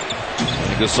you.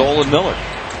 Gasol and Miller.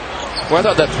 Well, I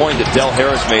thought that point that Del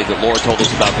Harris made that Laura told us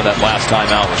about for that last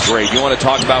time out was great. You want to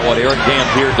talk about what Eric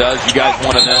Dampier does? You guys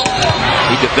want to know?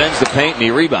 He defends the paint and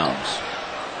he rebounds.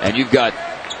 And you've got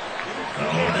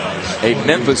a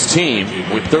Memphis team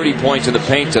with 30 points in the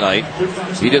paint tonight.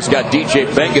 You just got DJ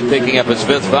Benga picking up his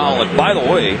 5th foul. And by the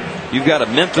way, you've got a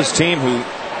Memphis team who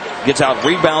gets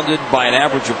out-rebounded by an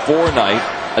average of 4 a night.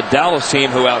 A Dallas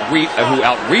team who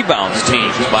out-rebounds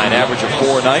teams by an average of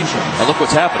 4 a night. And look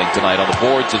what's happening tonight on the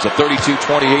boards. It's a 32-28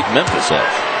 Memphis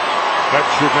edge. That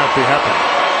should not be happening.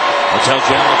 That's how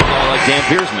like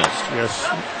Dampier's missed. Yes.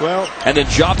 Well. And then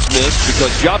Jop's missed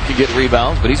because Jop can get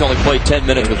rebounds, but he's only played 10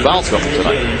 minutes with foul trouble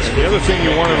tonight. The other thing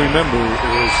you want to remember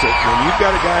is that when you've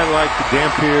got a guy like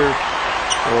Dampier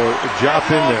or Jop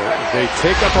in there, they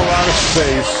take up a lot of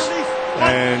space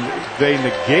and they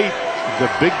negate the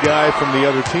big guy from the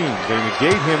other team. They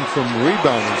negate him from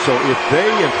rebounding. So if they,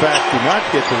 in fact, do not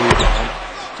get the rebound,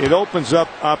 it opens up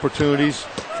opportunities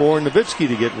for Nowitzki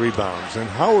to get rebounds and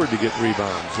Howard to get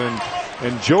rebounds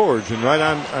and George and right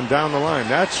on down the line.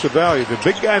 That's the value. The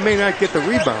big guy may not get the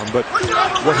rebound, but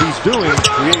what he's doing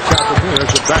creates opportunity.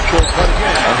 There's a backdoor cut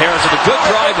again. And Harris with a good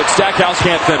drive, but Stackhouse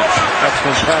can't finish.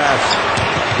 Excellent pass.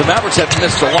 The Mavericks have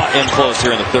missed a lot in close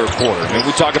here in the third quarter. I mean,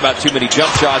 we talk about too many jump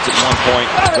shots at one point,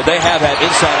 but they have had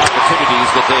inside opportunities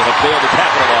that they have failed to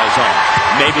capitalize on.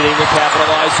 Maybe they will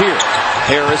capitalize here.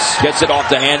 Harris gets it off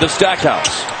the hand of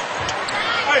Stackhouse.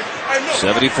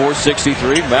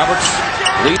 74-63. Mavericks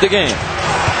lead the game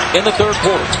in the third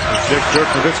quarter. Dirk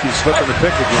Nowitzki slipping the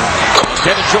pick again.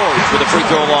 Devin George with a free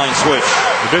throw line switch.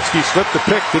 Nowitzki slipped the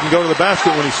pick, didn't go to the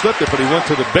basket when he slipped it, but he went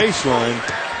to the baseline.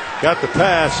 Got the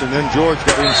pass, and then George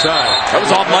got inside. That was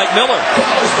off Mike Miller.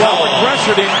 Howard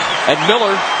pressured him, and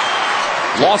Miller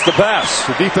lost the pass.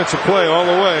 The defensive play all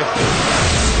the way.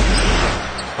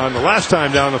 On the last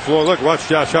time down the floor, look, watch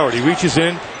Josh Howard. He reaches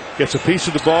in, gets a piece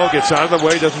of the ball, gets out of the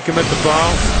way, doesn't commit the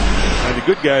foul, and the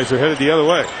good guys are headed the other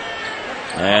way.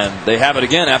 And they have it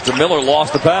again after Miller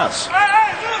lost the pass.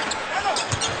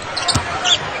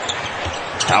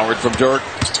 Howard from Dirk.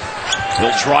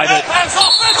 He'll drive it and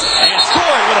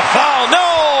score with a foul.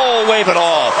 No! Wave it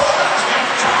off.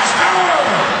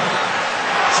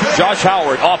 Josh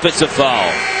Howard, offensive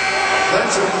foul.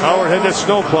 Howard had that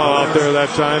snowplow out there that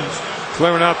time,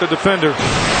 clearing out the defender.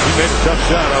 He made a tough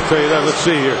shot, I'll tell you that. Let's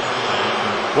see here.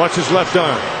 Watch his left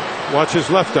arm. Watch his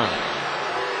left arm.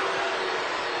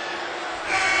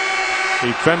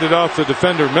 He fended off the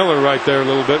defender, Miller, right there a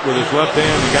little bit with his left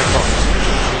hand and got caught.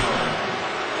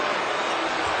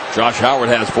 Josh Howard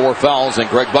has 4 fouls, and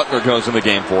Greg Butler goes in the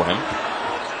game for him.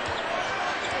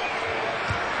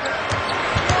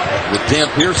 With Dan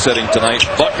Pierce setting tonight,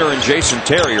 Butler and Jason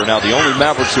Terry are now the only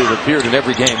Mavericks who have appeared in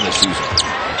every game this season.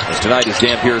 As tonight is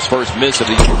Dan Pierce's first miss of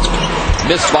the year.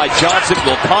 Missed by Johnson.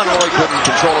 Will Conroy couldn't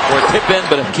control it for a tip in,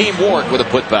 but Hakeem Ward with a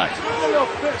putback.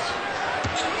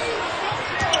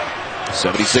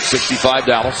 76-65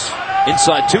 Dallas.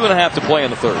 Inside 2.5 to play in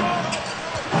the third.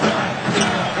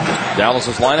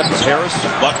 Dallas's lineup is Harris,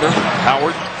 Butler,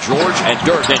 Howard, George, and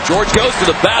Dirk. And George goes to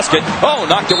the basket. Oh,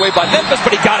 knocked away by Memphis,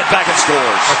 but he got it back and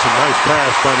scores. That's a nice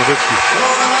pass by Nowitzki.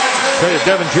 Tell you,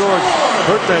 Devin George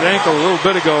hurt that ankle a little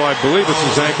bit ago. I believe it's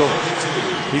his ankle.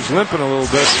 He's limping a little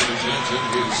bit.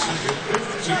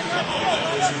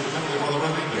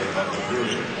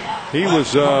 He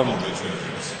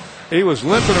was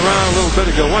limping around a little bit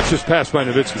ago. Watch this pass by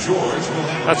Nowitzki.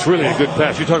 That's really a good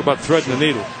pass. You talk about threading the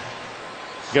needle.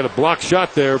 Got a block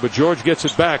shot there, but George gets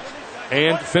it back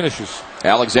and finishes.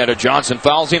 Alexander Johnson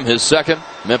fouls him, his second.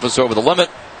 Memphis over the limit.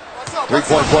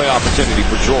 3-point play opportunity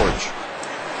for George.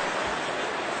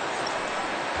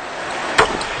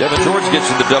 Devin George gets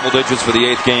into double digits for the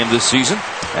 8th game this season,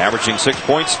 averaging 6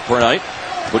 points per night,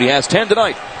 but he has 10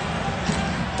 tonight.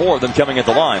 4 of them coming at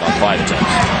the line on 5 attempts.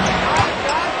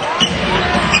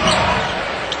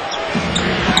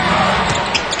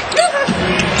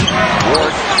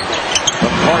 Ward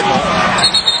from Cardinal.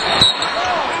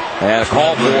 And a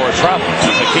call for travel.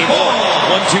 Hakeem Ward.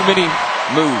 1 too many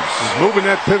moves. He's moving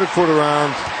that pivot foot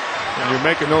around, and you're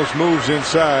making those moves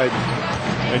inside,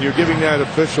 and you're giving that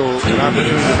official an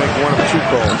opportunity to make one of 2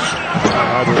 calls.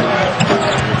 Either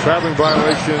the traveling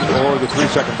violation or the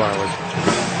 3-second violation.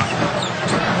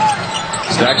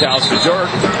 Stackhouse to Dirk,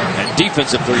 and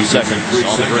defensive 3 seconds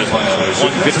on the Grizzlies.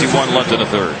 1:51 left in the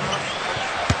third.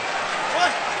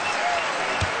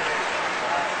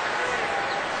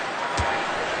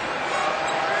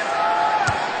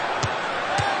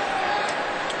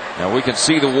 Now we can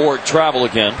see the Ward travel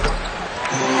again. I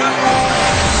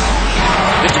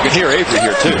think you can hear Avery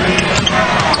here too.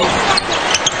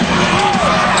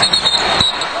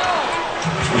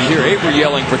 You hear Avery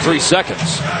yelling for 3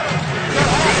 seconds.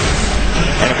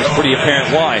 And it was pretty apparent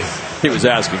why he was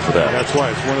asking for that. That's why.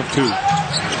 It's 1 of 2.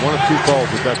 1 of 2 calls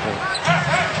at that point.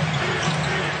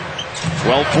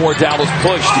 12-4 Dallas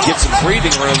push to get some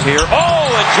breathing room here. Oh,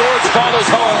 and George follows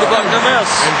home the Buckner miss.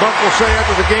 And Buck will say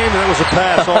after the game that was a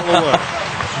pass all the way.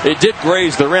 It did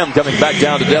graze the rim, coming back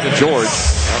down to Devin George.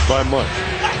 Not by much.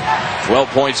 12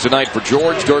 points tonight for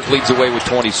George. Dirk leads away with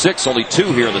 26, only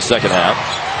 2 here in the second half.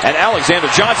 And Alexander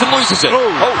Johnson loses it.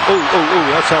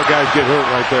 That's how guys get hurt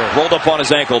right there. Rolled up on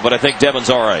his ankle, but I think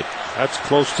Devin's all right. That's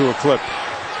close to a clip.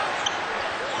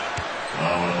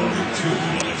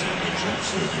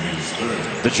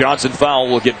 The Johnson foul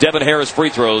will get Devin Harris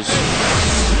free throws.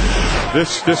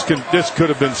 This could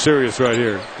have been serious right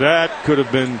here. That could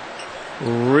have been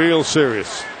real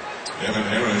serious.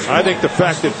 I think the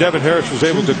fact that Devin Harris was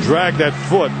able to drag that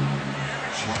foot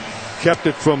kept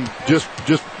it from just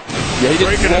yeah, he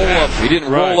didn't roll up. He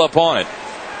didn't roll up on it.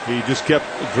 He just kept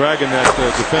dragging that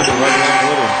defender right along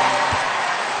with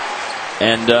him.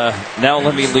 And now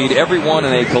let me lead everyone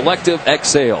in a collective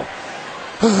exhale.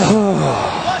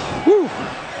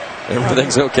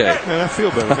 Everything's okay. Man, I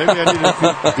feel better. Maybe I need a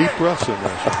few deep breaths in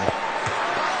there.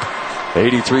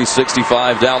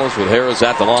 83-65 Dallas with Harris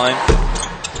at the line.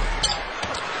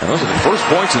 And those are the first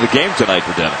points of the game tonight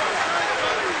for Devin.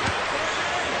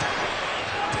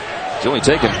 He's only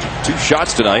taken 2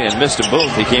 shots tonight and missed them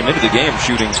both. He came into the game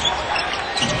shooting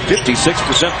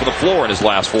 56% for the floor in his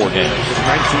last 4 games. 19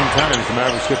 times the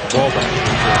Mavericks get the ball back.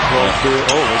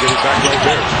 Oh, they get it back right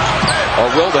there. Or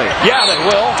will they? Yeah, they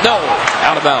will. No,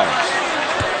 out of bounds.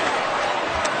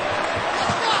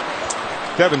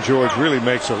 Devin George really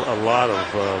makes a lot of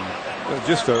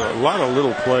just a lot of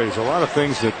little plays, a lot of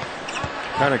things that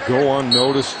kind of go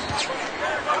unnoticed.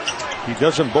 He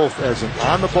does them both as an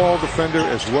on-the-ball defender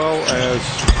as well as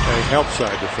a help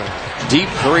side defender. Deep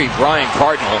 3, Brian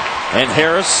Cardinal, and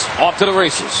Harris off to the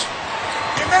races.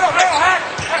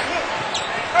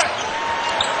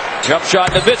 Jump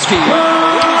shot, Nowitzki.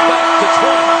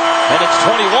 And it's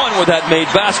 21 with that made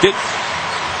basket.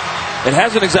 It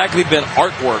hasn't exactly been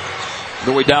artwork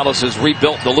the way Dallas has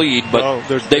rebuilt the lead, but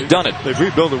they've done it. They've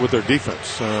rebuilt it with their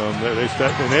defense.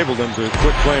 That enabled them to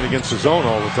quit playing against the zone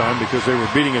all the time because they were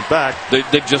beating it back.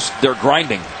 They're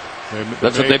grinding.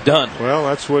 That's what they've done. Well,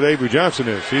 that's what Avery Johnson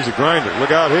is. He's a grinder. Look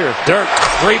out here. Dirk,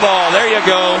 3 ball. There you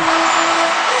go.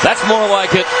 That's more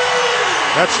like it.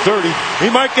 That's 30. He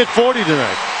might get 40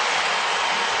 tonight.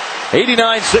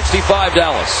 89-65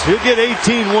 Dallas. He'll get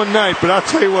 18 one night, but I'll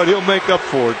tell you what, he'll make up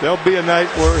for it. There'll be a night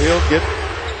where he'll get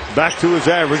back to his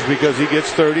average because he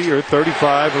gets 30 or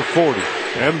 35 or 40.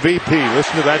 MVP.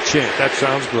 Listen to that chant. That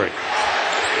sounds great.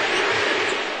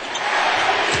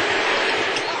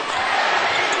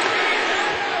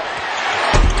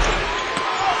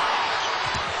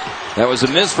 That was a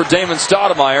miss for Damon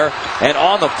Stoudemire, and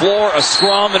on the floor a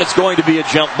scrum, and it's going to be a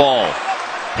jump ball.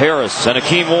 Harris and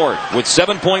Akeem Ward with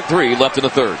 7.3 left in the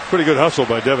third. Pretty good hustle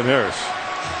by Devin Harris.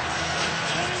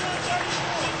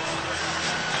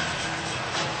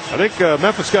 I think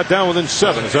Memphis got down within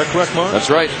 7. Is that correct, Mark? That's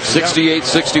right.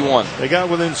 68-61. They got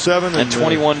within 7 and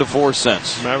 21-4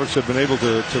 since. Mavericks have been able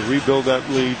to rebuild that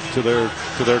lead to their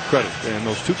credit. And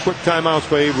those 2 quick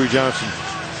timeouts by Avery Johnson,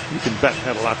 you can bet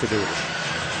had a lot to do with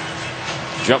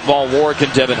it. Jump ball, Warwick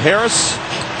and Devin Harris.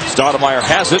 Stoudemire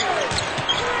has it.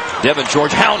 Devin George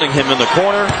hounding him in the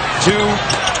corner. 2,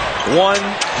 1.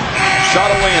 Shot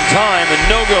away in time and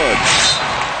no good.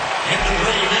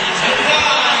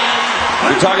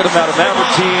 We're talking about a Maverick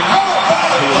team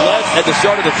who led at the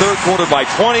start of the third quarter by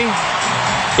 20.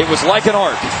 It was like an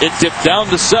arc. It dipped down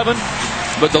to 7,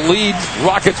 but the lead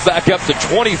rockets back up to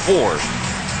 24.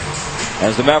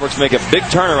 As the Mavericks make a big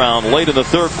turnaround late in the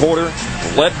third quarter,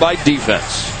 led by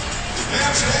defense.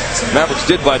 Mavericks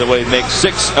did, by the way, make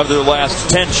 6 of their last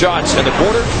 10 shots in the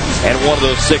quarter, and one of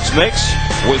those 6 makes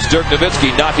was Dirk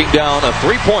Nowitzki knocking down a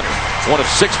 3-pointer. One of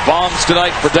 6 bombs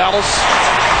tonight for Dallas.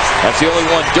 That's the only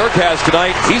one Dirk has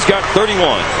tonight. He's got 31,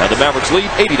 and the Mavericks lead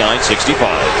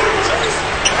 89-65.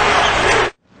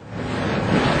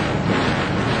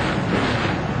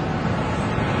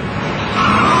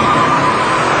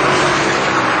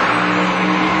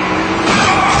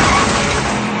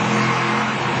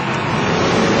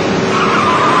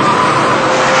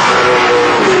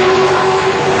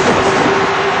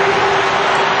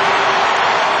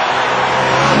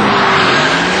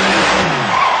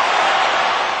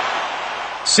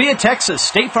 See a Texas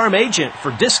State Farm agent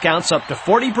for discounts up to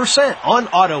 40% on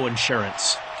auto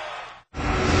insurance.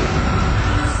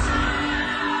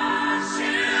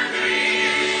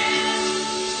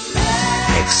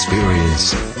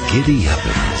 Experience giddy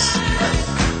uppins.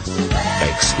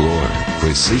 Explore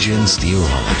precision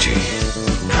steerology.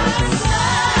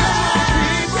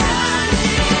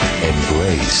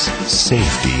 Embrace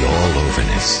safety all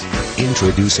overness.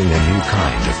 Introducing a new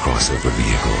kind of crossover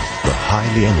vehicle, the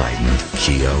highly enlightened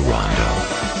Kia Rondo.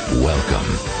 Welcome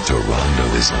to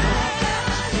Rondoism.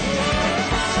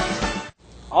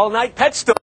 All-night pet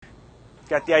store.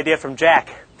 Got the idea from Jack.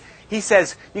 He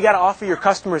says you got to offer your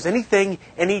customers anything,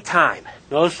 anytime.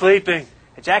 No sleeping.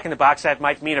 A Jack in the Box that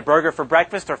might mean a burger for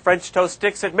breakfast or French toast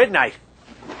sticks at midnight.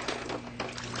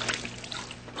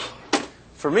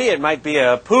 For me, it might be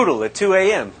a poodle at 2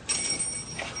 a.m.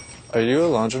 Are you a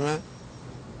laundromat?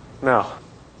 No.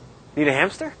 Need a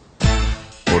hamster?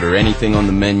 Order anything on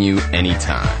the menu,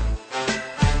 anytime.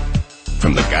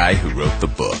 From the guy who wrote the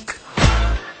book.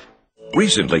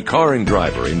 Recently, Car and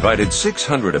Driver invited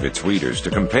 600 of its readers to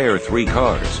compare 3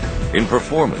 cars in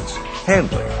performance,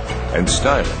 handling, and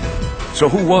styling. So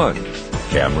who won?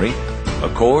 Camry?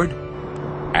 Accord?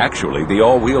 Actually, the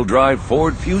all-wheel drive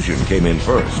Ford Fusion came in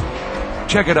first.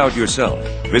 Check it out yourself.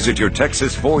 Visit your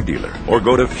Texas Ford dealer or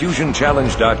go to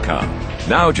FusionChallenge.com.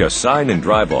 Now just sign and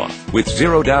drive off. With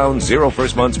 0 down, 0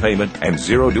 first month's payment, and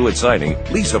 0 due at signing,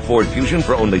 lease a Ford Fusion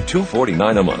for only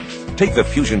 $249 a month. Take the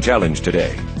Fusion Challenge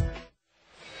today.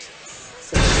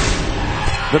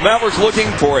 The Mavericks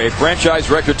looking for a franchise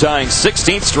record-tying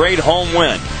 16th straight home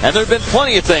win. And there have been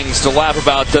plenty of things to laugh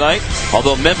about tonight.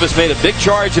 Although Memphis made a big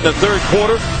charge in the third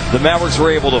quarter, the Mavericks were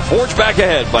able to forge back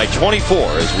ahead by 24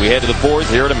 as we head to the fourth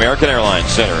here at American Airlines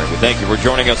Center. And we thank you for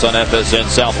joining us on FSN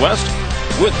Southwest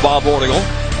with Bob Ordigal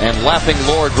and laughing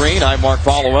Laura Green. I'm Mark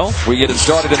Followell. We get it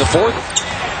started in the fourth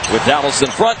with Dallas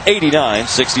in front,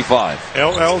 89-65.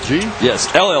 LLG? Yes,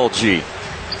 LLG.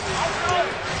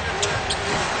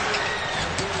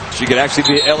 She could actually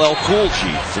be LL Cool G,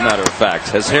 as a matter of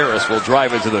fact, as Harris will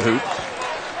drive into the hoop.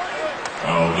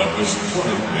 Oh, that was 20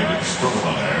 minutes from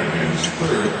his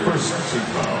third first team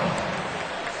foul.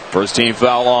 First team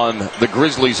foul on the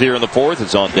Grizzlies here in the fourth.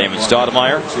 It's on Damon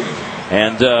Stoudemire.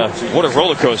 And what a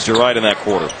roller coaster ride in that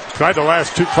quarter. Tried the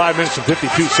last 5 minutes and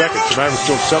 52 seconds. The Mavericks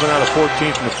go 7 out of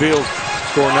 14 from the field,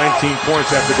 score 19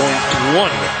 points after going 1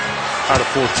 out of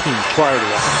 14 prior to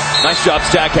that. Nice job,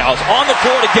 Stackhouse. On the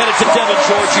floor to get it to Devin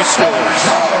George, who scores.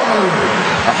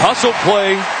 A hustle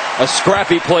play, a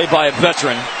scrappy play by a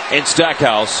veteran in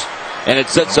Stackhouse, and it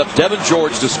sets up Devin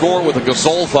George to score with a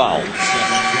Gasol foul.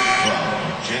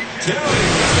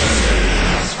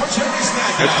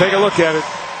 Let's take a look at it.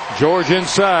 George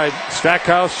inside.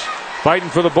 Stackhouse fighting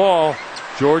for the ball.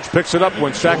 George picks it up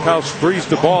when Stackhouse frees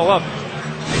the ball up.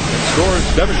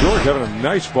 Scores. Devin George having a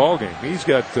nice ball game. He's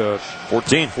got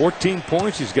 14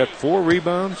 points. He's got 4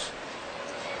 rebounds.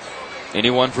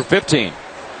 Anyone for 15.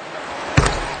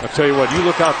 I'll tell you what, you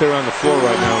look out there on the floor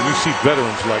right now and you see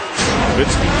veterans like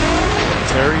Nowitzki,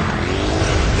 Terry,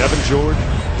 Devin George,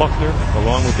 Buckner,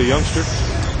 along with the youngster,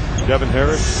 Devin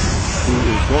Harris, who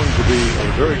is going to be a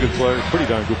very good player, pretty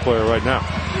darn good player right now.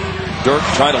 Dirk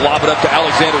trying to lob it up to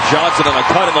Alexander Johnson and a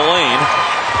cut in the lane.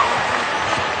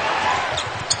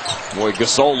 Boy,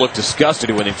 Gasol looked disgusted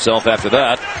with himself after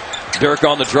that. Dirk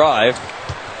on the drive.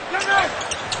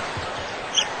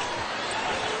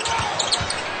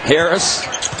 Harris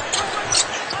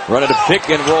running a pick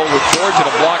and roll with George and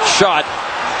a blocked shot.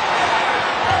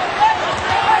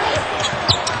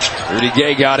 Rudy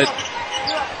Gay got it.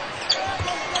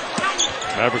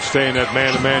 Mavericks staying that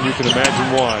man-to-man. You can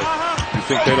imagine why. You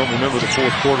think they don't remember the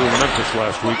fourth quarter in Memphis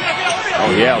last week?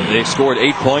 Oh, yeah. They scored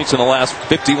 8 points in the last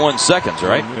 51 seconds,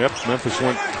 right? Yep. Memphis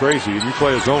went crazy. If you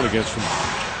play a zone against them,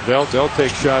 they'll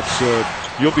take shots.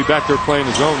 You'll be back there playing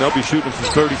the zone. They'll be shooting from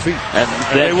 30 feet. And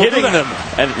then hitting them.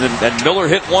 And Miller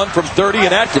hit one from 30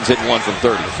 and Atkins hit one from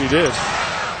 30. Yes, he did.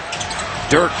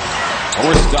 Dirk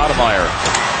over Stoudemire.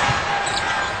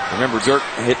 Remember, Dirk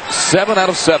hit 7 out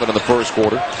of 7 in the first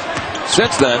quarter.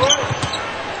 Since then,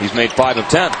 he's made 5 of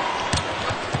 10.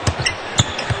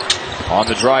 On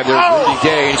the drive, there's Rudy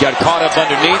Gay. He got caught up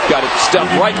underneath, got it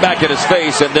stuffed right back in his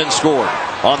face, and then scored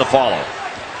on the follow.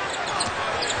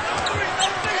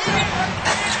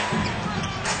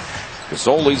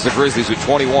 Gasol leads the Grizzlies with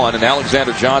 21, and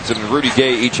Alexander Johnson and Rudy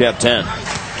Gay each have 10.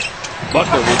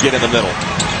 Buckner will get in the middle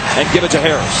and give it to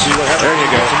Harris. See what happens? There you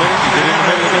go. You get in the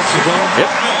middle against the zone.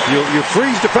 Yep. You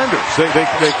freeze defenders.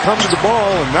 They come to the ball,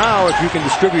 and now if you can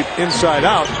distribute inside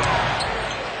out,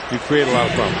 you create a lot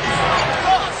of problems.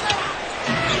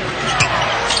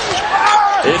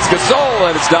 It's Gasol,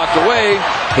 and it's knocked away.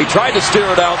 He tried to steer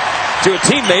it out to a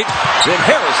teammate. Then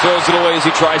Harris throws it away as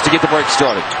he tries to get the break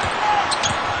started.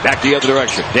 Back the other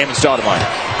direction. Damon Stoudemire.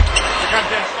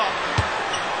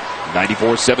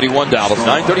 94-71 Dallas.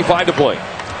 9:35 to play.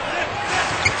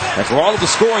 And for all of the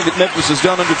scoring that Memphis has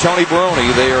done under Tony Barone,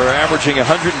 they are averaging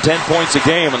 110 points a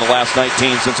game in the last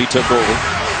 19 since he took over.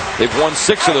 They've won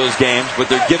 6 of those games, but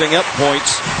they're giving up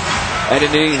points at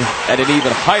an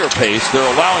even higher pace.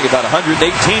 They're allowing about 118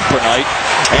 per night.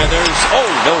 And there's, oh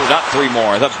no, not 3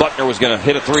 more. I thought Buckner was going to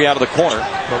hit a 3 out of the corner.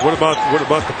 But what about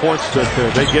the points that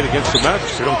they get against the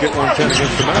Mavericks? They don't get 110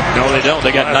 against the Mavericks. No, they don't.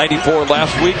 They got 94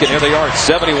 last week, and here they are at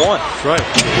 71. That's right.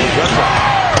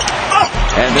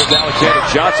 And there's Alexander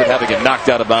Johnson having it knocked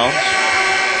out of bounds.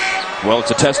 Well,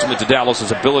 it's a testament to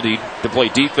Dallas's ability to play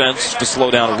defense, to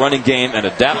slow down a running game, and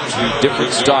adapt to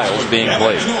different styles being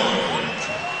played.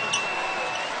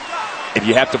 If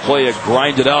you have to play a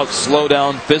grinded-out,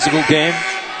 slow-down, physical game,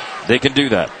 they can do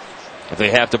that. If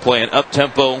they have to play an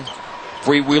up-tempo,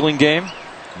 freewheeling game,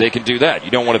 they can do that.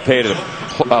 You don't want to play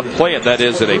it, that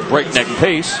is, at a breakneck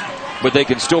pace, but they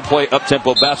can still play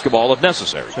up-tempo basketball if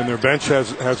necessary. And their bench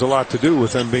has a lot to do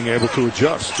with them being able to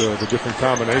adjust the different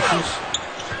combinations.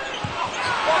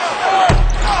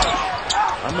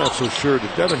 I'm not so sure.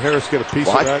 Did Devin Harris get a piece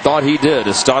of that? I thought he did,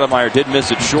 as Stoudemire did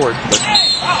miss it short, but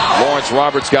Lawrence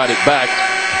Roberts got it back.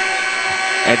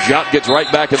 And Jop gets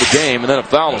right back in the game, and then a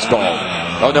foul is called.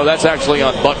 Oh, no, that's actually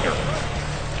on Buckner.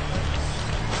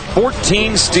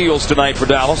 14 steals tonight for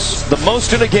Dallas, the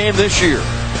most in a game this year.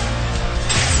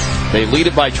 They lead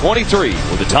it by 23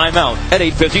 with a timeout at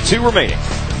 8:52 remaining.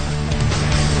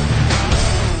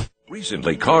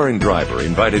 Recently, Car and Driver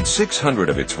invited 600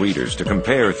 of its readers to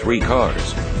compare 3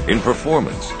 cars in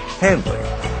performance, handling,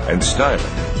 and styling.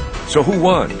 So who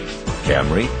won?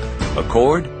 Camry?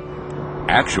 Accord?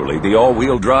 Actually, the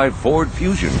all-wheel drive Ford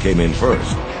Fusion came in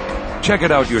first. Check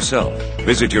it out yourself.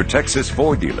 Visit your Texas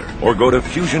Ford dealer or go to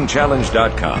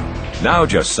FusionChallenge.com. Now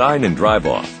just sign and drive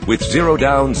off. With 0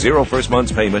 down, 0 first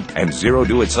month's payment, and 0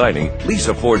 due at signing, lease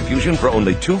a Ford Fusion for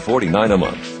only $249 a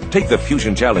month. Take the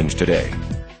Fusion Challenge today.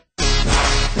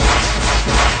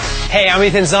 Hey, I'm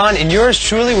Ethan Zahn, and yours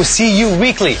truly will see you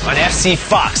weekly on FC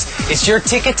Fox. It's your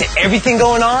ticket to everything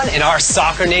going on in our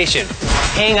soccer nation.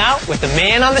 Hang out with the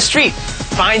man on the street.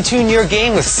 Fine-tune your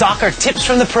game with soccer tips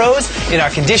from the pros in our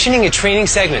conditioning and training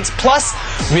segments. Plus,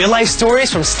 real-life stories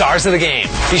from stars of the game.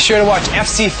 Be sure to watch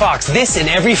FC Fox this and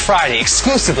every Friday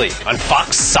exclusively on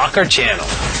Fox Soccer Channel.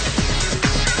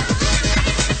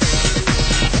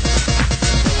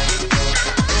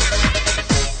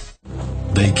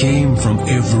 They came from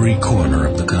every corner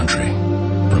of the country,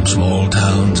 from small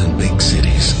towns and big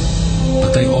cities.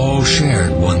 But they all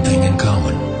shared one thing in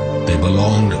common. they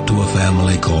belonged to a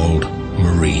family called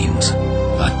Marines.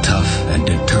 A tough and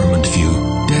determined few,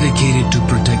 dedicated to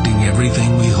protecting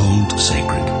everything we hold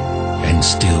sacred. And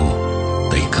still,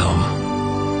 they come.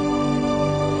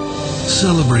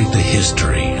 Celebrate the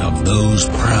history of those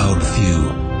proud few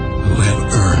who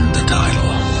have earned the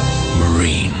title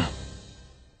Marine.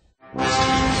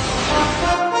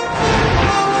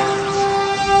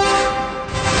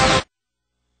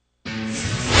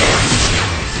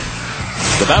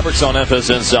 The Mavericks on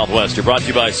FSN Southwest are brought to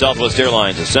you by Southwest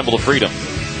Airlines, a symbol of freedom.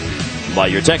 By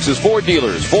your Texas Ford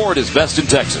dealers. Ford is best in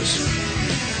Texas.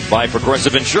 By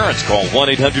Progressive Insurance. Call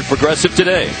 1-800-PROGRESSIVE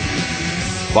today.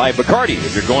 By Bacardi.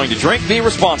 If you're going to drink, be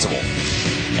responsible.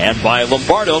 And by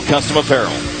Lombardo Custom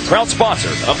Apparel, proud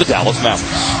sponsor of the Dallas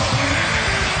Mavericks.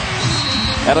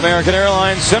 At American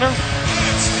Airlines Center.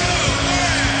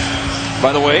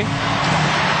 By the way,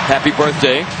 happy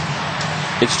birthday.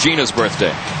 It's Gina's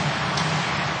birthday.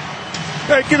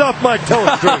 Hey, get off my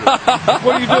telestrator.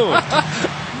 What are you doing?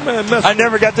 Man, I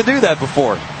never got to do that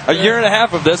before. A year and a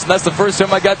half of this, and that's the first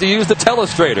time I got to use the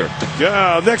telestrator.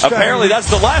 Yeah, next time. Apparently, that's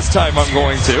the last time I'm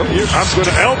going to. I'm going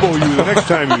to elbow you the next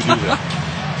time you do that.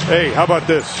 Hey, how about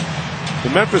this? The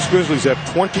Memphis Grizzlies have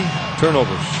 20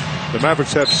 turnovers. The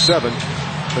Mavericks have 7.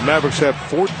 The Mavericks have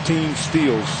 14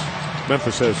 steals.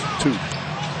 Memphis has 2.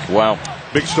 Wow.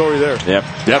 Big story there. Yep,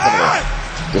 definitely.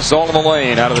 Gasol in the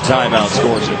lane out of the timeout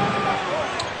scores it.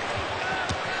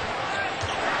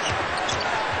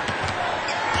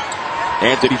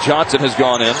 Anthony Johnson has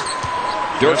gone in.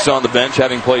 Dirk's on the bench,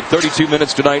 having played 32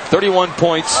 minutes tonight, 31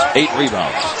 points, 8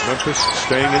 rebounds. Memphis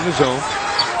staying in the zone.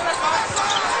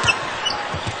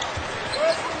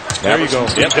 There you go.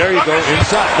 Yep. There you go.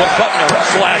 Inside. Well, Butler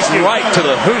slashed right to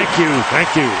the hoop. Thank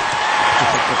you.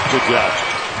 Good job.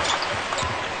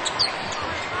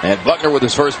 And Buckner with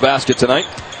his first basket tonight.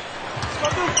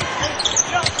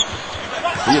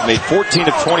 He had made 14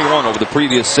 of 21 over the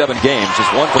previous 7 games.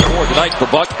 Just 1 for 4 tonight for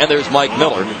Buck. And there's Mike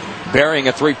Miller burying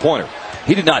a three-pointer.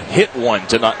 He did not hit one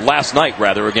last night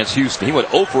against Houston. He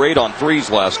went 0 for 8 on threes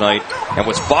last night and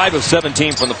was 5 of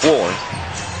 17 from the floor.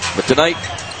 But tonight,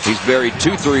 he's buried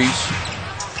 2 threes.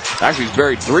 Actually, he's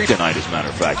buried 3 tonight, as a matter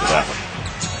of fact, it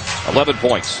happened. 11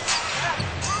 points.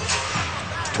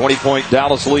 20-point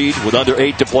Dallas lead with under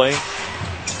 8 to play.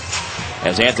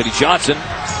 As Anthony Johnson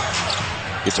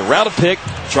gets around a pick,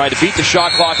 tried to beat the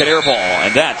shot clock and air ball,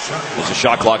 and that is a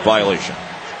shot clock violation.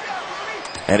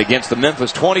 And against the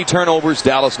Memphis 20 turnovers,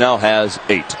 Dallas now has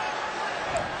 8.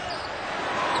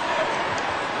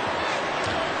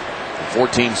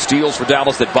 14 steals for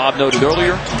Dallas that Bob noted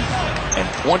earlier, and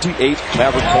 28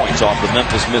 Maverick points off the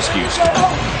Memphis miscues.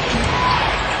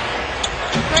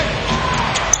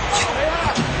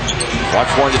 Watch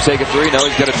for him to take a 3. No,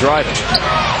 he's got to drive it.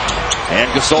 And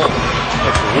Gasol.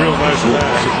 That's a real nice pass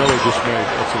that Miller just made.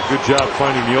 That's a good job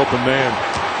finding the open man.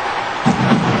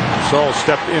 Gasol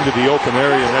stepped into the open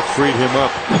area, and that freed him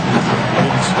up.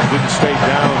 Didn't stay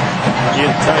down in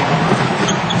tight.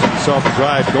 He saw the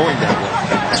drive going that way.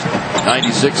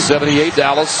 96-78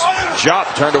 Dallas.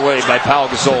 Jop turned away by Pau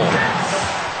Gasol.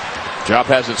 Jop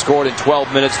hasn't scored in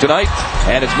 12 minutes tonight,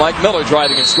 and it's Mike Miller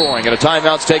driving and scoring, and a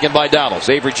timeout's taken by Dallas.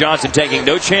 Avery Johnson taking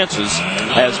no chances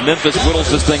as Memphis whittles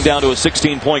this thing down to a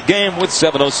 16-point game with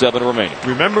 7:07 remaining.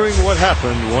 Remembering what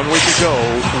happened 1 week ago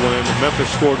when Memphis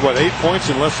scored, 8 points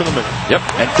in less than a minute? Yep,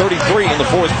 and 33 in the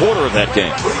fourth quarter of that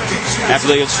game, after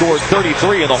they had scored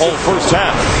 33 in the whole first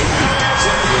half.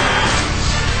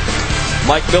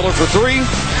 Mike Miller for 3.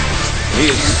 He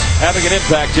is having an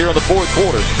impact here in the fourth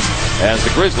quarter as the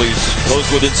Grizzlies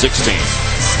close within 16.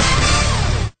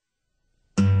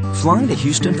 Flying to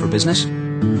Houston for business?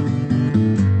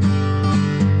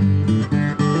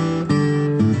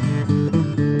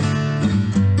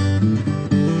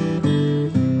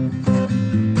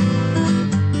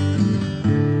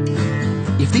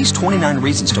 If these 29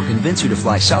 reasons don't convince you to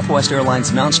fly Southwest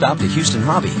Airlines nonstop to Houston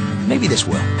Hobby, maybe this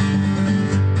will.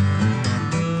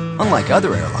 Unlike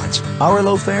other airlines, our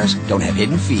low fares don't have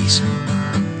hidden fees.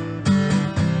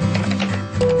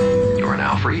 You're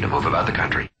now free to move about the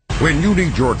country. When you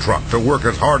need your truck to work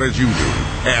as hard as you do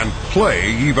and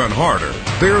play even harder,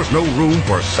 there's no room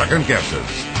for second guesses.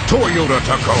 Toyota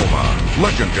Tacoma,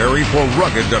 legendary for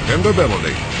rugged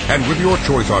dependability. And with your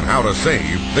choice on how to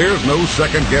save, there's no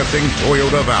second guessing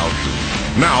Toyota value.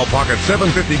 Now pocket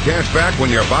 $750 cash back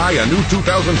when you buy a new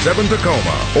 2007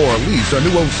 Tacoma or lease a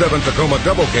new 07 Tacoma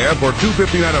double cab for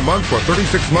 $259 a month for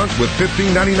 36 months with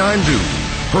 $15.99 due.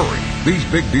 Hurry, these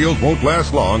big deals won't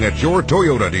last long at your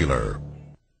Toyota dealer.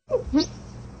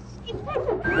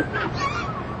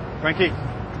 Frankie.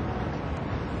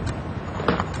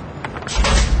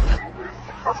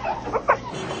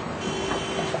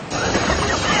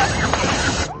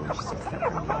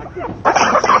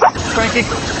 Frankie.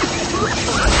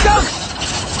 Go!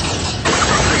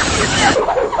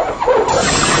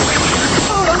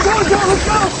 Let's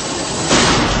go!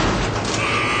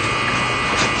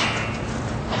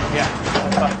 Yeah.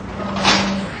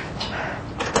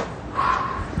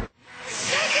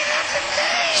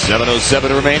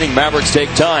 7:07 remaining. Mavericks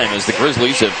take time as the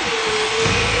Grizzlies have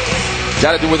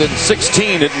got it to within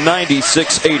 16 at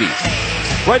 96-80.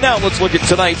 Right now, let's look at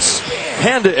tonight's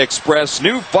Panda Express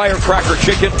new firecracker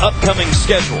chicken upcoming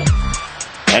schedule.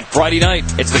 And Friday night,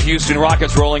 it's the Houston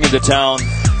Rockets rolling into town.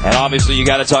 And obviously, you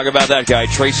got to talk about that guy,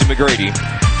 Tracy McGrady,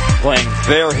 playing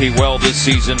very well this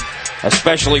season,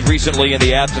 especially recently in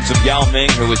the absence of Yao Ming,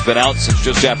 who has been out since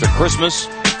just after Christmas.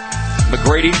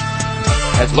 McGrady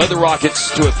has led the Rockets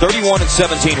to a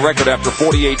 31-17 record after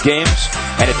 48 games,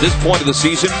 and at this point of the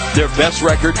season, their best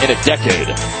record in a decade.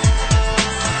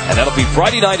 And that'll be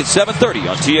Friday night at 7:30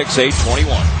 on TXA 21.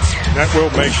 That will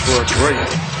make for a great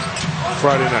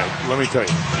Friday night, let me tell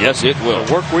you. Yes, it will.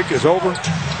 The work week is over.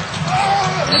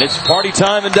 And it's party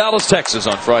time in Dallas, Texas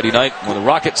on Friday night when the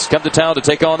Rockets come to town to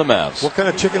take on the Mavs. What kind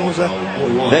of chicken was that?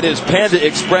 That is Panda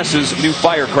Express's new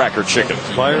firecracker chicken.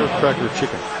 Firecracker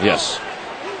chicken. Yes.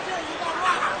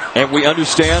 And we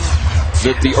understand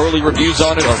that the early reviews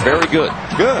on it are very good.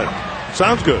 Good.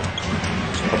 Sounds good.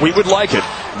 We would like it.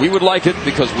 We would like it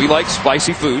because we like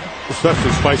spicy food.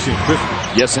 Especially spicy and crispy.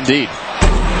 Yes, indeed.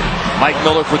 Mike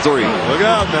Miller for three. Look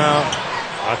out now.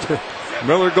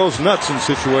 Miller goes nuts in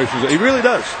situations. He really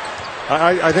does.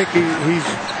 I think he's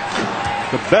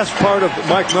the best part of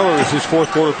Mike Miller is his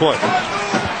fourth quarter play.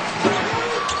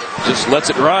 Just lets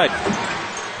it ride.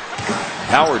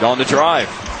 Howard on the drive.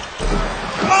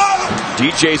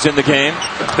 DJ's in the game,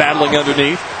 battling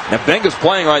underneath. Now Benga's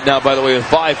playing right now, by the way, with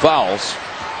 5 fouls.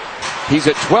 He's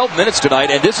at 12 minutes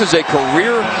tonight, and this is a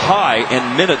career high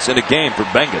in minutes in a game for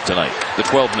Benga tonight, the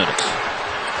 12 minutes.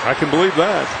 I can believe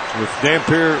that. With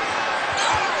Dampier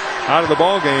out of the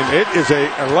ball game, it is a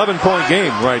 11-point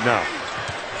game right now.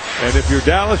 And if you're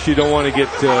Dallas, you don't want to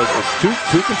get too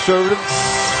conservative.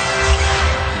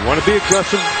 You want to be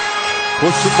aggressive,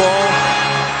 push the ball,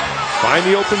 find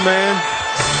the open man.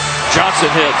 Johnson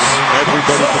hits.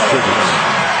 Everybody contributes.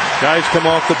 Guys come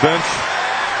off the bench.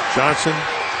 Johnson,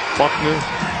 Buckner,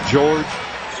 George,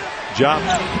 Jop,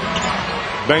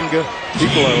 Benga.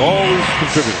 People are always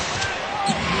contributing.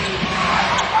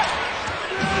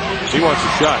 He wants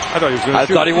a shot. I thought he was going to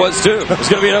shoot. I thought he was too. It's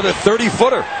going to be another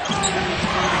 30-footer.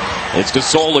 It's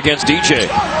Gasol against DJ.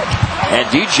 And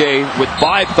DJ with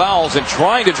 5 fouls and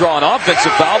trying to draw an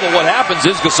offensive foul, but what happens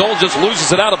is Gasol just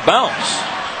loses it out of bounds.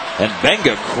 And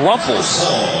Benga crumples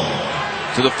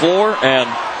to the floor, and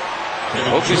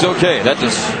hope he's okay. That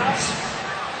does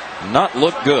not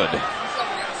look good.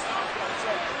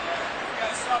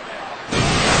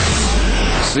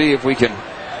 See if we can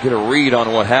get a read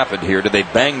on what happened here. Did they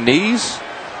bang knees?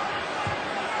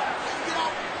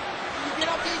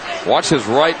 Watch his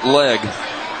right leg.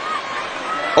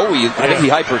 Oh, I think he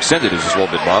hyperextended it just a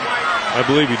little bit, Bob. I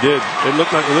believe he did. It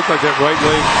looked like that right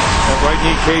leg, that right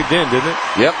knee caved in, didn't it?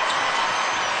 Yep.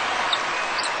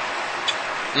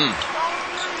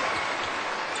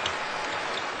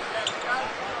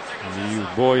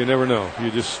 Boy, you never know.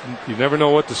 You never know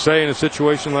what to say in a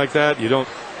situation like that. You don't.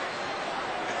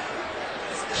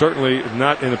 Certainly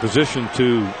not in a position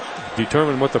to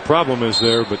determine what the problem is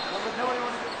there, but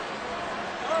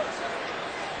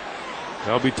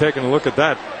I'll be taking a look at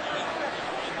that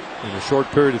in a short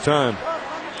period of time.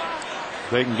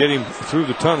 If they can get him through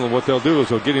the tunnel, what they'll do is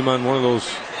they'll get him on one of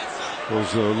those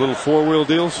little 4-wheel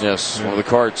deals. Yes, one of the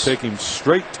carts. Take him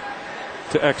straight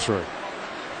to X-ray.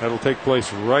 That'll take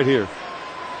place right here.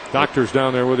 Doctor's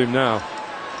down there with him now.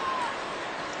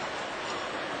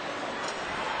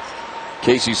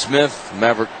 Casey Smith,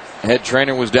 Maverick head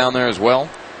trainer, was down there as well.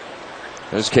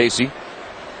 There's Casey.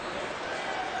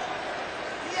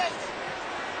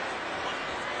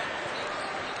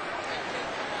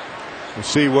 We'll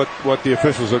see what the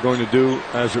officials are going to do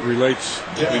as it relates.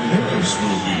 Devin Harris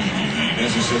will be the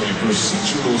necessary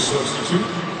procedural substitute.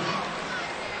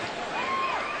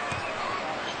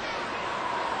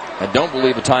 I don't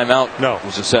believe a timeout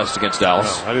was assessed against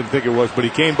Dallas. No, I didn't think it was, but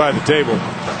he came by the table,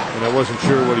 and I wasn't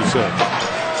sure what he said.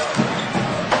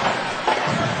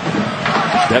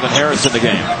 Devin Harris in the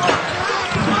game.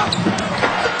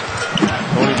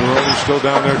 Tony Maroney's still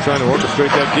down there trying to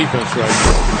orchestrate that defense right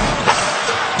now.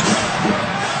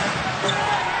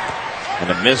 And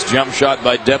a missed jump shot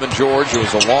by Devin George. It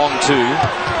was a long 2.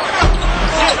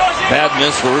 Bad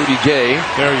miss for Rudy Gay.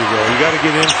 There you go. You got to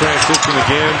get in transition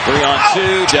again.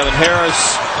 3-on-2. Devin Harris.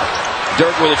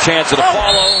 Dirk with a chance at a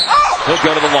follow. He'll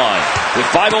go to the line. With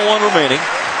 5:01 remaining,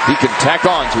 he can tack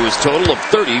on to his total of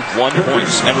 31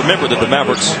 points. And remember that the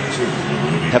Mavericks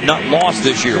have not lost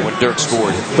this year when Dirk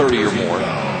scored 30 or more.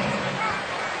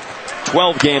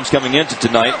 12 games coming into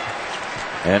tonight,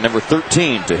 and number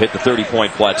 13 to hit the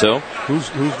 30-point plateau. Who's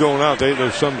going out?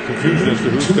 There's some confusion as to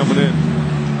who's coming in.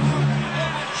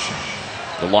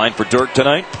 The line for Dirk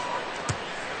tonight.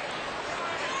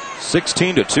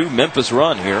 16-2 Memphis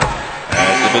run here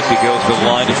as Nowitzki goes to the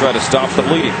line to try to stop the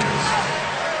bleeding.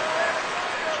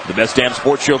 The best damn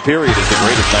sports show period is the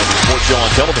greatest night of sports show on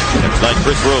television. Next night,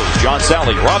 Chris Rose, John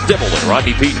Sally, Rob Dibble, and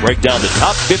Rodney Peete break down the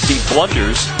top 50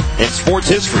 blunders in sports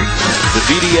history. The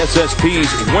VDSSP's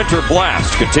Winter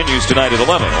Blast continues tonight at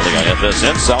 11, only on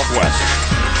FSN Southwest.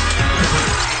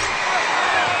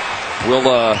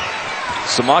 Will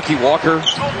Samaki Walker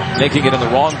making it in the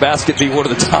wrong basket be one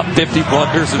of the top 50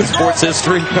 blunders in sports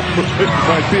history?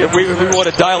 If we want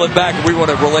to dial it back, we want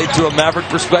to relate to a Maverick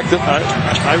perspective.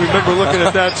 I remember looking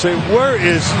at that and saying,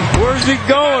 where's he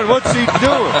going? What's he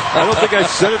doing? I don't think I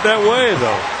said it that way,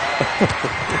 though.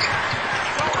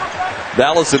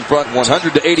 Dallas in front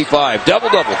 100-85.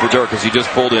 Double-double for Dirk as he just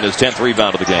pulled in his 10th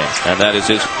rebound of the game. And that is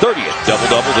his 30th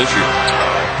double-double this year.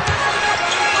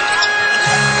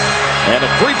 And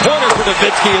a three-pointer for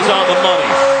Nowitzki is on the money,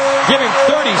 giving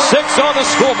 36 on the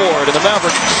scoreboard, and the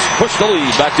Mavericks push the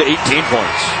lead back to 18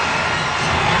 points.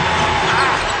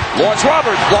 Lawrence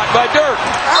Roberts blocked by Dirk,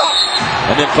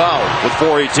 and then fouled with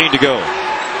 4:18 to go.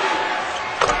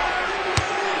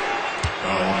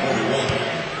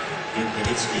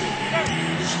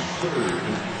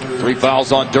 Three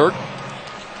fouls on Dirk.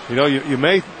 You know, you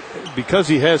may, because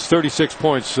he has 36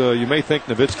 points, you may think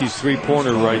Nowitzki's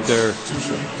three-pointer right there,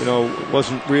 you know,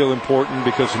 wasn't real important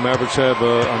because the Mavericks have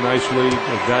a nice lead.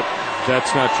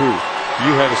 That's not true.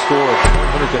 You had a score of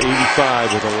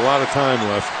 100-85 with a lot of time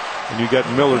left, and you got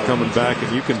Miller coming back,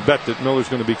 and you can bet that Miller's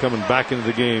going to be coming back into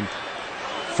the game,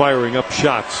 firing up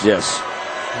shots. Yes.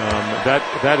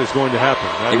 That is going to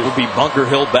happen. It will be Bunker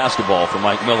Hill basketball for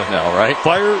Mike Miller now, right?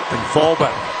 Fire and fall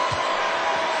back.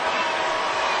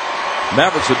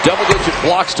 Mavericks with double-digit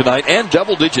blocks tonight and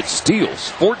double-digit steals.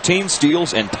 14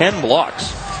 steals and 10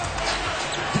 blocks.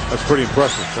 That's pretty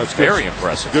impressive. That's good. Very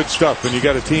impressive. Good stuff. And you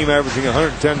got a team averaging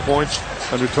 110 points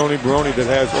under Tony Baroni that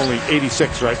has only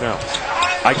 86 right now.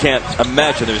 I can't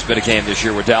imagine there's been a game this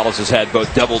year where Dallas has had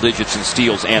both double digits in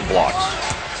steals and blocks.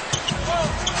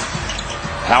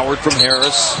 Howard from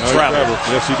Harris. Traveled.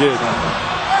 Yes, he did.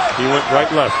 He went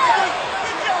right left.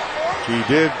 He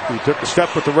did. He took the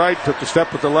step with the right, took the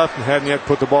step with the left, and hadn't yet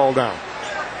put the ball down.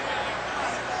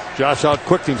 Josh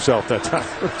outquicked himself that time.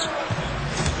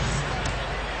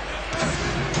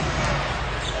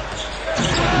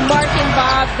 Mark and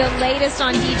Bob, the latest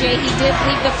on DJ. He did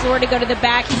leave the floor to go to the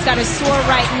back. He's got a sore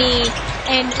right knee,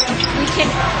 and we can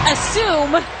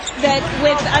assume that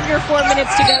with under 4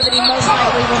 minutes to go that he most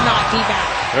likely will not be back.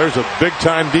 There's a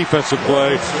big-time defensive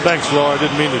play. Thanks, Laura. I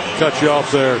didn't mean to cut you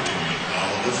off there.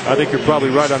 I think you're probably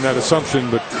right on that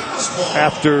assumption, but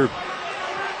after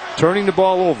turning the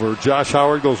ball over, Josh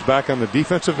Howard goes back on the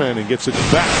defensive end and gets it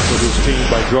back for his team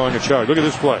by drawing a charge. Look at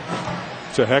this play.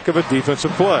 It's a heck of a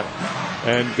defensive play.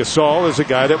 And Gasol is a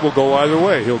guy that will go either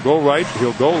way. He'll go right,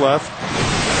 he'll go left.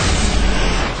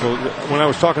 So when I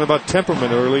was talking about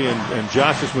temperament early and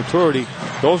Josh's maturity,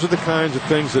 those are the kinds of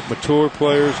things that mature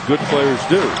players, good players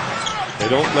do. They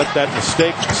don't let that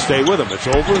mistake stay with them. It's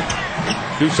over.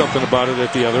 Do something about it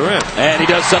at the other end. And he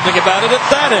does something about it at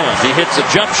that end. He hits a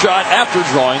jump shot after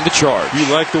drawing the charge. You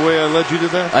like the way I led you to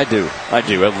that? I do. I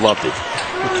loved it.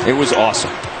 It was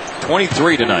awesome.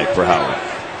 23 tonight for Howard.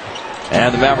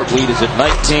 And the Maverick lead is at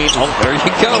 19. Oh, there you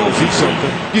go. See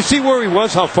something. You see where he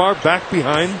was, how far back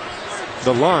behind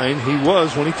the line he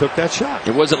was when he took that shot.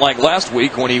 It wasn't like last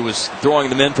week when he was throwing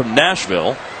them in from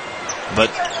Nashville, but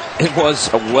it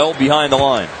was well behind the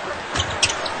line.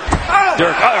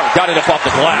 Dirk got it up off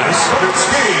the glass.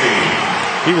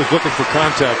 He was looking for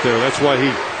contact there. That's why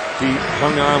he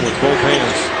hung on with both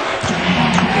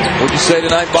hands. Would you say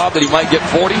tonight, Bob, that he might get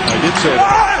 40? I did say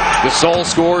that. Gasol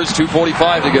scores,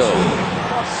 2:45 to go.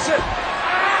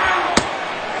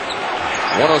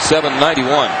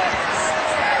 107-91.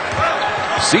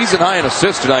 Season high in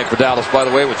assists tonight for Dallas, by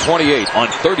the way, with 28 on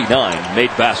 39 made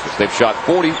baskets. They've shot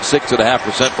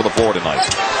 46.5% from the floor tonight.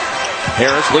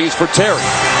 Harris leaves for Terry.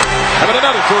 Having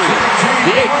another three.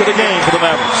 The 8th of the game for the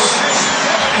Mavericks.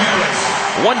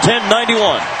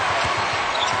 110-91.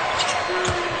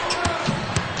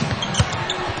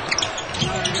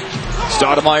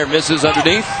 Stoudemire misses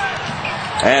underneath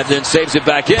and then saves it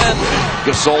back in.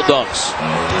 Gasol dunks.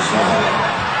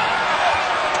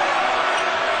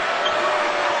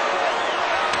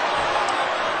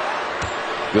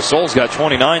 Gasol's got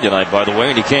 29 tonight, by the way,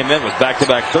 and he came in with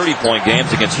back-to-back 30-point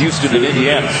games against Houston and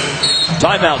Indiana.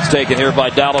 Timeout's taken here by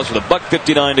Dallas with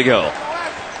 $1:59 to go.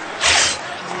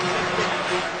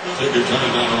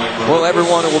 Well,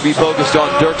 everyone will be focused on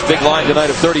Dirk's big line tonight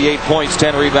of 38 points,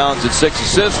 10 rebounds, and 6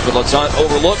 assists. But let's not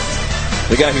overlook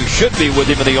the guy who should be with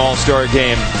him in the All-Star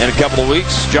game in a couple of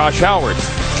weeks. Josh Howard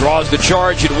draws the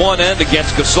charge at one end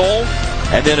against Gasol,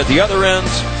 and then at the other end,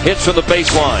 hits from the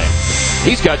baseline.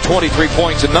 He's got 23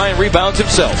 points and 9 rebounds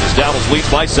himself as Dallas leads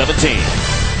by 17.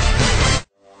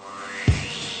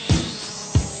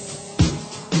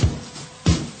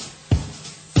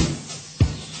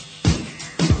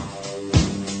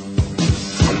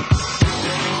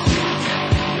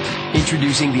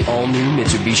 Introducing the all-new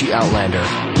Mitsubishi Outlander.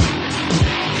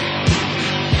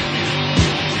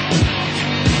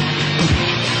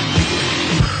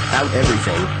 Out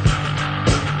everything.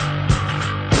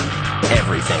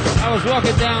 Everything. I was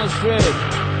walking down the street.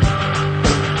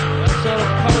 I saw a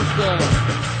poster.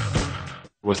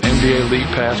 With NBA League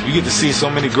Pass, we get to see so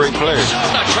many great players.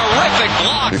 A terrific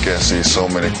block. You can see so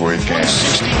many great games.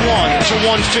 61 to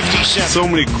 157. So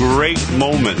many great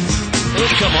moments. It'll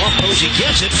come off. Posey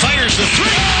gets it. Fires the three.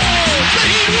 Oh, the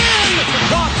Heat win.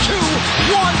 Rock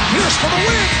 2-1. Here's for the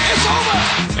win. It's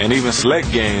over. And even select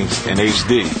games in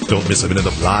HD. Don't miss a minute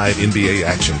of live NBA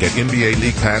action. Get NBA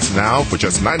League Pass now for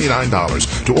just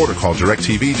 $99. To order, call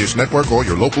DirecTV, Dish Network, or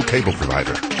your local cable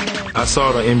provider. I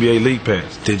saw the NBA League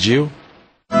Pass. Did you?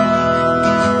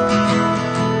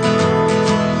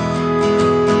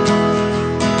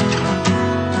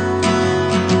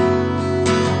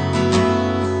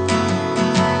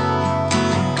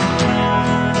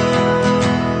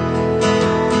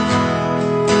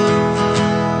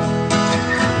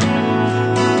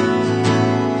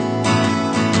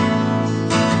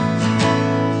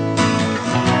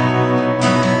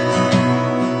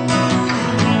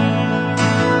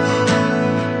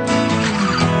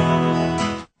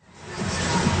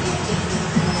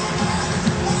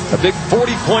 Big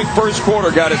 40-point first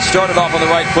quarter got it started off on the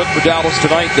right foot for Dallas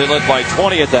tonight. They led by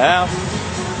 20 at the half.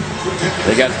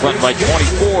 They got in front by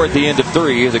 24 at the end of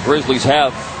 3. The Grizzlies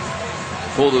have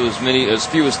pulled as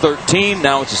few as 13.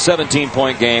 Now it's a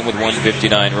 17-point game with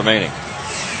 1:59 remaining.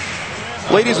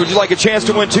 Ladies, would you like a chance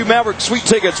to win 2 Mavericks Sweet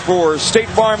tickets for State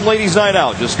Farm Ladies Night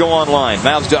Out? Just go online.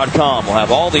 Mavs.com will have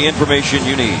all the information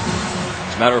you need.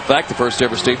 As a matter of fact, the first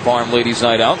ever State Farm Ladies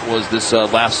Night Out was this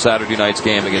last Saturday night's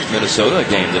game against Minnesota, a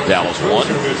game that Dallas won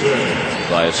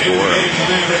by a score of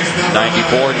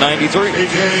 94-93.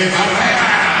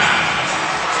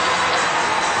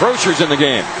 Crocier's in the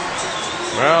game.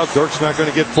 Well, Dirk's not going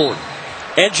to get 40.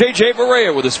 And J.J.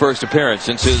 Barea with his first appearance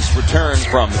since his return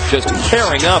from just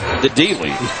tearing up the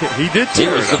D-League. He did tear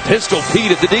He was the Pistol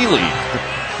Pete at the D-League.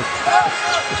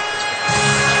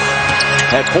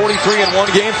 Had 43 in one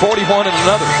game, 41 in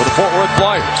another for the Fort Worth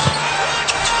Flyers.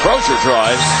 Crozier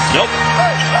tries. Nope.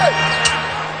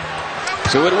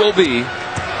 So it will be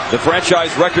the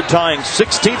franchise record-tying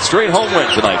 16th straight home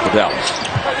win tonight for Dallas.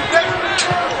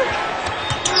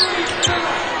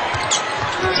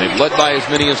 They've led by as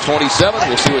many as 27.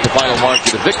 We'll see what the final mark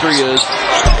of the victory is.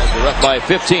 They're up by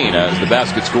 15 as the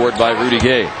basket scored by Rudy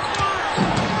Gay.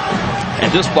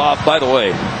 And just, Bob, by the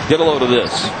way, get a load of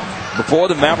this. Before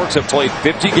the Mavericks have played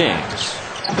 50 games,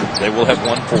 they will have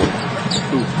won 40.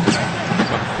 Ooh.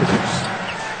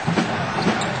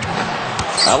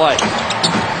 I like it.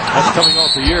 That's coming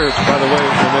off the year, by the way,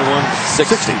 when they won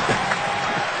 60.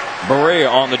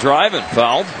 Barea on the drive and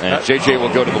fouled, and J.J.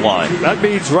 will go to the line. That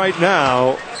means right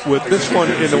now, with this one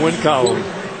in the win column,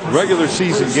 regular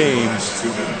season games,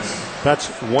 that's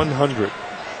 100.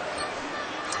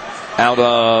 Out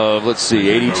of, let's see,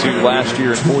 82 last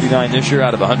year and 49 this year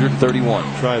out of 131.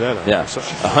 Try that out. Yeah,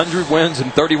 100 wins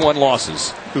and 31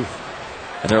 losses in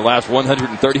their last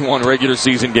 131 regular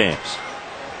season games.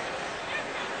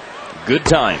 Good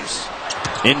times,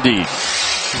 indeed.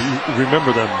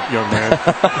 Remember them, young man.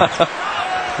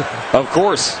 Of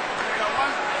course.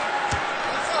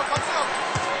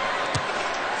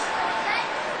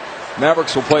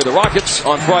 Mavericks will play the Rockets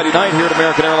on Friday night here at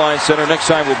American Airlines Center. Next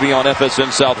time we'll be on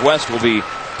FSN Southwest. We'll be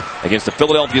against the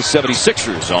Philadelphia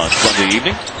 76ers on Sunday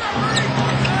evening.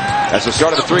 That's the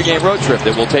start of a 3-game road trip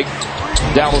that will take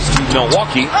Dallas to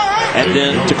Milwaukee and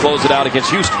then to close it out against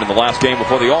Houston in the last game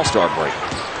before the All-Star break.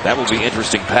 That will be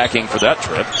interesting packing for that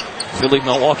trip. Philly,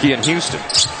 Milwaukee, and Houston.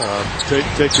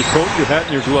 Take your coat, your hat,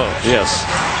 and your gloves. Yes.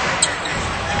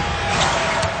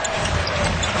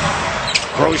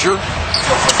 Crozier.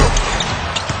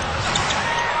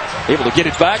 Able to get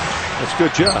it back. That's a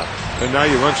good job. And now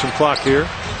you run some clock here.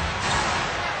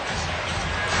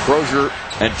 Crozier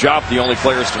and Jop, the only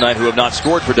players tonight who have not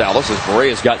scored for Dallas, as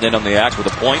Borea's gotten in on the act with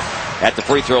a point at the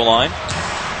free throw line.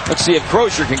 Let's see if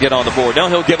Crozier can get on the board. No,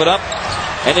 he'll give it up,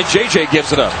 and then JJ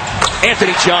gives it up.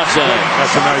 Anthony Johnson.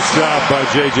 That's a nice job by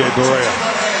JJ Borea.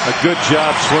 A good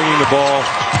job swinging the ball.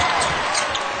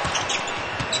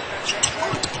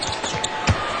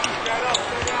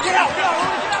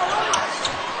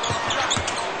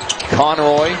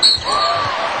 Conroy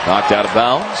knocked out of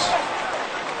bounds.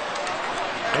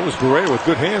 That was Borea with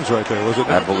good hands right there, was it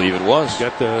not? I believe it was.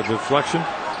 Got the deflection.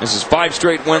 This is 5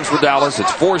 straight wins for Dallas.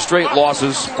 It's 4 straight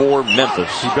losses for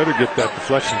Memphis. He better get that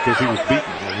deflection because he was beaten,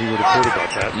 and he would have heard about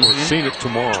that or seen it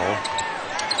tomorrow.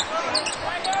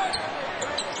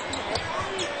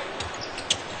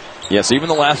 Yes, even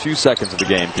the last few seconds of the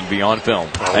game can be on film,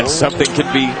 and something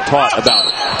can be taught about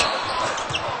it.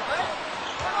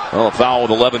 Well, a foul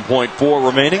with 11.4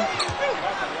 remaining.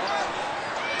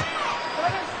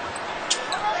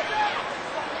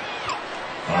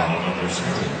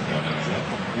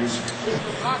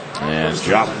 And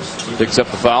Jop picks up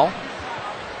the foul.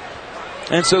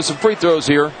 And so some free throws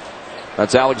here.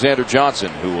 That's Alexander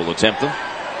Johnson who will attempt them.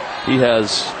 He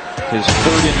has his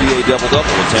 3rd NBA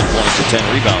double-double with 10 points and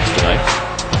 10 rebounds tonight.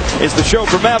 It's the show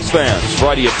for Mavs fans.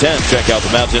 Friday at 10, check out the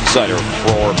Mavs Insider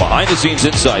for behind-the-scenes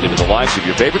insight into the lives of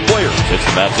your favorite players. It's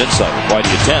the Mavs Insider, Friday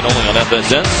at 10, only on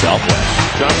FSN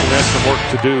Southwest. Johnson has some work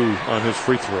to do on his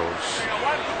free throws.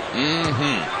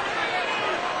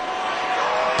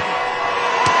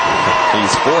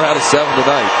 He's 4 out of 7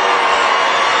 tonight.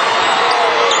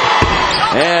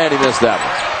 And he missed that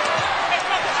one.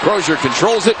 Crozier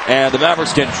controls it, and the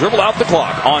Mavericks can dribble out the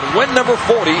clock on win number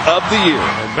 40 of the year.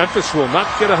 And Memphis will not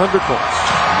get 100 points.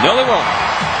 No, they won't.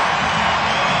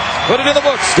 Put it in the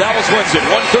books. Dallas wins it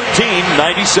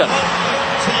 113-97.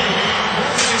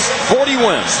 40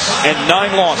 wins and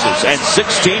 9 losses and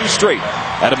 16 straight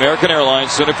at American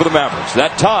Airlines Center for the Mavericks.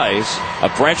 That ties a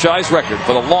franchise record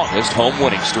for the longest home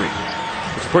winning streak.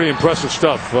 It's pretty impressive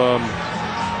stuff.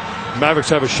 Mavericks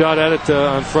have a shot at it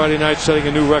on Friday night, setting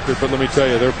a new record. But let me tell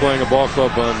you, they're playing a ball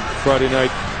club on Friday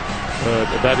night.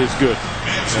 That is good.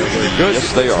 They're good.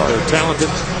 Yes, they are. They're talented.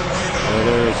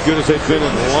 They're as good as they've been in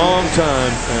a long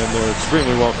time, and they're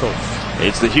extremely well coached.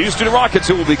 It's the Houston Rockets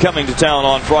who will be coming to town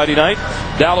on Friday night.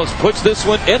 Dallas puts this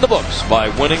one in the books by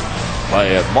winning by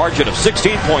a margin of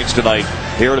 16 points tonight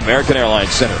here at American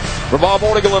Airlines Center. For Bob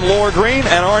Ortigal and Laura Green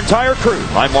and our entire crew,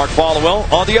 I'm Mark Followell.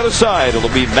 On the other side, it'll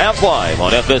be Mavs Live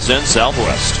on FSN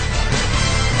Southwest.